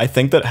general, I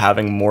think that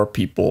having more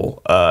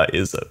people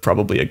is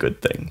probably a good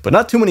thing, but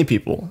not too many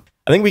people.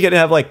 I think we could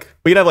have like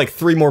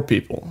 3 more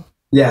people.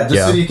 Yeah, just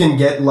Yeah. so you can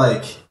get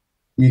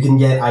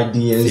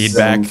ideas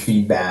Feedback. and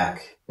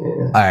feedback. Yeah.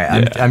 All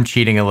right, I'm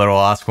cheating a little.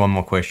 I'll ask one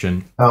more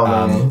question. Oh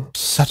man.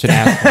 Such an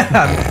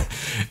ass.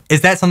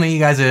 Is that something you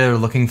guys are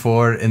looking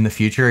for in the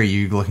future? Are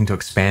you looking to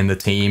expand the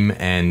team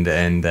and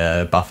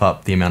buff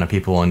up the amount of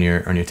people on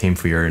your team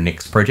for your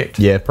next project?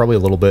 Yeah, probably a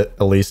little bit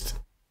at least.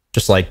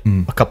 Just like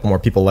a couple more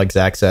people, like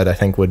Zach said, I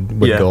think would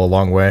Yeah. go a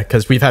long way,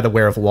 because we've had to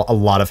wear a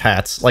lot of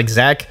hats. Like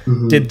Zach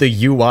did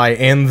the UI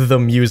and the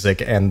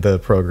music and the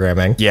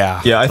programming.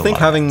 Yeah. Yeah, I think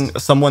having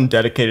someone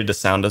dedicated to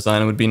sound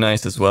design would be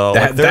nice as well.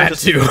 Like, there are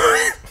just- too.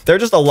 There are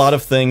just a lot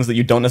of things that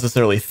you don't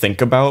necessarily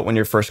think about when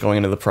you're first going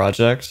into the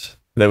project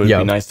that would Yeah.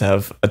 be nice to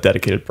have a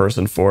dedicated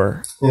person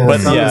for. Yeah,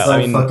 But sound yeah, design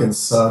I mean, fucking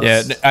sucks.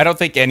 Yeah, I don't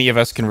think any of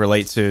us can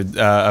relate to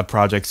a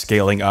project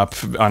scaling up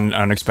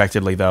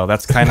unexpectedly, though.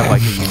 That's kind of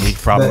like a unique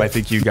problem. I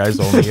think you guys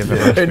only have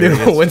ever I knew.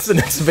 experienced. When's the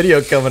next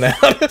video coming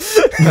out?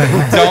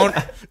 Don't.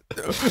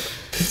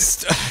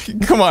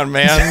 Come on,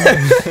 man.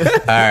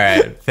 All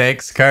right.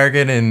 Thanks,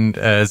 Kargan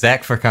and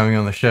Zach, for coming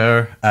on the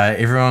show.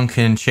 Everyone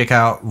can check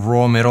out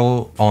Raw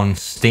Metal on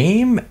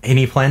Steam.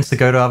 Any plans to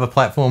go to other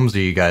platforms, or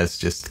are you guys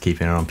just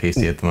keeping it on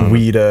PC at the moment?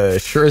 We'd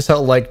sure as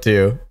hell like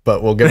to,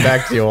 but we'll get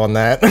back to you on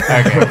that.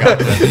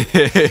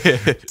 Okay,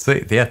 gotcha.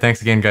 Sweet. Yeah,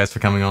 thanks again, guys, for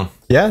coming on.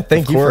 Yeah,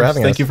 thank you for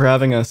having us. Thank you for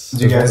having us.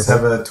 Do you guys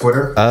have a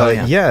Twitter?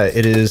 Yeah,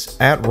 it is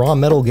at Raw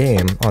Metal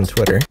Game on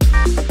Twitter.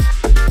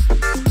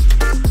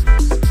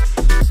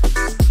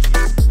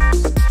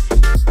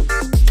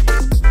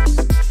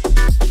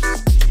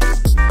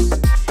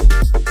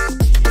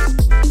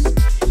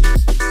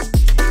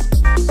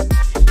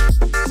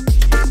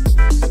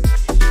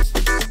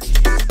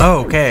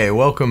 Okay,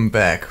 welcome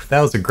back. That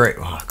was a great...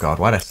 Oh, God,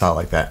 why'd I start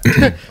like that?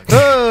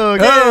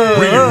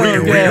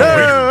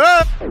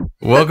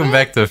 Welcome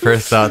back to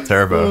First Start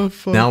Turbo.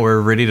 Now we're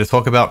ready to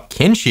talk about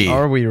Kenshi.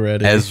 Are we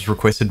ready? As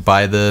requested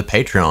by the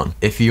Patreon.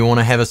 If you want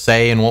to have a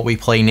say in what we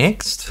play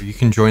next, you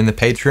can join the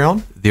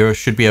Patreon. There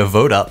should be a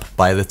vote up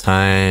by the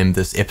time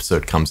this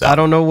episode comes out. I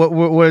don't know what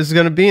was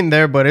going to be in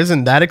there, but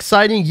isn't that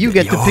exciting? You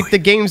get to Yo, pick the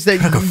games that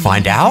gonna go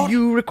find out?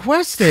 you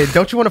requested.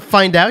 Don't you want to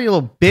find out, you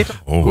little bitch?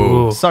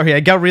 Oh, Sorry,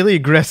 I got really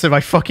aggressive.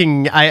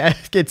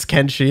 It's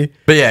Kenshi.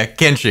 But yeah,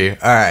 Kenshi.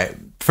 All right.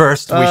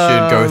 First, we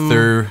should go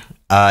through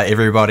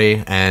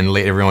everybody and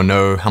let everyone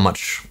know how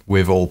much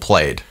we've all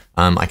played.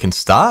 I can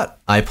start.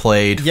 I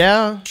played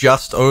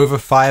just over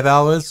 5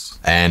 hours,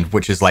 and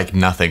which is like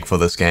nothing for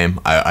this game.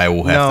 I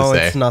will have to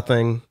say. No, it's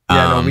nothing.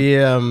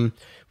 Yeah,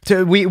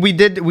 no, we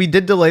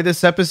did delay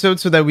this episode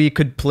so that we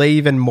could play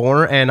even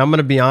more. And I'm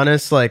gonna be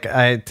honest, like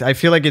I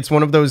feel like it's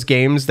one of those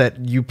games that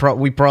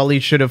we probably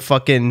should have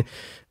fucking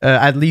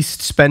at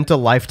least spent a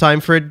lifetime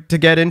for it to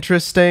get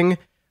interesting.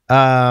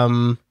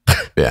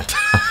 Yeah.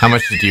 How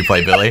much did you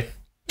play, Billy?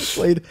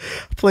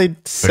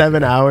 Played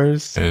 7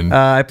 hours. And-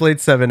 I played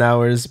 7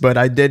 hours, but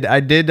I did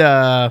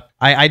redo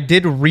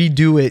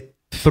it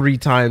 3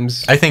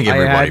 times. I think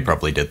everybody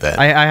probably did that.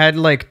 I had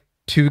like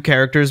 2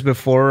 characters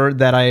before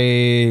that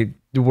I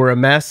were a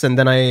mess, and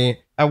then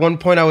at one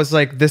point I was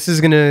like, this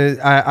is gonna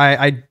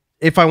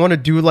if I want to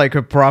do like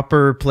a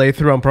proper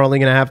playthrough, I'm probably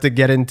gonna have to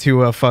get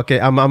into a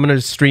fucking. I'm gonna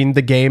stream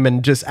the game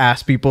and just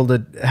ask people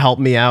to help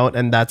me out,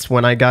 and that's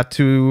when I got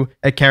to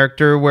a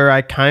character where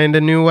I kind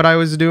of knew what I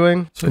was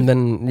doing. And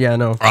then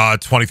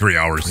 23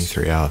 hours.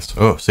 23 hours.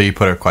 Oh, so you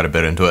put quite a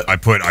bit into it. I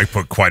put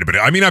quite a bit.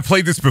 I mean, I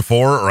played this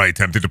before, or I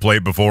attempted to play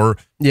it before.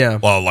 Yeah.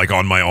 Like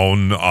on my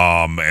own.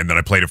 And then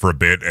I played it for a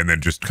bit, and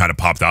then just kind of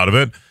popped out of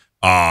it.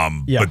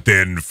 But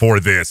then for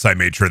this, I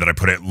made sure that I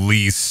put at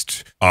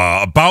least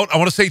about, I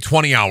want to say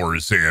 20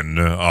 hours in,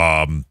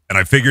 and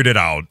I figured it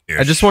out.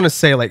 I just want to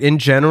say, like, in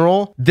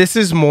general, this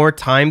is more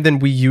time than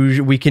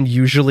we can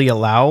usually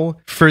allow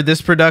for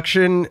this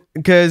production,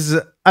 because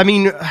I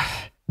mean,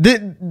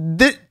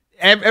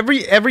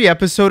 every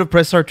episode of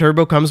Press Start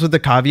Turbo comes with the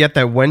caveat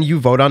that when you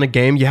vote on a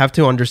game, you have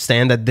to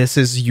understand that this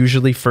is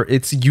usually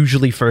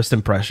first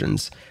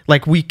impressions.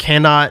 Like, we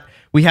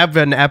have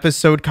an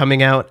episode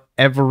coming out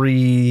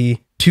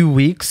every 2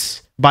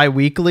 weeks,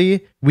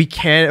 bi-weekly. We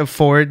can't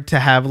afford to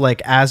have like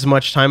as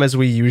much time as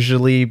we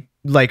usually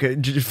like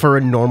for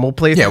a normal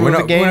playthrough of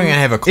the game. We're not gonna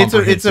have a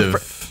comprehensive.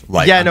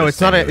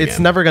 It's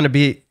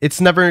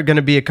never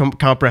gonna be a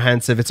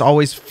comprehensive. It's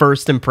always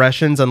first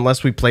impressions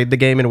unless we played the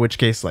game, in which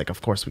case, like,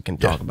 of course we can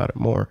talk about it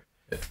more.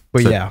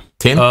 But so,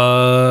 10?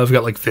 I've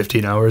got like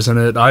 15 hours in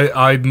it.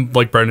 I'm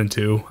like Brendan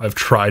too. I've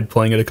tried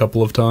playing it a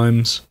couple of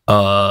times.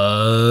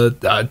 I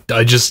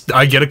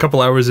get a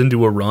couple hours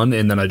into a run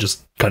and then I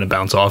just kind of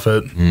bounce off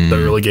it. The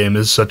early game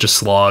is such a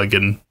slog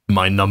and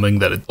mind-numbing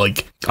that it,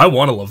 like, I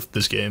want to love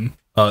this game.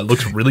 It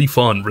looks really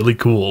fun, really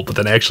cool, but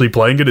then actually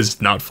playing it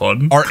is not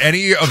fun. Did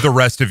any of the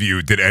rest of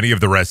you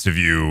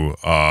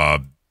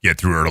get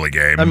through early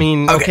game? I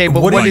mean, okay,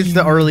 but what is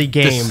the early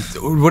game?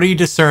 What do you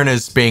discern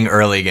as being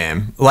early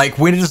game? Like,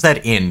 when does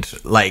that end?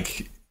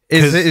 Like,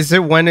 is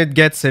it when it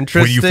gets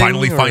interesting? When you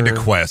finally find a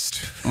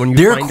quest.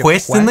 There are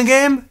quests in the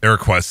game? There are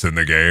quests in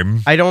the game.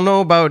 I don't know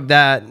about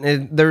that.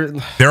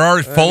 There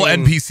are full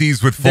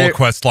NPCs with full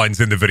quest lines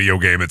in the video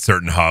game at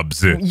certain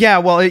hubs. Yeah,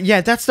 well,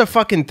 yeah, that's the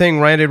fucking thing,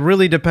 right? It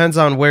really depends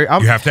on where.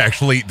 You have to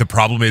actually, the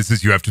problem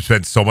is you have to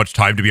spend so much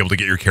time to be able to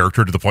get your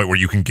character to the point where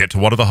you can get to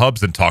one of the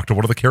hubs and talk to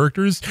one of the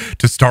characters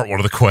to start one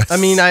of the quests. I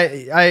mean,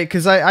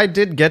 because I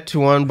did get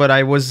to one, but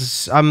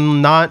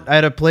I'm not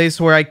at a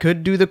place where I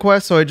could do the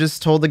quest, so I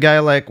just told the guy,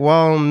 like,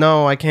 well,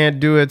 no, I can't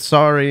do it,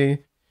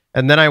 sorry.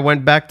 And then I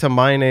went back to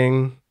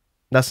mining.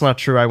 That's not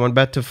true. I went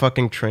back to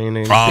fucking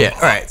training. Yeah,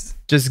 all right.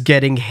 Just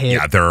getting hit.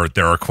 Yeah,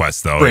 there are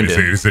quests, though.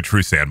 Brendan, It's a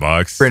true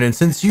sandbox. Brendan,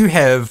 since you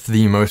have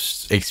the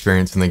most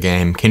experience in the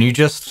game, can you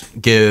just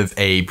give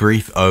a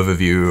brief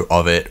overview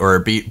of it, or a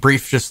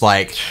brief just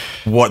like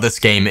what this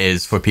game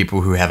is for people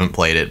who haven't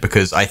played it?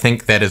 Because I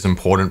think that is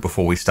important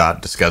before we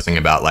start discussing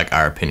about like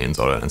our opinions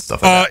on it and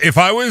stuff like that. If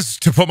I was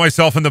to put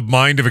myself in the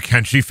mind of a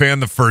Kenshi fan,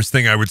 the first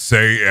thing I would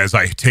say as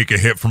I take a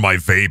hit from my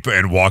vape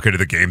and walk into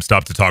the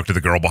GameStop to talk to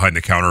the girl behind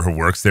the counter who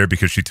works there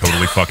because she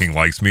totally fucking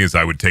likes me, is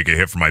I would take a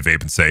hit from my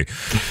vape and say,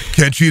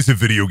 Kenshi is a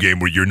video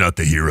game where you're not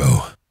the hero.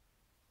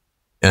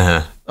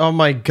 Oh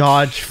my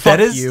god, fuck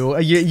you.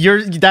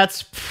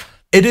 It's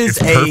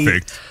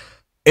perfect.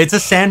 It's a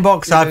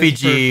sandbox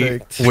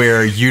RPG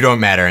where you don't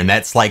matter, and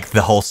that's like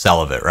the whole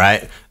sell of it,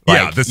 right?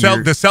 Like,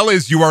 yeah, the sell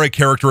is you are a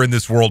character in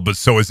this world, but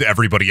so is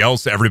everybody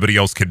else. Everybody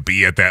else can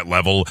be at that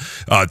level.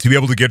 To be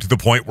able to get to the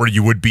point where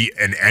you would be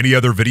in any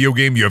other video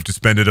game, you have to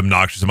spend an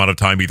obnoxious amount of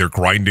time either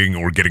grinding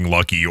or getting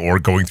lucky or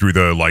going through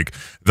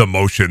the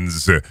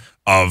motions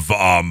of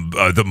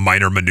the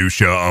minor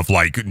minutia of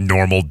like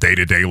normal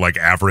day-to-day, like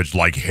average,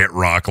 like hit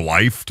rock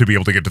life to be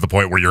able to get to the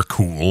point where you're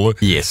cool.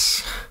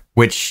 Yes.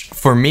 Which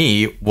for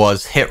me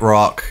was hit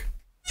rock,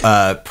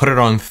 put it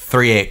on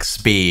 3x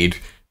speed,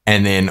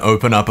 and then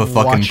open up a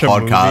fucking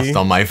podcast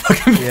on my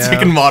fucking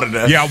fucking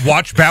monitor. Yeah,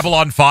 watch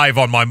Babylon 5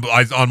 on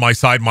my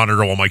side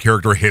monitor while my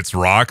character hits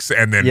rocks,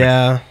 and then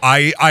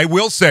I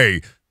will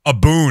say a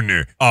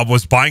boon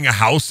was buying a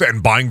house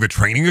and buying the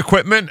training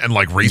equipment and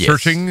like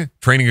researching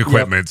training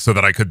equipment so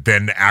that I could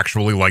then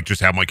actually like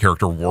just have my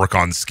character work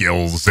on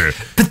skills.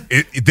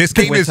 This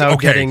game is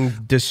getting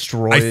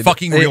destroyed. I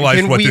fucking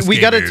realized what this game is. We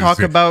got to talk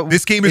about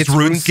this game is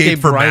RuneScape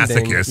for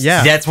masochists.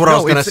 Yeah, that's what I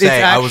was gonna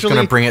say. I was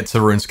gonna bring it to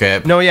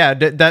RuneScape. No, yeah,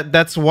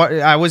 that's what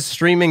I was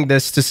streaming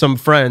this to some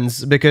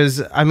friends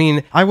because I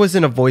mean I was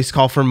in a voice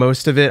call for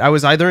most of it. I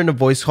was either in a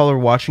voice call or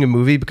watching a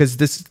movie because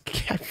this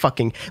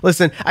fucking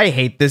listen. I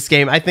hate this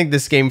game. I think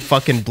this game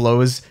fucking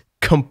blows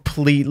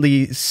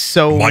completely.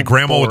 So my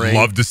grandma boring. would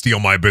love to steal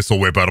my Abyssal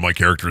Whip out of my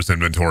character's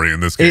inventory in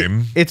this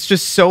game. It's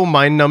just so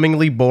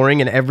mind-numbingly boring,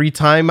 and every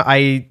time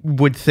I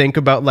would think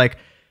about like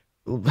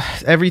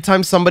every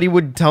time somebody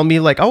would tell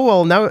me like, oh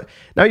well, now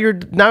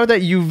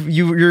that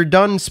you're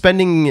done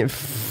spending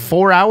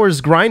 4 hours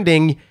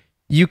grinding,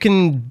 you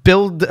can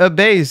build a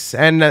base,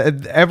 and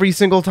every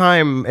single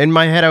time in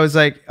my head I was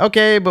like,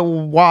 okay, but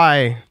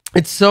why?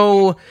 It's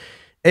so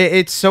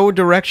it's so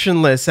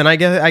directionless, and I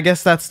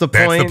guess that's the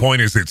point. That's the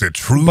point. Is it's a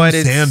true But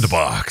it's-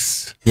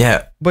 sandbox.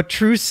 Yeah. But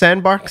true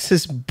sandbox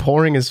is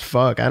boring as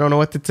fuck. I don't know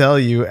what to tell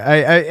you.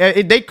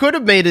 They could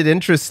have made it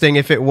interesting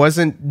if it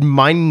wasn't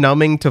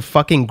mind-numbing to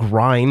fucking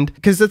grind.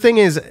 Because the thing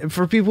is,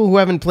 for people who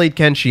haven't played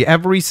Kenshi,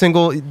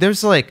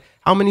 there's like,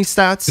 how many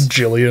stats? A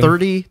jillion.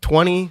 30,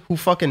 20? Who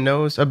fucking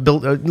knows? And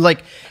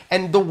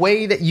the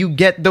way that you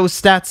get those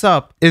stats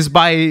up is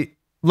by,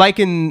 like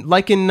in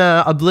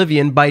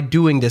Oblivion, by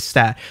doing this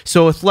stat.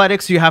 So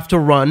athletics, you have to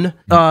run.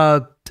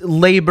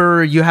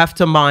 Labor, you have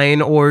to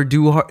mine or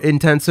do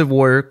intensive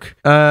work.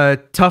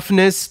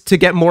 Toughness, to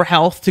get more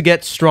health, to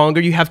get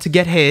stronger, you have to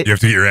get hit. You have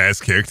to get your ass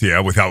kicked, yeah,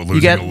 without You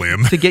losing get a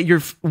limb. to get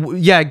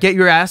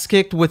your ass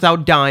kicked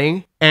without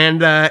dying.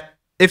 And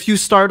if you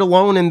start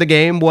alone in the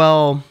game,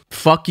 well,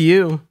 fuck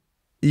you.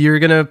 You're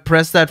gonna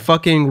press that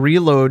fucking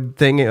reload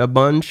thing a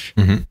bunch.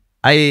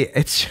 I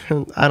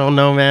don't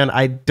know, man.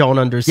 I don't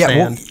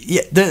understand.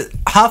 The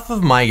half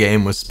of my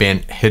game was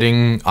spent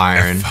hitting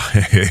iron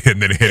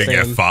and then hitting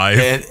Same.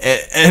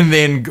 F5. and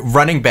then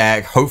running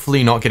back,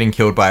 hopefully not getting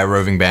killed by a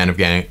roving band of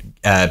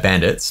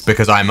bandits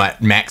because I'm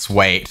at max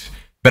weight.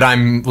 But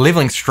I'm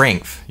leveling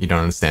strength. You don't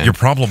understand. Your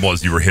problem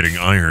was you were hitting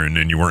iron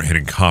and you weren't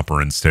hitting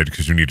copper instead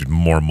because you needed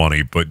more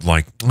money. But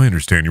like, I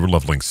understand you were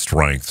leveling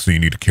strength, so you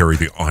need to carry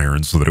the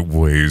iron so that it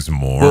weighs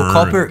more.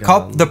 Well,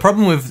 the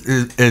problem with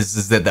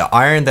is that the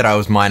iron that I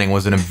was mining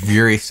was in a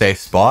very safe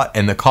spot,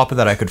 and the copper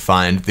that I could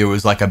find, there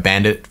was like a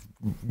bandit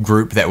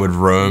group that would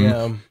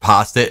roam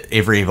past it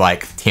every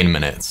like 10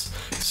 minutes.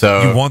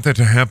 So You want that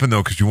to happen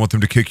though, because you want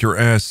them to kick your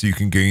ass so you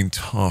can gain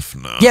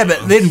toughness. yeah,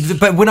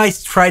 but when I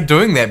tried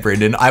doing that,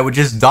 Brendan, I would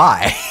just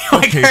die.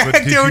 Okay,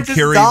 but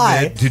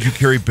did you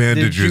carry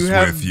bandages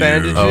have with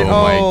bandages? you? Oh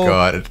my Oh.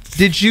 god!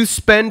 Did you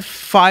spend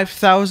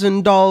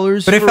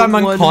 $5,000? But if I'm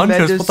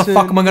unconscious, what the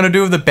fuck am I gonna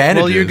do with the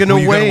bandages? Well, you're gonna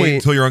You gotta wait wait.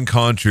 until you're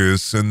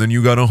unconscious, and then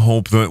you gotta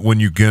hope that when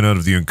you get out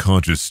of the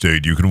unconscious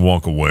state, you can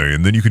walk away,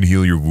 and then you can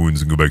heal your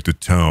wounds and go back to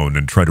town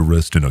and try to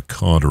rest in a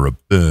cot or a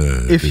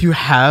bed. If you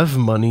have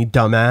money,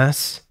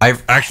 dumbass.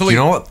 I've Actually, you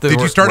know what? The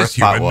did you start as worst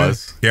part human,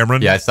 was?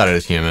 Cameron? Yeah, I started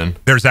as human.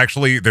 There's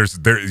actually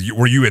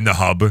were you in the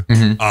hub?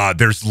 Mm-hmm.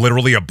 There's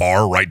literally a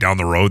bar right down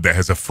the road that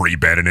has a free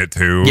bed in it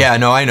too. Yeah,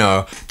 no, I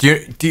know. Do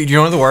you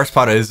know what the worst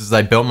part is? Is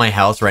I built my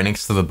house right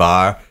next to the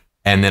bar,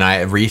 and then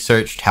I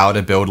researched how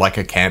to build like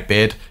a camp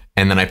bed,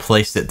 and then I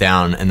placed it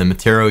down. And the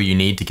material you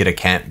need to get a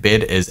camp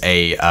bed is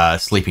a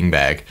sleeping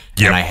bag.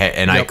 Yep.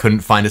 And I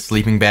couldn't find a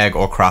sleeping bag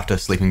or craft a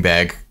sleeping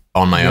bag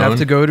on my You own. have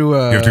to go to You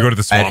have to go to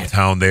the swamp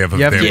town. They have a.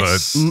 You have They to-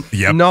 have a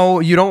yep. No,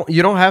 you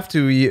don't have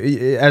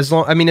to. As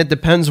long, I mean, it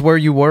depends where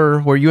you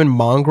were. Were you in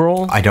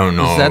Mongrel? I don't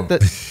know. Is that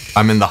the?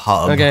 I'm in the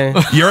hub. Okay.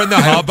 You're in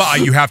the hub.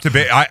 You have to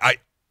be.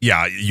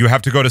 Yeah, you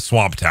have to go to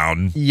Swamp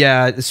Town.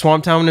 Yeah,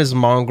 Swamp Town is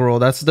Mongrel.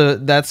 That's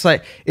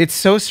like, it's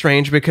so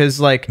strange because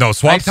like No,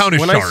 Swamp Town is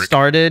when Shark. I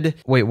started.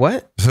 Wait,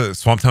 what?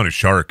 Swamp Town is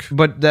Shark.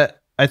 But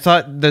I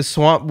thought the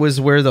swamp was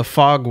where the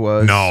fog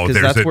was. No,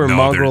 because there's that's where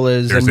Mongrel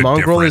is, there's and a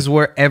Mongrel different- is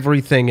where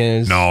everything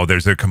is. No,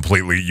 there's a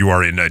completely. You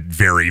are in a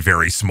very,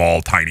 very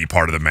small, tiny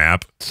part of the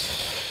map.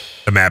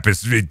 The map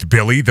is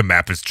Billy. The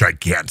map is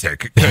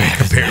gigantic.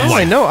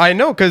 Compared, No, I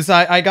know, because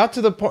I got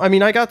to the point. I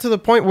mean, I got to the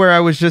point where I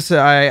was just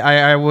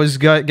I was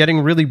getting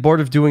really bored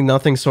of doing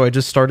nothing, so I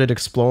just started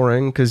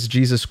exploring. Because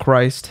Jesus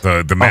Christ,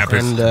 the map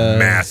is and,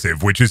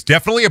 massive, which is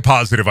definitely a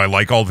positive. I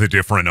like all the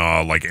different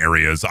like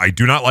areas. I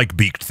do not like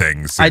beaked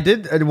things. I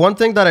did one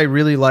thing that I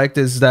really liked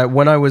is that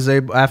when I was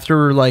able,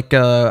 after like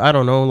I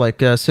don't know,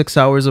 like 6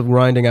 hours of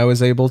grinding, I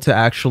was able to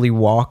actually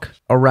walk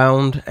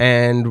around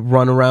and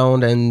run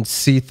around and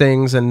see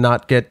things and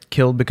not get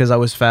killed because I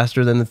was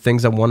faster than the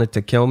things that wanted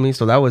to kill me.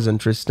 So that was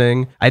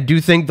interesting. I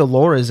do think the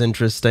lore is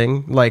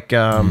interesting. Like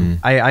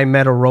I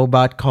met a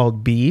robot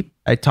called Beep.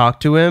 I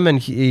talked to him and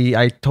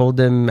I told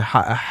him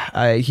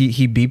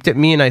he beeped at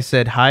me and I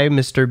said, "Hi,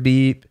 Mr.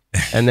 Beep."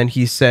 And then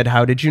he said,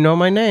 "How did you know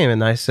my name?"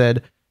 And I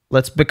said,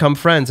 "Let's become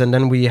friends." And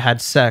then we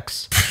had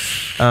sex.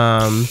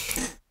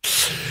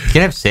 You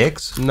can have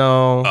sex?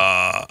 No.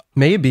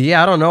 Maybe.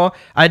 I don't know.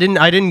 I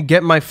didn't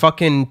get my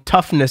fucking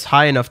toughness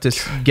high enough to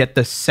get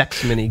the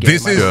sex mini game.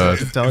 This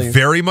is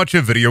very much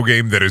a video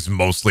game that is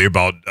mostly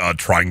about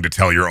trying to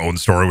tell your own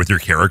story with your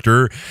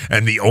character.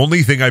 And the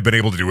only thing I've been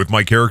able to do with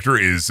my character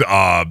is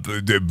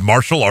the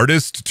martial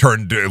artist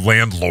turned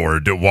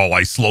landlord while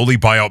I slowly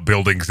buy out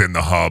buildings in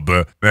the hub.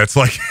 That's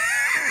like...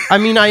 I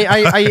mean,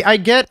 I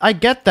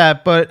get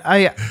that, but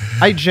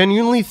I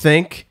genuinely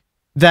think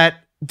that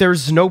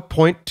there's no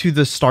point to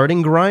the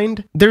starting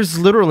grind. There's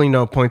literally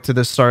no point to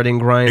the starting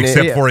grind.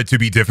 Except for it to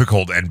be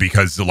difficult and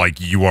because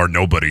like you are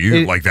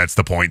nobody. Like that's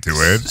the point to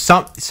it.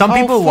 Some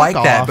people like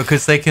that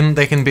because they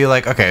can be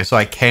like, okay, so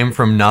I came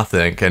from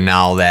nothing and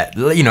now that,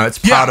 you know, it's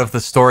part of the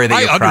story that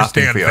you're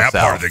crafting for yourself.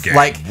 That part of the game.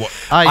 Like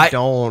I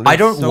don't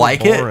so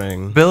like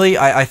boring. it, Billy.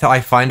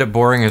 I find it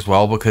boring as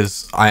well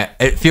because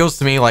it feels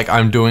to me like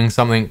I'm doing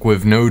something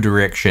with no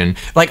direction.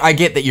 Like I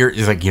get that you're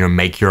like, you know,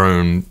 make your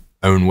own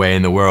way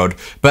in the world,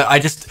 but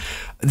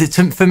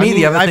For me,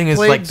 the other thing is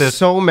like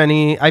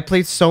I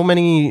played so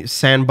many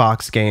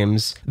sandbox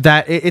games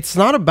that it's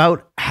not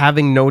about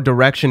having no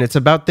direction. It's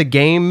about the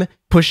game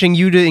pushing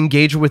you to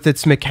engage with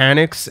its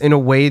mechanics in a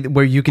way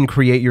where you can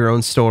create your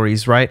own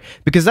stories, right?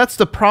 Because that's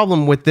the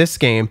problem with this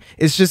game.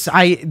 It's just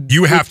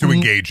you have to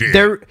engage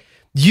in.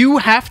 You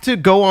have to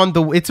go on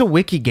it's a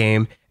wiki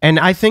game, and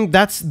I think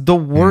that's the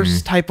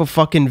worst type of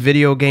fucking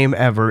video game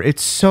ever.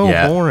 It's so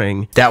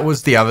boring. That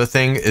was the other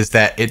thing, is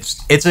that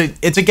it's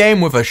a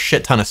game with a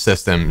shit ton of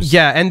systems.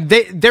 Yeah, and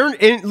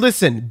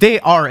listen,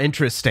 they are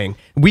interesting.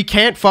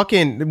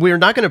 We're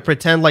not going to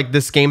pretend like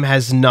this game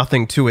has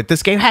nothing to it.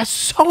 This game has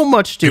so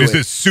much to it.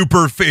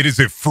 It is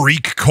a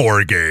freak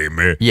core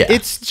game. Yeah.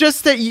 It's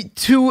just that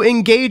to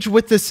engage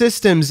with the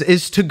systems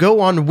is to go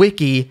on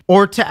wiki,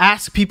 or to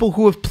ask people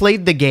who have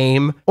played the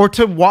game, or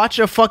to watch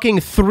a fucking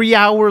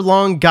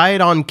 3-hour-long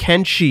guide on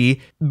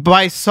Kenshi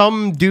by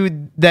some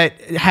dude that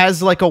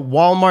has like a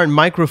Walmart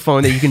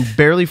microphone that you can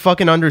barely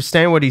fucking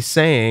understand what he's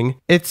saying.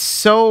 It's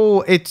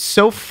so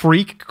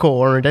freak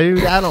core,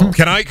 dude. I don't.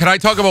 Can I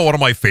talk about one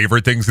of my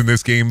favorite things in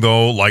this game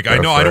though? Like, I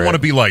know I don't want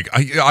to be like,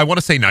 I want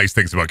to say nice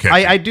things about Kenshi.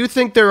 I do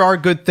think there are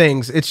good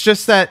things. It's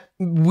just that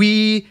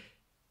we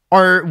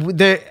are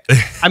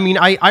I mean,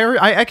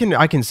 I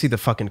can see the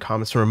fucking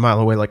comments from a mile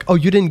away, like, oh,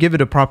 you didn't give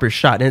it a proper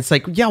shot. And it's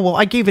like, yeah, well,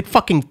 I gave it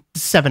fucking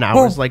 7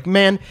 hours. Like,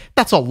 man,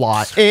 that's a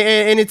lot.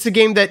 And it's a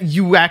game that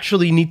you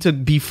actually need to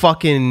be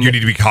fucking... You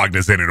need to be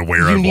cognizant and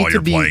aware of while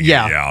you're playing it.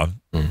 Yeah.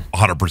 100%.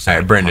 All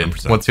right, Brendan,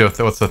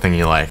 100%. what's the thing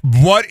you like?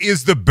 What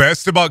is the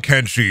best about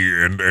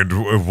Kenshi,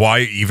 and why,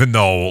 even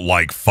though,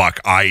 like,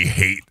 fuck,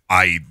 I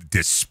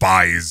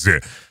despise,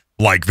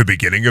 like, the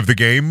beginning of the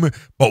game,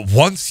 but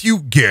once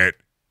you get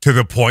to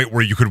the point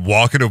where you could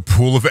walk in a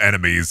pool of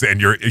enemies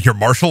and your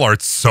martial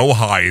art's so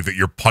high that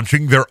you're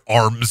punching their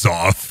arms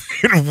off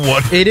in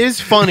one. It is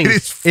funny.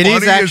 It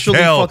is actually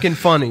fucking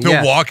funny.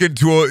 To walk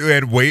into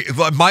and wait.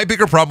 My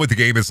bigger problem with the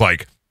game is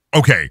like,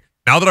 okay,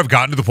 now that I've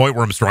gotten to the point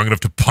where I'm strong enough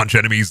to punch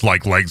enemies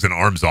like legs and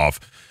arms off,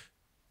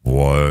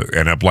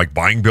 and I'm like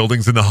buying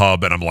buildings in the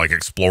hub, and I'm like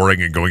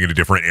exploring and going into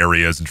different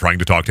areas and trying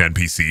to talk to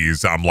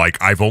NPCs. I'm like,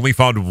 I've only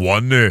found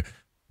one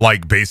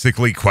like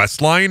basically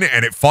quest line,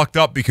 and it fucked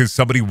up because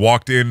somebody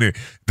walked in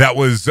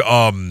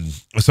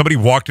somebody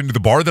walked into the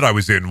bar that I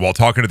was in while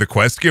talking to the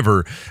quest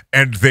giver,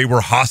 and they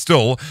were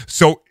hostile,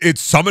 so it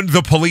summoned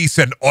the police,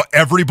 and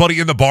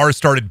everybody in the bar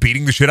started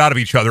beating the shit out of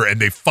each other,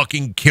 and they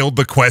fucking killed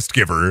the quest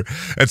giver.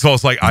 And so I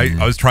was like,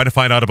 I was trying to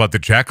find out about the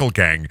Jackal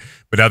Gang,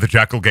 but now the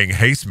Jackal Gang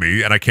hates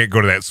me, and I can't go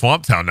to that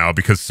swamp town now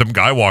because some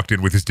guy walked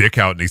in with his dick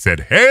out and he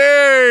said,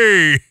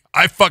 hey,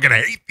 I fucking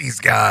hate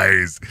these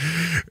guys.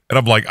 And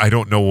I'm like, I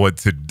don't know what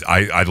to...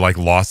 I like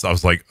lost... I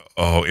was like,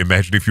 oh,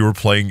 imagine if you were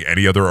playing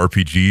any other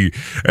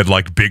RPG and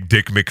like Big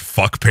Dick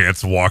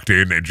McFuckpants walked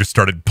in and just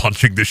started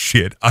punching the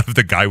shit out of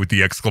the guy with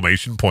the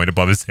exclamation point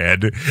above his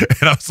head. And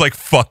I was like,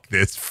 fuck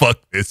this, fuck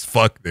this,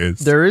 fuck this.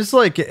 There is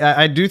like...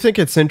 I do think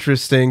it's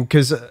interesting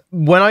because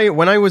when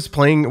I was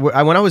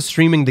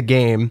streaming the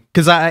game,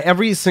 because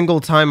every single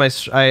time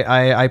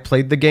I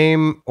played the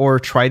game or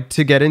tried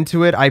to get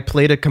into it, I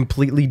played a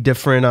completely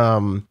different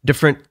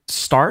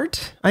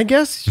start, I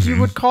guess you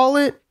would call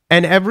it.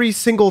 And every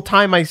single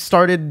time I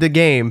started the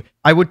game,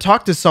 I would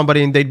talk to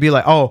somebody and they'd be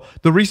like, oh,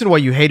 the reason why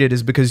you hate it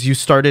is because you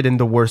started in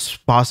the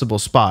worst possible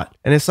spot.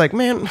 And it's like,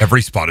 man,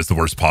 every spot is the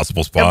worst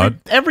possible spot.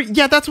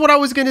 Yeah, that's what I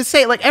was going to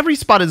say. Like, every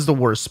spot is the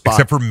worst spot.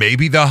 Except for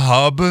maybe the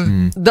hub.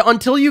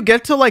 Until you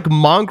get to like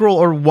Mongrel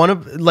or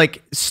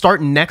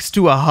start next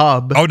to a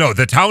hub. Oh no,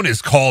 the town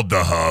is called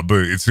the hub.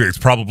 It's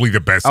probably the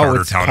best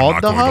starter town, I'm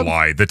not going to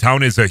lie. The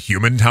town is a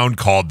human town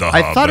called the hub.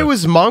 I thought it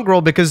was Mongrel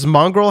because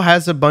Mongrel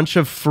has a bunch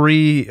of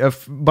free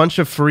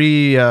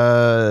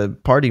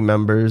party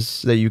members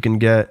that you can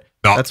get.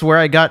 No. That's where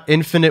I got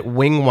Infinite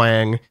Wing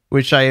Wang,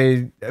 which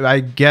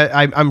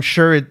I'm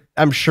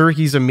sure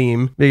he's a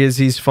meme because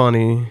he's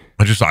funny.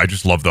 I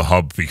just love the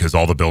hub because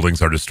all the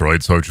buildings are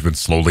destroyed, so I've just been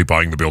slowly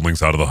buying the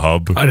buildings out of the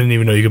hub. I didn't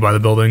even know you could buy the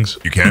buildings.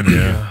 You can,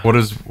 yeah. What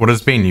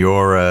has been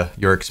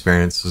your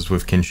experiences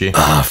with Kenshi?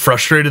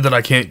 Frustrated that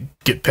I can't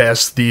get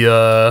past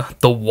the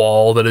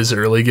wall that is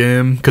early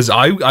game, because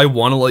I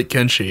want to like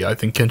Kenshi. I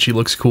think Kenshi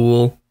looks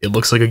cool. It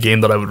looks like a game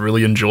that I would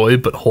really enjoy,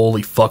 but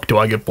holy fuck, do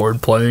I get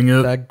bored playing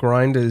it? That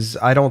grind is,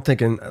 I don't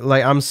think,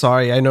 I'm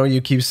sorry. I know you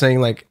keep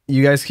saying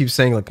you guys keep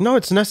saying no,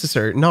 it's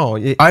necessary. No,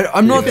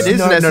 I'm not. If it is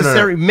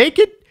necessary,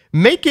 no.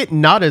 Make it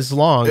not as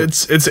long.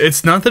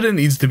 It's not that it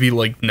needs to be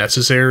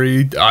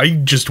necessary. I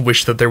just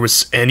wish that there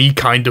was any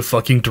kind of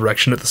fucking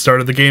direction at the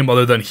start of the game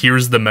other than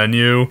here's the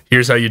menu,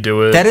 here's how you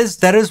do it.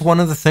 That is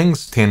one of the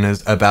things, Tin,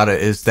 about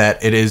it is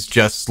that it is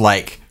just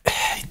like,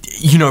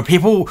 you know,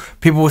 people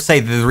will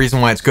say the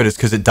reason why it's good is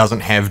because it doesn't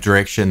have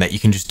direction, that you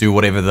can just do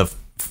whatever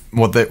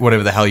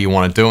the hell you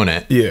want to do in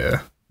it.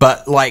 Yeah.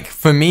 But like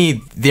for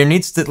me, there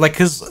needs to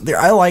because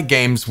I like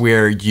games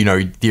where, you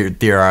know,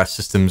 there are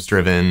systems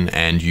driven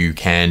and you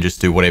can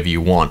just do whatever you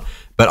want.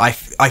 But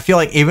I feel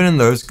like even in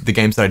the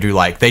games that I do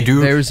like, they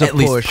do at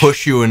least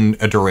push you in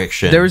a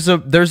direction.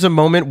 There's a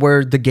moment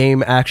where the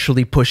game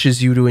actually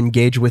pushes you to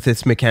engage with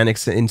its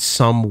mechanics in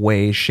some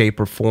way, shape,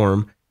 or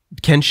form.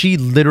 Kenshi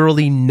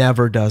literally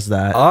never does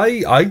that.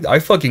 I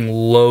fucking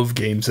love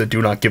games that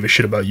do not give a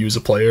shit about you as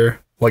a player.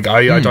 Like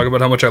I talk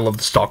about how much I love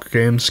the Stalker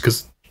games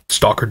because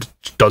Stalker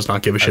does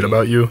not give a shit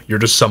about you. You're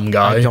just some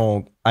guy.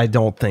 I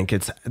don't think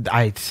it's.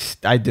 I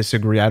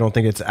disagree. I don't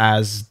think it's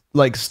as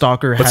like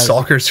Stalker. But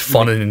Stalker's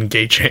fun and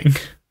engaging.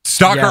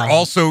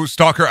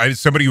 Stalker,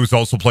 somebody who's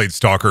also played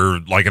Stalker,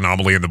 like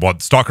Anomaly in the one,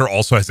 Stalker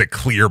also has a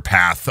clear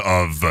path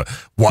of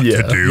what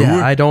to do.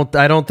 Yeah, I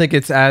don't think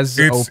it's as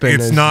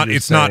open.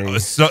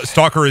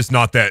 Stalker is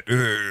not that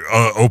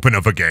open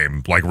of a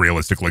game, like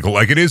realistically.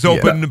 Like it is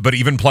open, but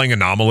even playing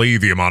Anomaly,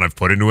 the amount I've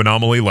put into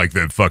Anomaly, like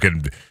the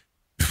fucking,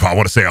 I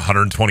want to say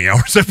 120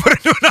 hours I put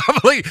into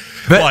Anomaly.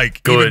 But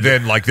like even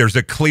then, like there's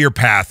a clear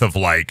path of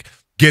like,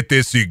 get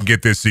this so you can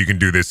get this so you can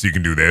do this so you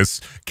can do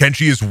this.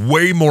 Kenshi is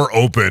way more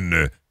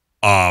open,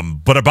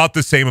 but about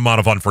the same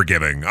amount of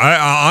unforgiving.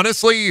 I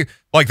honestly,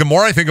 like, the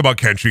more I think about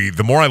Kenshi,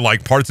 the more I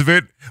like parts of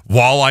it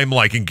while I'm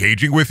like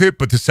engaging with it.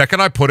 But the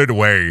second I put it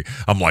away,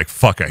 I'm like,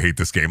 fuck, I hate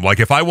this game. Like,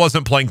 if I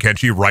wasn't playing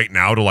Kenshi right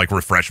now to like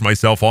refresh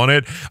myself on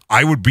it,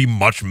 I would be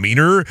much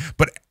meaner.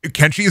 But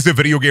Kenshi is a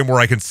video game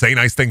where I can say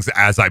nice things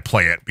as I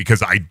play it,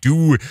 because I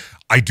do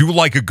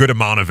like a good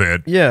amount of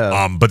it.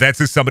 Yeah. But that's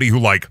just somebody who,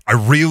 like, I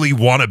really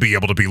want to be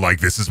able to be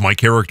like, this is my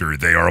character.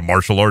 They are a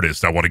martial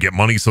artist. I want to get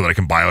money so that I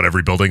can buy out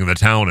every building in the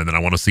town. And then I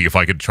want to see if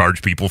I could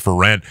charge people for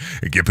rent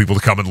and get people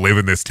to come and live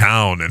in this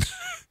town. And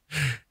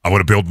I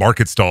want to build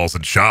market stalls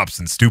and shops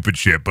and stupid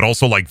shit. But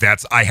also, like,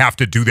 I have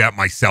to do that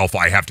myself.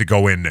 I have to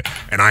go in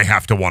and I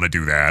have to want to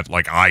do that.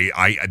 Like,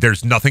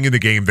 there's nothing in the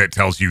game that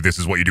tells you this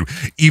is what you do.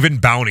 Even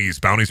bounties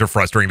are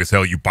frustrating as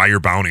hell. You buy your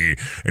bounty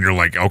and you're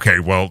like, okay,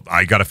 well,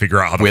 I got to figure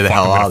out how the fuck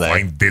I'm going to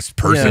find this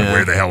person. Yeah.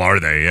 Where the hell are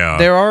they? Yeah.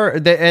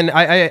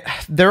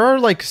 There are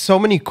like so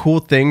many cool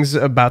things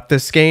about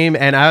this game.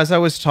 And as I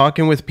was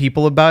talking with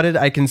people about it,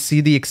 I can see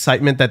the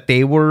excitement that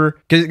they were,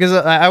 because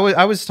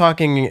I was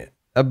talking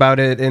about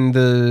it in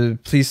the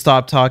Please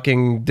Stop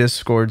Talking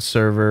Discord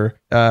server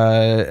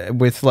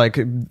with like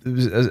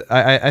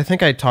I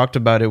think I talked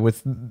about it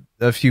with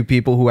a few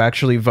people who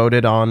actually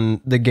voted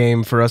on the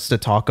game for us to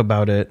talk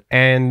about it,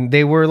 and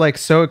they were like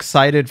so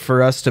excited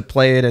for us to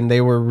play it, and they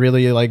were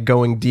really like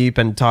going deep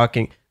and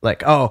talking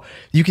like, oh,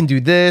 you can do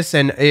this,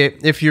 and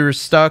if you're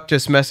stuck,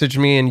 just message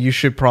me and you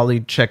should probably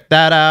check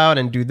that out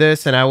and do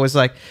this. And I was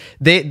like,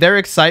 their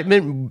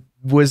excitement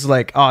was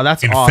like, oh,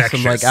 that's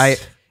awesome. Like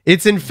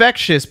it's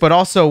infectious, but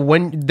also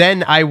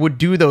then I would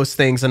do those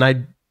things and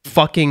I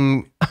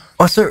fucking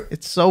also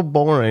it's so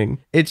boring.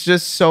 It's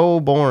just so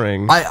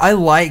boring. I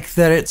like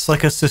that it's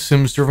like a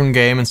systems driven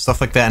game and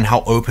stuff like that, and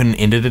how open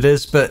ended it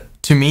is, but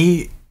to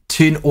me,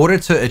 in order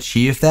to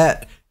achieve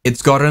that,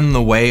 it's gotten in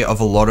the way of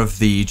a lot of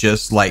the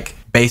just like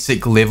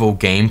basic level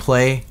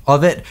gameplay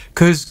of it,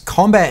 because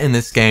combat in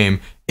this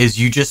game is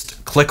you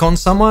just click on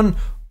someone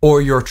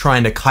or you're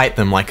trying to kite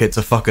them like it's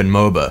a fucking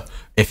MOBA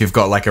if you've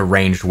got like a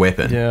ranged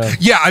weapon.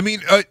 Yeah, I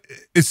mean,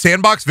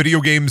 sandbox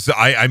video games,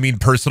 I mean,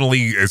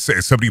 personally, as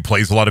somebody who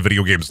plays a lot of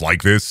video games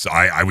like this,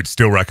 I would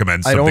still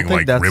recommend something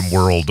like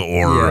RimWorld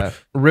or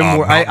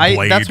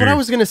RimWorld. That's what I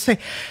was going to say.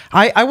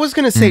 I was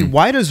going to say,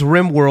 why does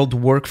RimWorld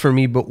work for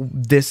me, but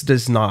this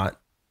does not?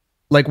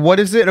 Like, what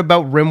is it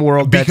about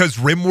RimWorld? Because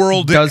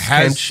RimWorld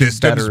has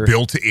systems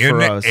built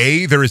in.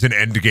 A, there is an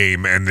end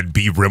game, and then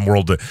B,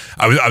 RimWorld.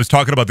 I was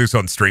talking about this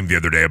on stream the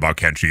other day about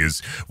Kenshi.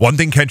 Is one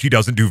thing Kenshi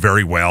doesn't do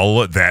very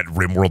well that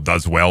RimWorld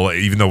does well,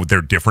 even though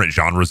they're different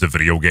genres of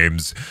video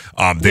games.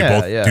 They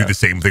both do the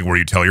same thing where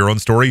you tell your own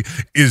story.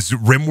 Is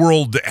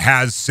RimWorld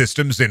has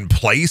systems in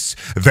place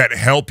that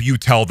help you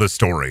tell the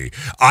story.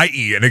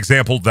 I.e., an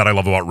example that I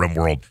love about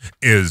RimWorld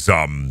is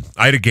I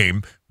had a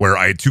game where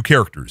I had two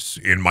characters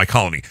in my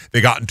colony.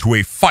 They got into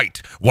a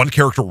fight. One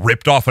character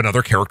ripped off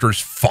another character's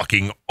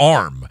fucking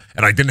arm.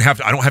 And I don't have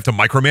to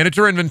micromanage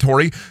their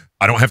inventory.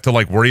 I don't have to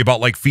like worry about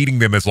like feeding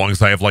them as long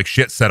as I have like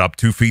shit set up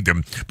to feed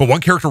them. But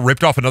one character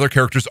ripped off another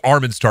character's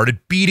arm and started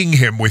beating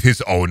him with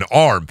his own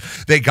arm.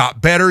 They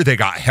got better. They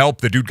got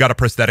help. The dude got a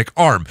prosthetic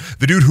arm.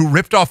 The dude who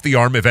ripped off the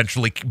arm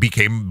eventually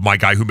became my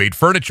guy who made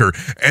furniture.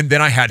 And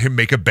then I had him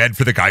make a bed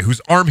for the guy whose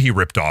arm he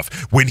ripped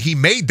off. When he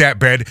made that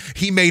bed,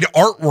 he made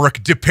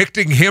artwork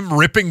depicting him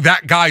ripping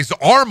that guy's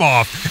arm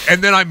off.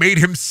 And then I made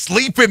him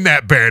sleep in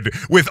that bed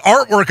with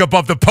artwork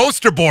above the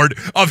poster board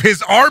of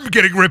his arm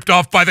getting ripped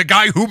off by the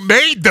guy who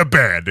made the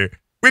bed,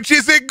 which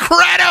is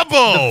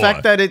incredible. The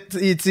fact that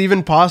it's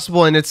even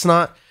possible, and it's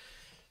not,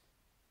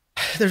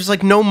 there's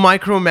like no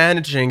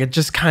micromanaging.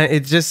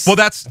 Well,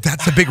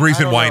 that's a big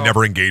reason why I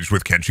never engaged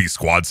with Kenshi's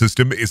squad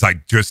system, is I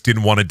just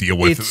didn't want to deal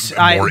with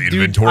more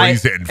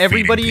inventories and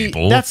feeding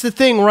people. That's the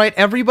thing, right?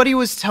 Everybody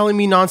was telling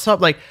me nonstop,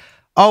 like,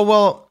 oh,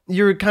 well,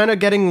 you're kind of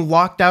getting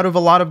locked out of a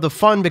lot of the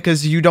fun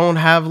because you don't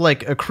have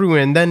like a crew.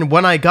 And then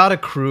when I got a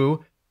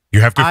crew, you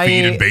have to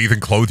feed and bathe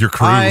and clothe your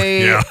crew.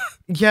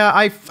 Yeah,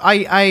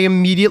 I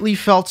immediately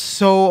felt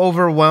so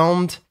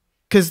overwhelmed,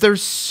 because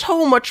there's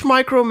so much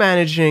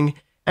micromanaging,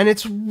 and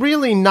it's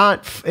really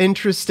not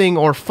interesting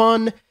or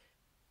fun.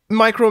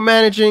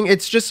 Micromanaging,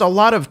 it's just a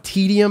lot of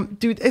tedium.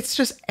 Dude, it's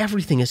just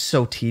everything is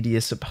so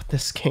tedious about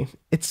this game.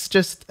 It's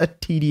just a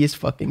tedious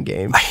fucking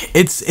game.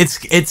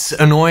 It's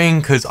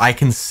annoying because I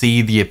can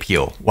see the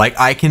appeal. Like,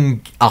 I can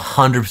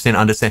 100%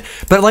 understand.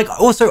 But like,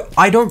 also,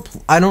 I don't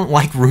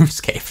like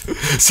RuneScape.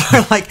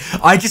 So like,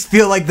 I just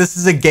feel like this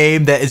is a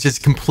game that is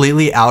just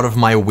completely out of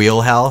my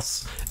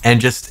wheelhouse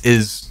and just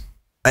is.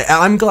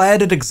 I'm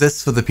glad it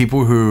exists for the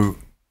people who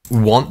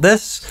want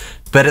this,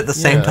 but at the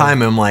same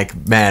time I'm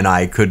like, man,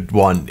 I could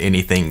want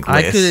anything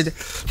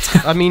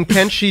less. I mean,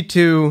 Kenshi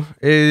 2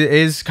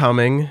 is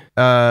coming.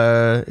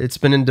 It's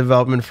been in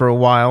development for a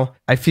while.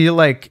 I feel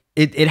like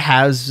it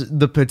has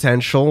the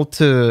potential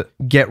to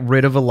get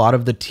rid of a lot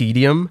of the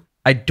tedium.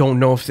 I don't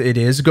know if it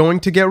is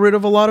going to get rid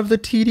of a lot of the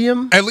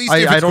tedium. At least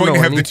if it's going to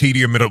have the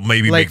tedium, it'll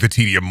maybe make the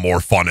tedium more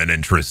fun and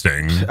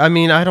interesting. I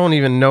mean, I don't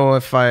even know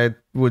if I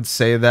would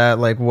say that.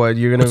 Like, what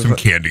you're gonna put some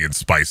candy and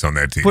spice on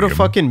that tedium. Put a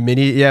fucking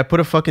put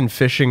a fucking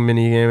fishing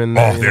mini game in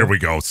there. Oh, there we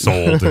go.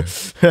 Sold.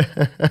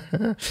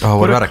 Oh,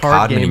 what about a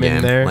card mini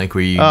game? Like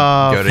we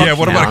go to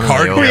what about a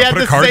card game? We had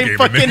the same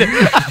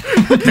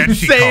fucking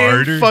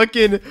same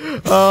fucking.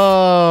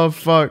 Oh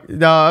fuck.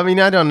 No, I mean,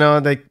 I don't know.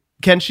 Like,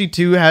 Kenshi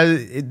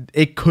 2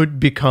 it could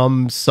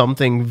become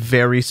something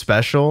very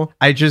special.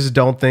 I just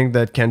don't think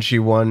that Kenshi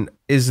 1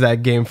 is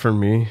that game for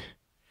me.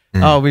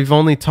 Oh, we've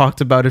only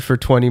talked about it for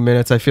 20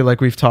 minutes. I feel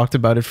like we've talked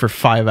about it for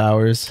 5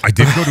 hours. I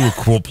did go to a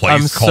cool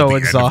place called the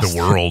End of the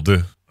World.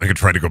 I could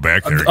try to go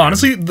back there.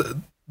 Honestly,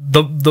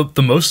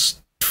 the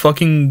most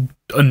fucking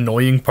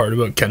annoying part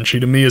about Kenshi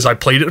to me is I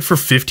played it for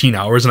 15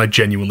 hours and I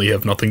genuinely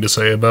have nothing to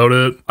say about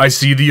it. I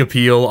see the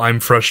appeal. I'm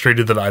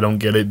frustrated that I don't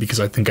get it because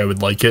I think I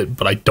would like it,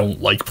 but I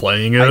don't like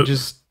playing it.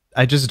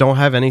 I just don't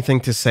have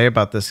anything to say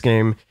about this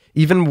game.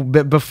 Even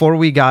before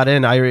we got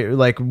in,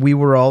 we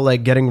were all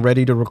like getting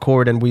ready to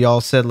record, and we all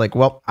said like,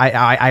 "Well,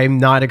 I'm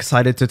not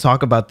excited to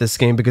talk about this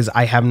game because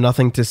I have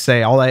nothing to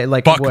say."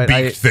 Fuck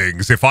beaked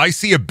things. If I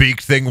see a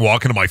beaked thing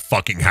walk into my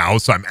fucking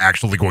house, I'm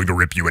actually going to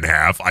rip you in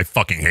half. I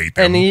fucking hate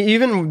them. And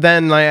even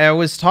then, like, I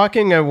was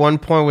talking at one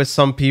point with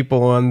some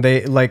people, and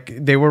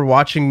they were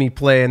watching me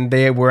play, and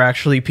they were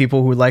actually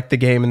people who liked the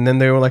game, and then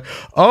they were like,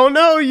 "Oh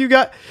no, you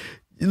got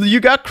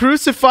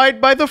crucified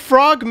by the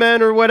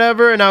frogmen or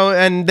whatever,"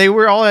 and they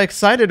were all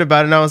excited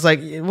about it, and I was like,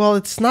 well,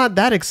 it's not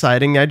that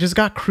exciting. I just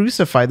got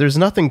crucified. There's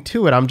nothing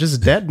to it. I'm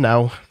just dead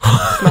now.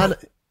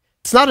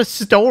 It's not a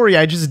story.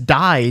 I just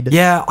died.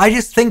 Yeah, I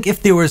just think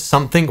if there was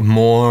something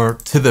more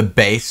to the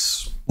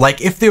base, like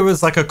if there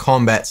was like a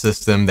combat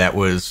system that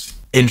was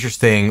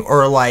interesting,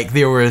 or like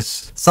there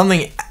was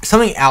something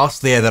else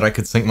there that I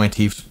could sink my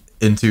teeth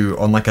into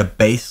on like a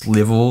base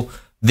level,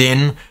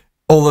 then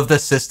all of the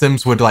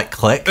systems would like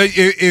click.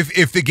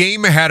 If the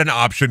game had an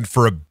option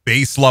for a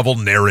base level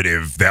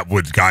narrative that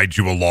would guide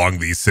you along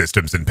these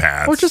systems and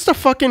paths, or just a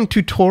fucking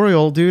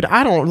tutorial, dude.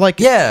 I don't like.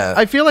 Yeah,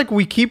 I feel like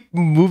we keep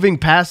moving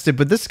past it,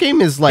 but this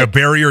game is like the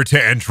barrier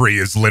to entry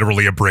is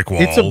literally a brick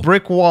wall. It's a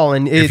brick wall,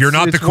 and if you're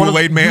not the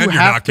Kool-Aid man,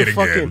 you're not getting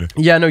in.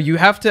 Yeah, no, you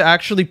have to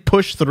actually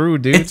push through,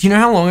 dude. Do you know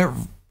how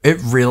long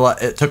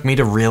it took me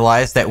to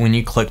realize that when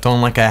you clicked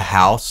on like a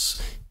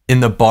house, in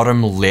the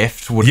bottom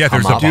left would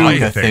come up like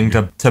a thing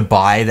to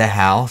buy the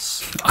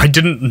house? I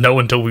didn't know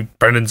until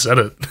Brendan said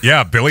it.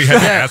 Yeah, Billy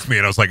had to ask me,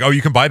 and I was like, oh,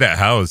 you can buy that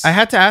house. I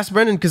had to ask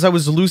Brendan because I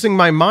was losing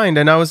my mind,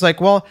 and I was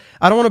like, well,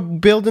 I don't want to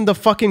build in the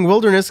fucking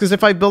wilderness, because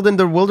if I build in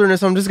the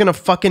wilderness, I'm just going to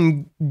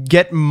fucking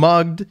get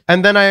mugged.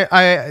 And then I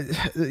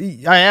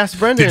asked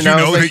Brendan. Did you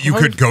know that you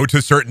could go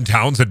to certain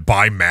towns and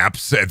buy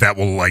maps that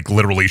will like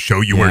literally show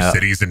you where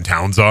cities and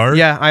towns are?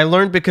 Yeah, I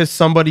learned because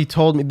somebody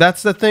told me.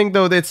 That's the thing,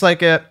 though. It's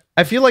like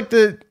I feel like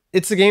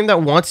it's a game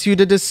that wants you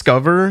to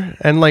discover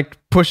and like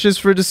pushes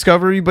for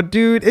discovery, but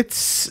dude,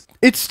 it's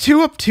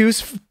too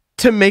obtuse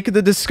to make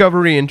the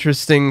discovery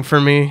interesting for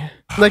me.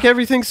 Like,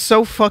 everything's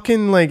so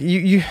fucking like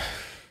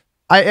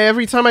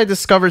every time I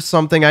discover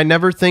something, I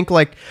never think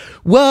like,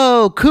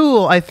 whoa,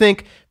 cool. I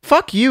think,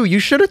 fuck you. You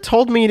should have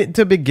told me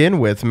to begin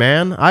with,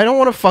 man. I don't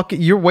want to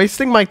you're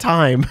wasting my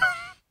time.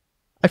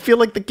 I feel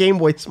like the game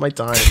wastes my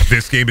time.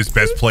 This game is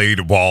best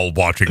played while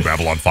watching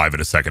Babylon 5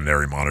 in a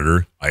secondary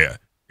monitor.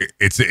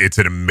 It's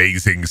an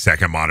amazing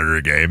second monitor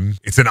game.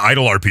 It's an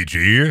idle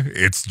RPG.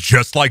 It's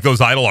just like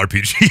those idle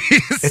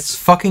RPGs. It's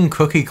fucking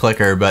cookie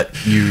clicker, but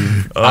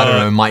you, I don't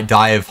know, might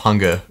die of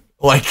hunger.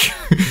 Like,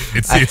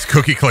 it's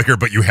cookie clicker,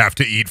 but you have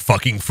to eat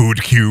fucking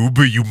food cube.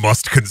 You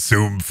must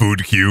consume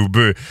food cube.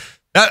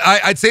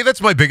 I'd say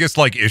that's my biggest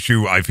like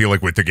issue. I feel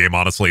like with the game,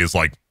 honestly, is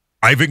like,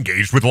 I've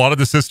engaged with a lot of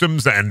the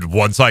systems, and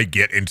once I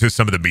get into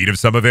some of the meat of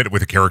some of it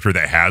with a character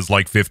that has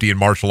like 50 in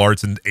martial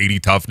arts and 80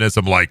 toughness,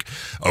 I'm like,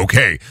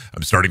 okay,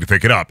 I'm starting to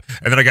pick it up.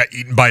 And then I got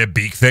eaten by a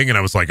beak thing, and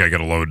I was like, I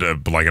gotta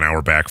load like an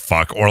hour back,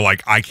 fuck. Or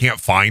like, I can't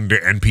find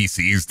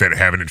NPCs that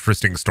have an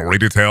interesting story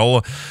to tell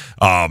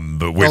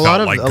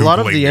without like Googling, a lot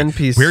of the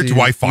NPCs, where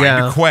do I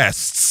find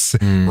quests,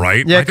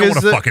 right? Yeah, I don't want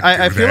to fucking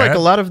I feel like a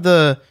lot of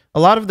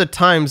the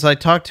times I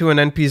talk to an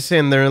NPC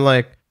and they're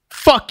like,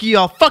 fuck you,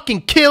 I'll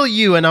fucking kill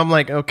you. And I'm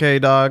like, okay,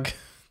 dog.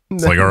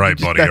 It's like, all right,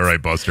 buddy, all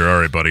right, Buster, all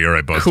right, buddy, all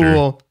right, Buster.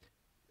 Cool.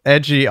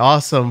 Edgy,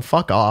 awesome,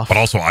 fuck off. But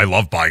also, I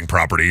love buying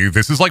property.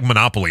 This is like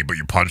Monopoly, but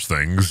you punch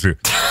things.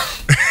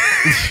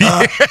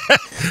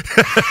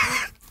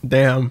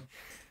 Damn.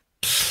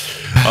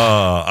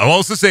 I'll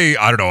also say,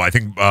 I don't know, I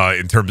think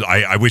in terms,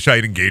 I wish I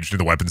had engaged in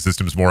the weapon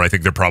systems more. I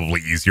think they're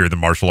probably easier than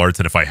martial arts,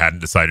 and if I hadn't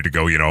decided to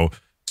go, you know,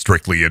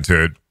 strictly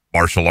into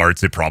martial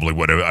arts, I probably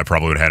would have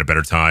had a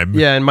better time.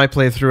 Yeah, in my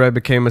playthrough, I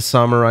became a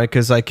samurai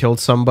because I killed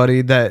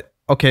somebody that,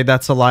 okay,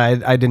 that's a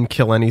lie. I didn't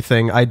kill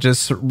anything. I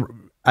just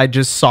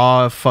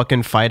saw a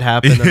fucking fight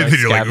happen and I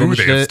You're like, ooh, scavenged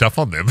they have it. stuff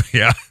on them.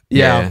 Yeah.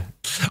 Yeah.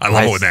 I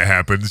love it when that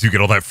happens. You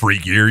get all that free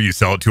gear, you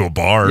sell it to a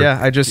bar. Yeah,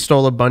 I just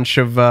stole a bunch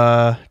of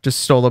shinobi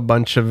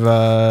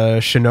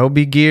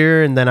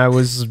gear, and then I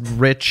was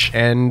rich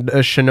and a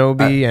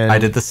shinobi. And I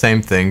did the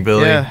same thing,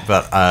 Billy, Yeah.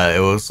 but it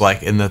was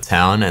like in the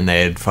town, and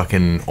they had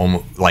fucking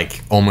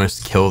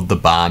almost killed the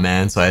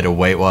barman, so I had to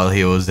wait while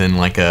he was in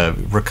like a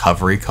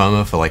recovery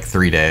coma for like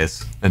 3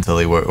 days until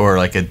he woke, or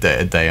like a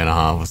day and a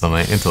half or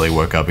something, until he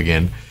woke up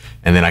again,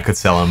 and then I could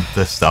sell him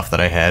the stuff that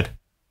I had.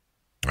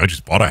 I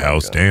just bought a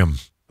house. Damn.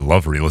 I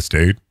love real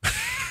estate.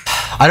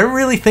 I don't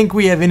really think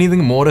we have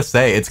anything more to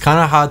say. It's kind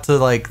of hard to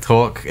like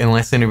talk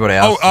unless anybody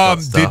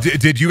else.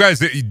 Did you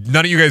guys?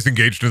 None of you guys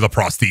engaged in the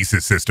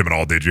prosthesis system at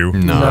all? Did you?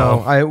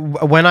 No, I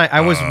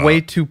was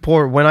way too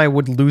poor. When I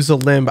would lose a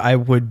limb, I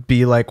would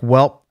be like,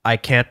 well, I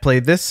can't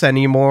play this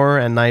anymore,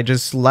 and I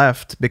just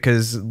left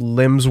because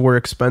limbs were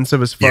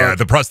expensive as fuck. Yeah,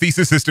 the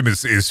prosthesis system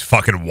is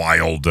fucking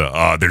wild.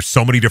 There's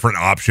so many different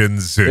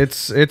options.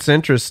 It's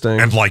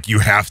interesting. And like you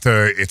have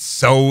to, it's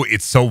so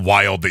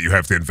wild that you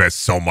have to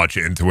invest so much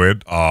into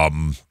it.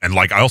 And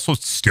like I also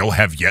still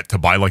have yet to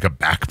buy like a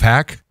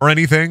backpack or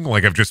anything.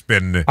 Like I've just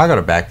been. I got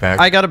a backpack.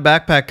 I got a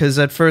backpack because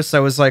at first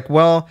I was like,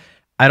 well,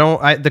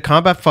 the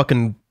combat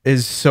fucking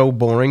is so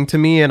boring to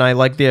me, and I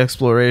like the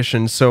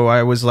exploration. So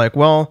I was like,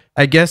 well,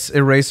 I guess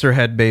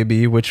Eraserhead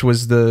Baby, which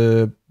was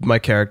my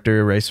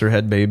character,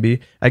 Eraserhead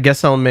Baby, I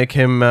guess I'll make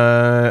him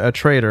a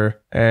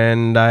trader.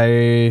 And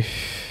I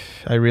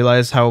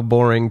realized how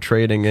boring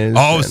trading is.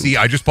 Oh, see,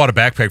 I just bought a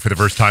backpack for the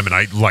first time, and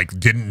I like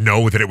didn't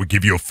know that it would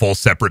give you a full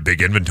separate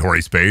big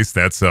inventory space.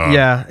 That's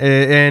yeah,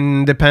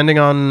 and depending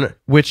on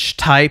which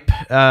type,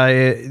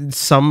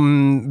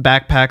 some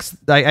backpacks,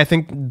 I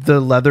think the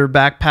leather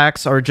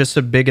backpacks are just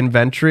a big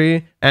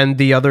inventory, and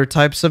the other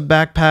types of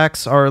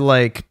backpacks are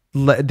like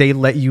they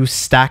let you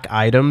stack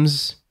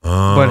items,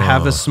 but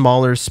have a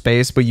smaller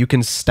space, but you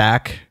can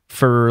stack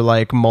for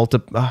like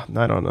multiple.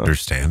 I don't know.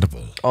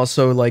 understandable.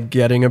 Also, like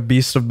getting a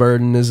beast of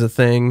burden is a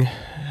thing,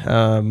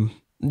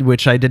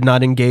 which I did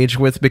not engage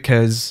with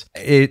because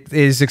it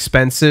is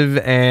expensive,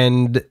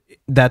 and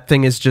that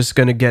thing is just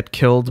gonna get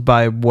killed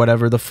by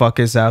whatever the fuck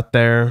is out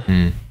there.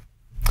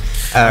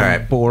 All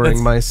right,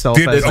 boring myself.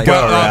 Did as I go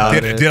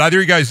around it. either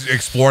of you guys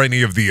explore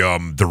any of the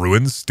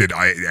ruins? Did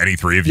any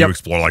three of you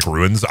explore like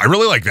ruins? I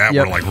really like that,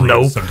 where like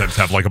ruins sometimes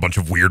have like a bunch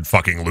of weird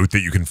fucking loot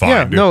that you can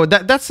find. Yeah, no,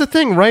 that's the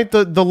thing, right?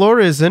 The lore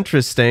is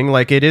interesting.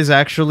 Like it is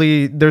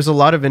actually, there's a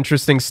lot of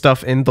interesting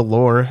stuff in the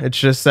lore. It's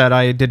just that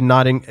I did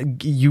not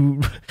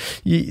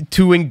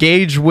to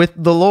engage with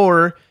the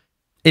lore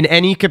in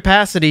any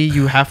capacity.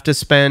 You have to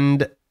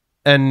spend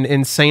an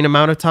insane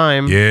amount of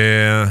time.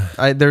 Yeah.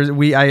 I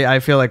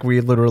feel like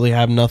we literally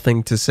have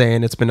nothing to say,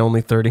 and it's been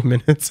only 30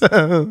 minutes.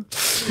 Ooh,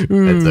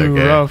 it's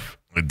okay. Rough.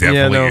 It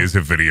definitely is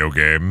a video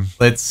game.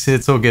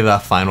 Let's all give our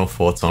final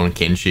thoughts on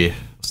Kenshi.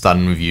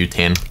 Starting with you,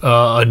 10.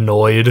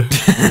 Annoyed.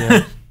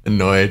 Yeah.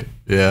 Annoyed.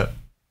 Yeah.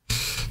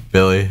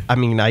 Billy. I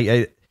mean,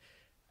 I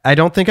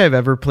don't think I've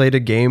ever played a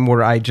game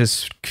where I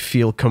just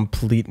feel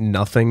complete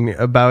nothing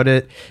about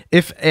it.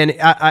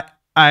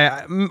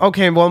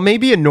 Okay, well,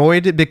 maybe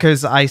annoyed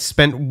because I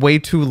spent way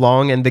too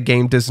long and the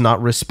game does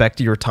not respect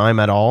your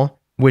time at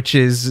all, which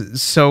is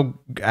so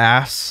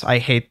ass. I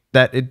hate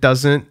that it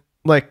doesn't.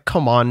 Like,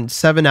 come on,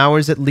 7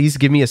 hours, at least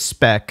give me a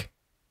speck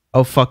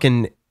of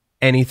fucking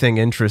anything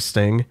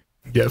interesting.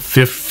 Yeah,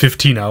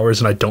 15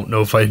 hours, and I don't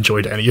know if I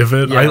enjoyed any of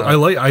it. Yeah.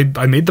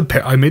 I made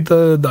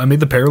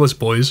the Perilous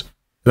Boys.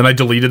 Then I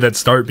deleted that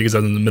start because I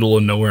was in the middle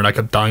of nowhere and I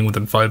kept dying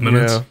within 5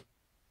 minutes. Yeah.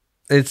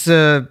 It's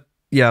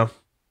yeah.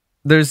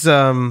 There's It's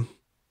I'm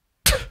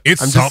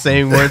just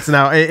saying words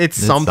now. It's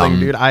something,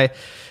 dude.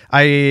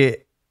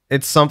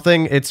 It's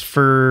something. It's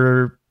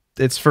for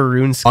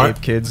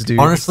RuneScape kids, dude.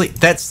 Honestly,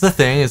 that's the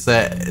thing, is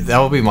that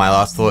will be my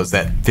last thought, is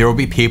that there will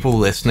be people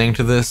listening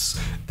to this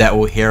that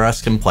will hear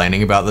us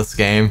complaining about this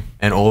game,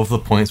 and all of the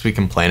points we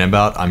complain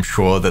about, I'm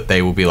sure that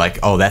they will be like,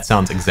 oh, that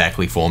sounds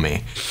exactly for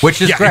me.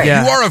 Which is great. You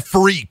are a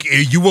freak.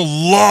 You will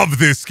love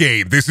this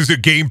game. This is a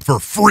game for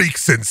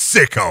freaks and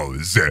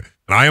sickos.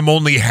 And I am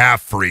only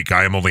half freak.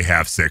 I am only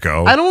half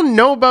sicko. I don't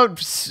know about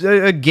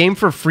a game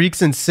for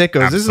freaks and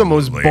sickos. This is the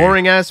most Absolutely.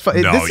 boring ass. No,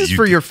 this is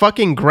for your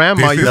fucking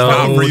grandma. This is you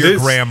not for your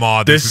this-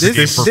 grandma. this-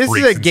 This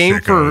is a game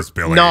for freaks and sickos,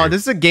 Billy. no.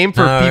 This is a game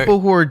for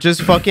people who are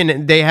just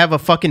fucking. They have a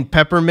fucking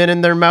peppermint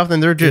in their mouth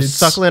and they're just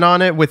suckling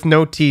on it with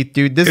no teeth,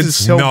 dude. This is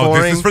so no,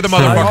 boring. this is for the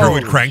motherfucker who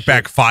would Holy crank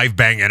back 5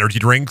 Bang energy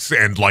drinks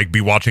and like be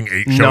watching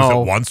 8 shows at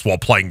once while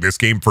playing this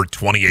game for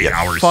 28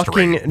 hours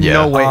fucking straight.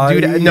 no way,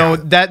 dude. No,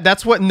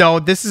 that's what. No,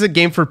 this is a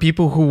game for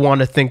people who want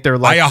to think they're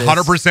like. I this.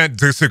 100%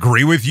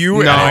 disagree with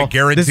you, and I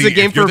guarantee this is a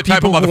game if you're for the type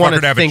of people who wanna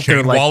motherfucker to have a think they're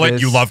chain like wallet,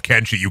 this. you love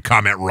Kenshi, you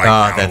comment right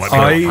now. that's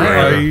Let me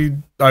know.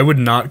 I would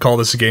not call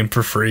this a game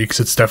for freaks.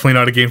 It's definitely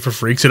not a game for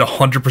freaks. It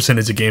 100%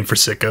 is a game for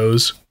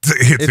sickos.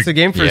 It's a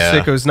game for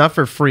sickos, not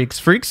for freaks.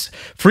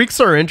 Freaks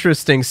are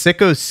interesting.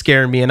 Sickos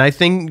scare me, and I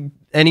think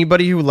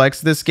anybody who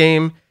likes this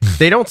game,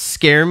 they don't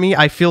scare me.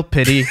 I feel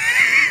pity.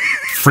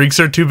 Freaks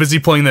are too busy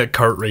playing that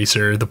kart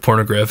racer, the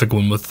pornographic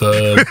one with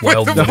the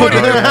wild.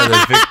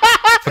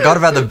 Forgot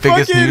about the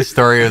biggest Fucking- news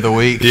story of the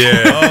week.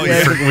 Yeah,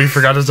 we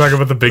forgot to talk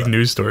about the big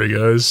news story,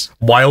 guys.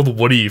 Wild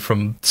Woody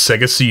from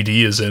Sega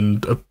CD is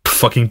in a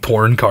fucking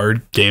porn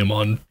card game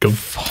on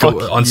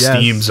on yes.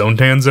 Steam. Zone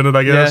Tan's in it,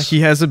 I Yeah, guess.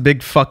 he has a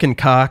big fucking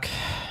cock,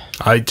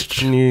 and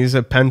he's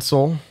a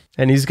pencil,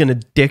 and he's gonna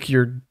dick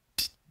your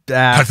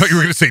ass. I thought you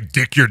were going to say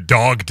dick your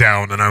dog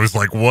down, and I was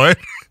like, what?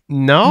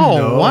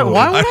 No, why would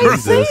I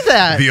say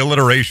that? The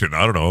alliteration.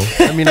 I don't know.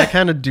 I mean, I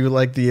kind of do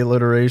like the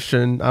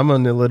alliteration. I'm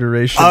an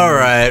alliteration. All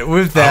right,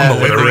 with that, I'm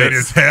Illiterate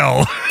as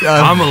hell.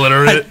 I'm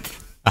illiterate.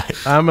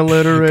 I'm gonna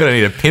illiterate.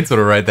 need a pencil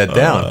to write that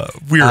down.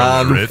 We're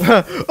illiterate.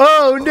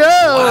 Oh no,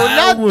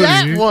 not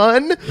that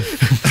one.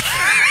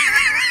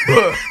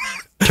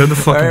 Turn the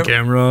fucking Alright.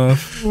 camera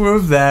off.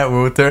 With that,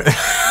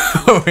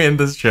 we'll end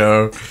this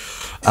show.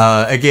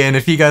 Again,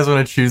 if you guys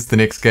want to choose the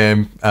next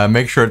game,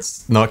 make sure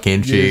it's not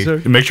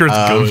Kenshi. Make sure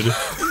it's good.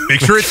 Make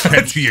sure it's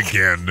Kenshi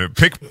again.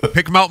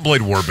 Pick Mountain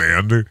Blade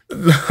Warband.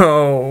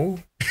 No.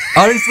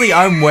 Honestly,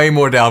 I'm way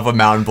more down for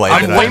Mountain Blade.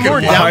 I'm than way I more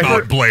could down want. for-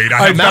 Mountain Blade.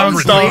 I have Mountain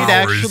hundreds of Blade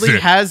hours. actually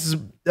has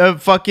a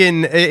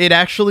fucking. It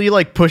actually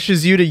like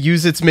pushes you to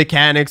use its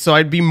mechanics. So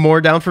I'd be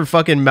more down for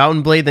fucking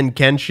Mountain Blade than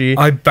Kenshi.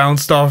 I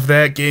bounced off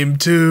that game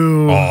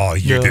too. Oh,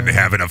 you didn't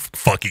have enough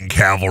fucking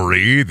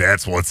cavalry.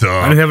 That's what's I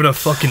up. didn't have enough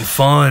fucking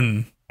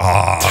fun.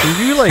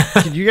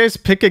 Could you guys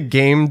pick a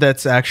game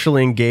that's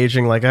actually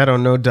engaging? Like, I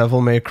don't know,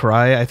 Devil May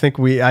Cry. I think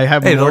I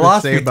have Hey, more the to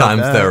last say few about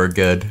times that. they were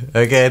good.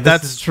 Okay,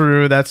 That's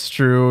true. That's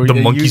true. The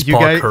You- monkey's you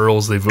paw guys-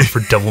 curls. They vote for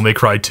Devil May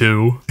Cry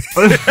 2.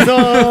 Why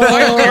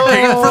are you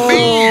waiting for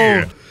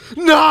me?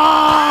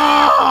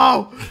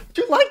 No!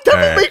 Do you like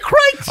Devil May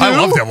Cry 2? I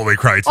love Devil May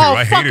Cry 2. Oh,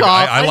 I fuck hated it.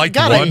 off. I liked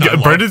gotta- 1. I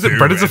loved Brennan's- 2,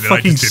 Brennan's a and then I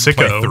fucking just didn't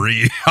play sicko.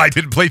 3. I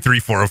didn't play 3,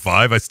 4, or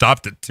 5. I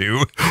stopped at 2.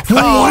 What?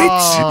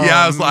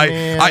 Yeah, I was like,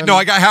 man.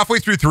 I got halfway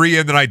through 3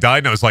 and then I died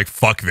and I was like,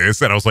 fuck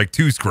this. And I was like,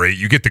 2's great.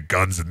 You get the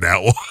guns in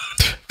that one.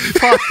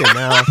 Fucking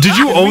hell. Did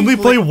you only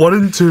play 1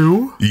 and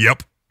 2?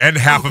 Yep. And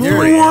half of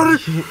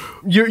 3.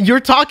 You're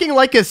talking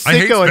like a sicko. I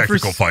hate and for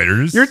spectacle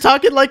fighters. You're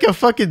talking like a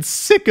fucking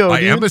sicko, I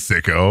dude. am a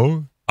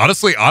sicko.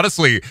 Honestly,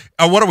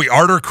 what are we,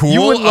 art or cool?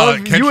 You would love,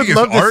 Kenshi you would is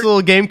love this art.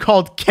 little game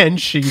called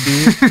Kenshi,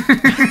 dude.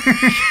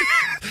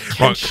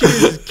 Kenshi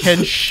is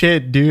Ken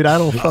shit, dude. I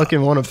don't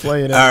fucking want to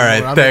play it anymore. All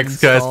right, I'm thanks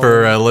guys installed.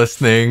 for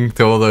listening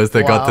to all those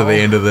that got to the Wow.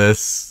 end of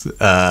this.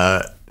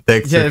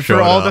 Thanks Yeah, for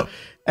showing all up. the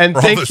and For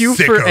all thank the you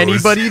for sickos.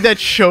 anybody that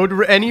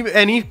showed any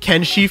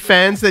Kenshi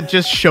fans that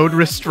just showed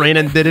restraint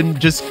and didn't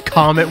just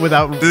comment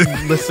without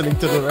listening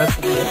to the rest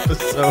of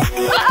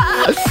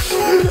the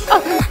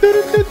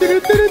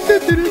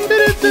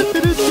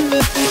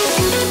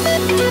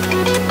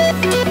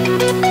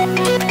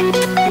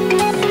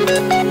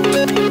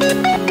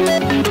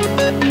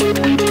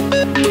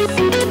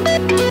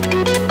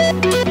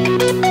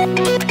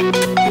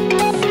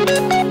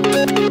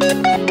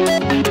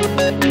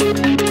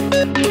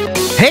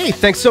Hey,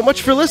 thanks so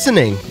much for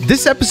listening.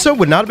 This episode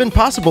would not have been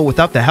possible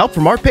without the help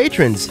from our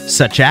patrons,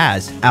 such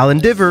as Alan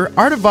Diver,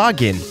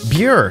 Artavagan,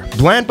 Bure,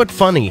 Bland But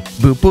Funny,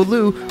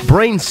 Boopaloo,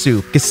 Brain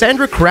Soup,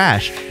 Cassandra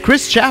Crash,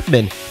 Chris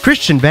Chapman,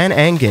 Christian Van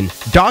Angen,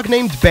 Dog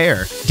Named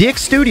Bear, DX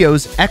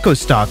Studios, Echo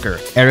Stalker,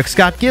 Eric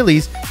Scott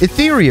Gillies,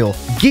 Ethereal,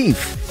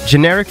 Geef,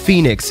 Generic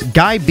Phoenix,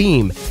 Guy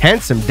Beam,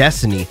 Handsome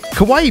Destiny,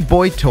 Kawaii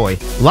Boy Toy,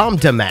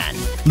 Lambda Man,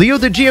 Leo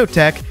the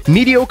Geotech,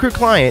 Mediocre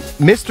Client,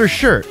 Mr.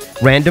 Shirt,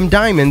 Random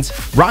Diamonds,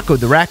 Rocco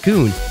the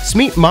Raccoon,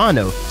 Smeet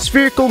Mono,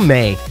 Spherical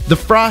May, The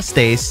Frost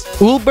Ace,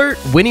 Ulbert,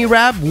 Winnie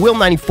Rab,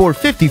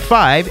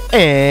 Will9455,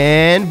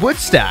 and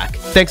Woodstock.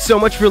 Thanks so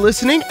much for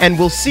listening, and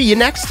we'll see you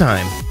next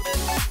time.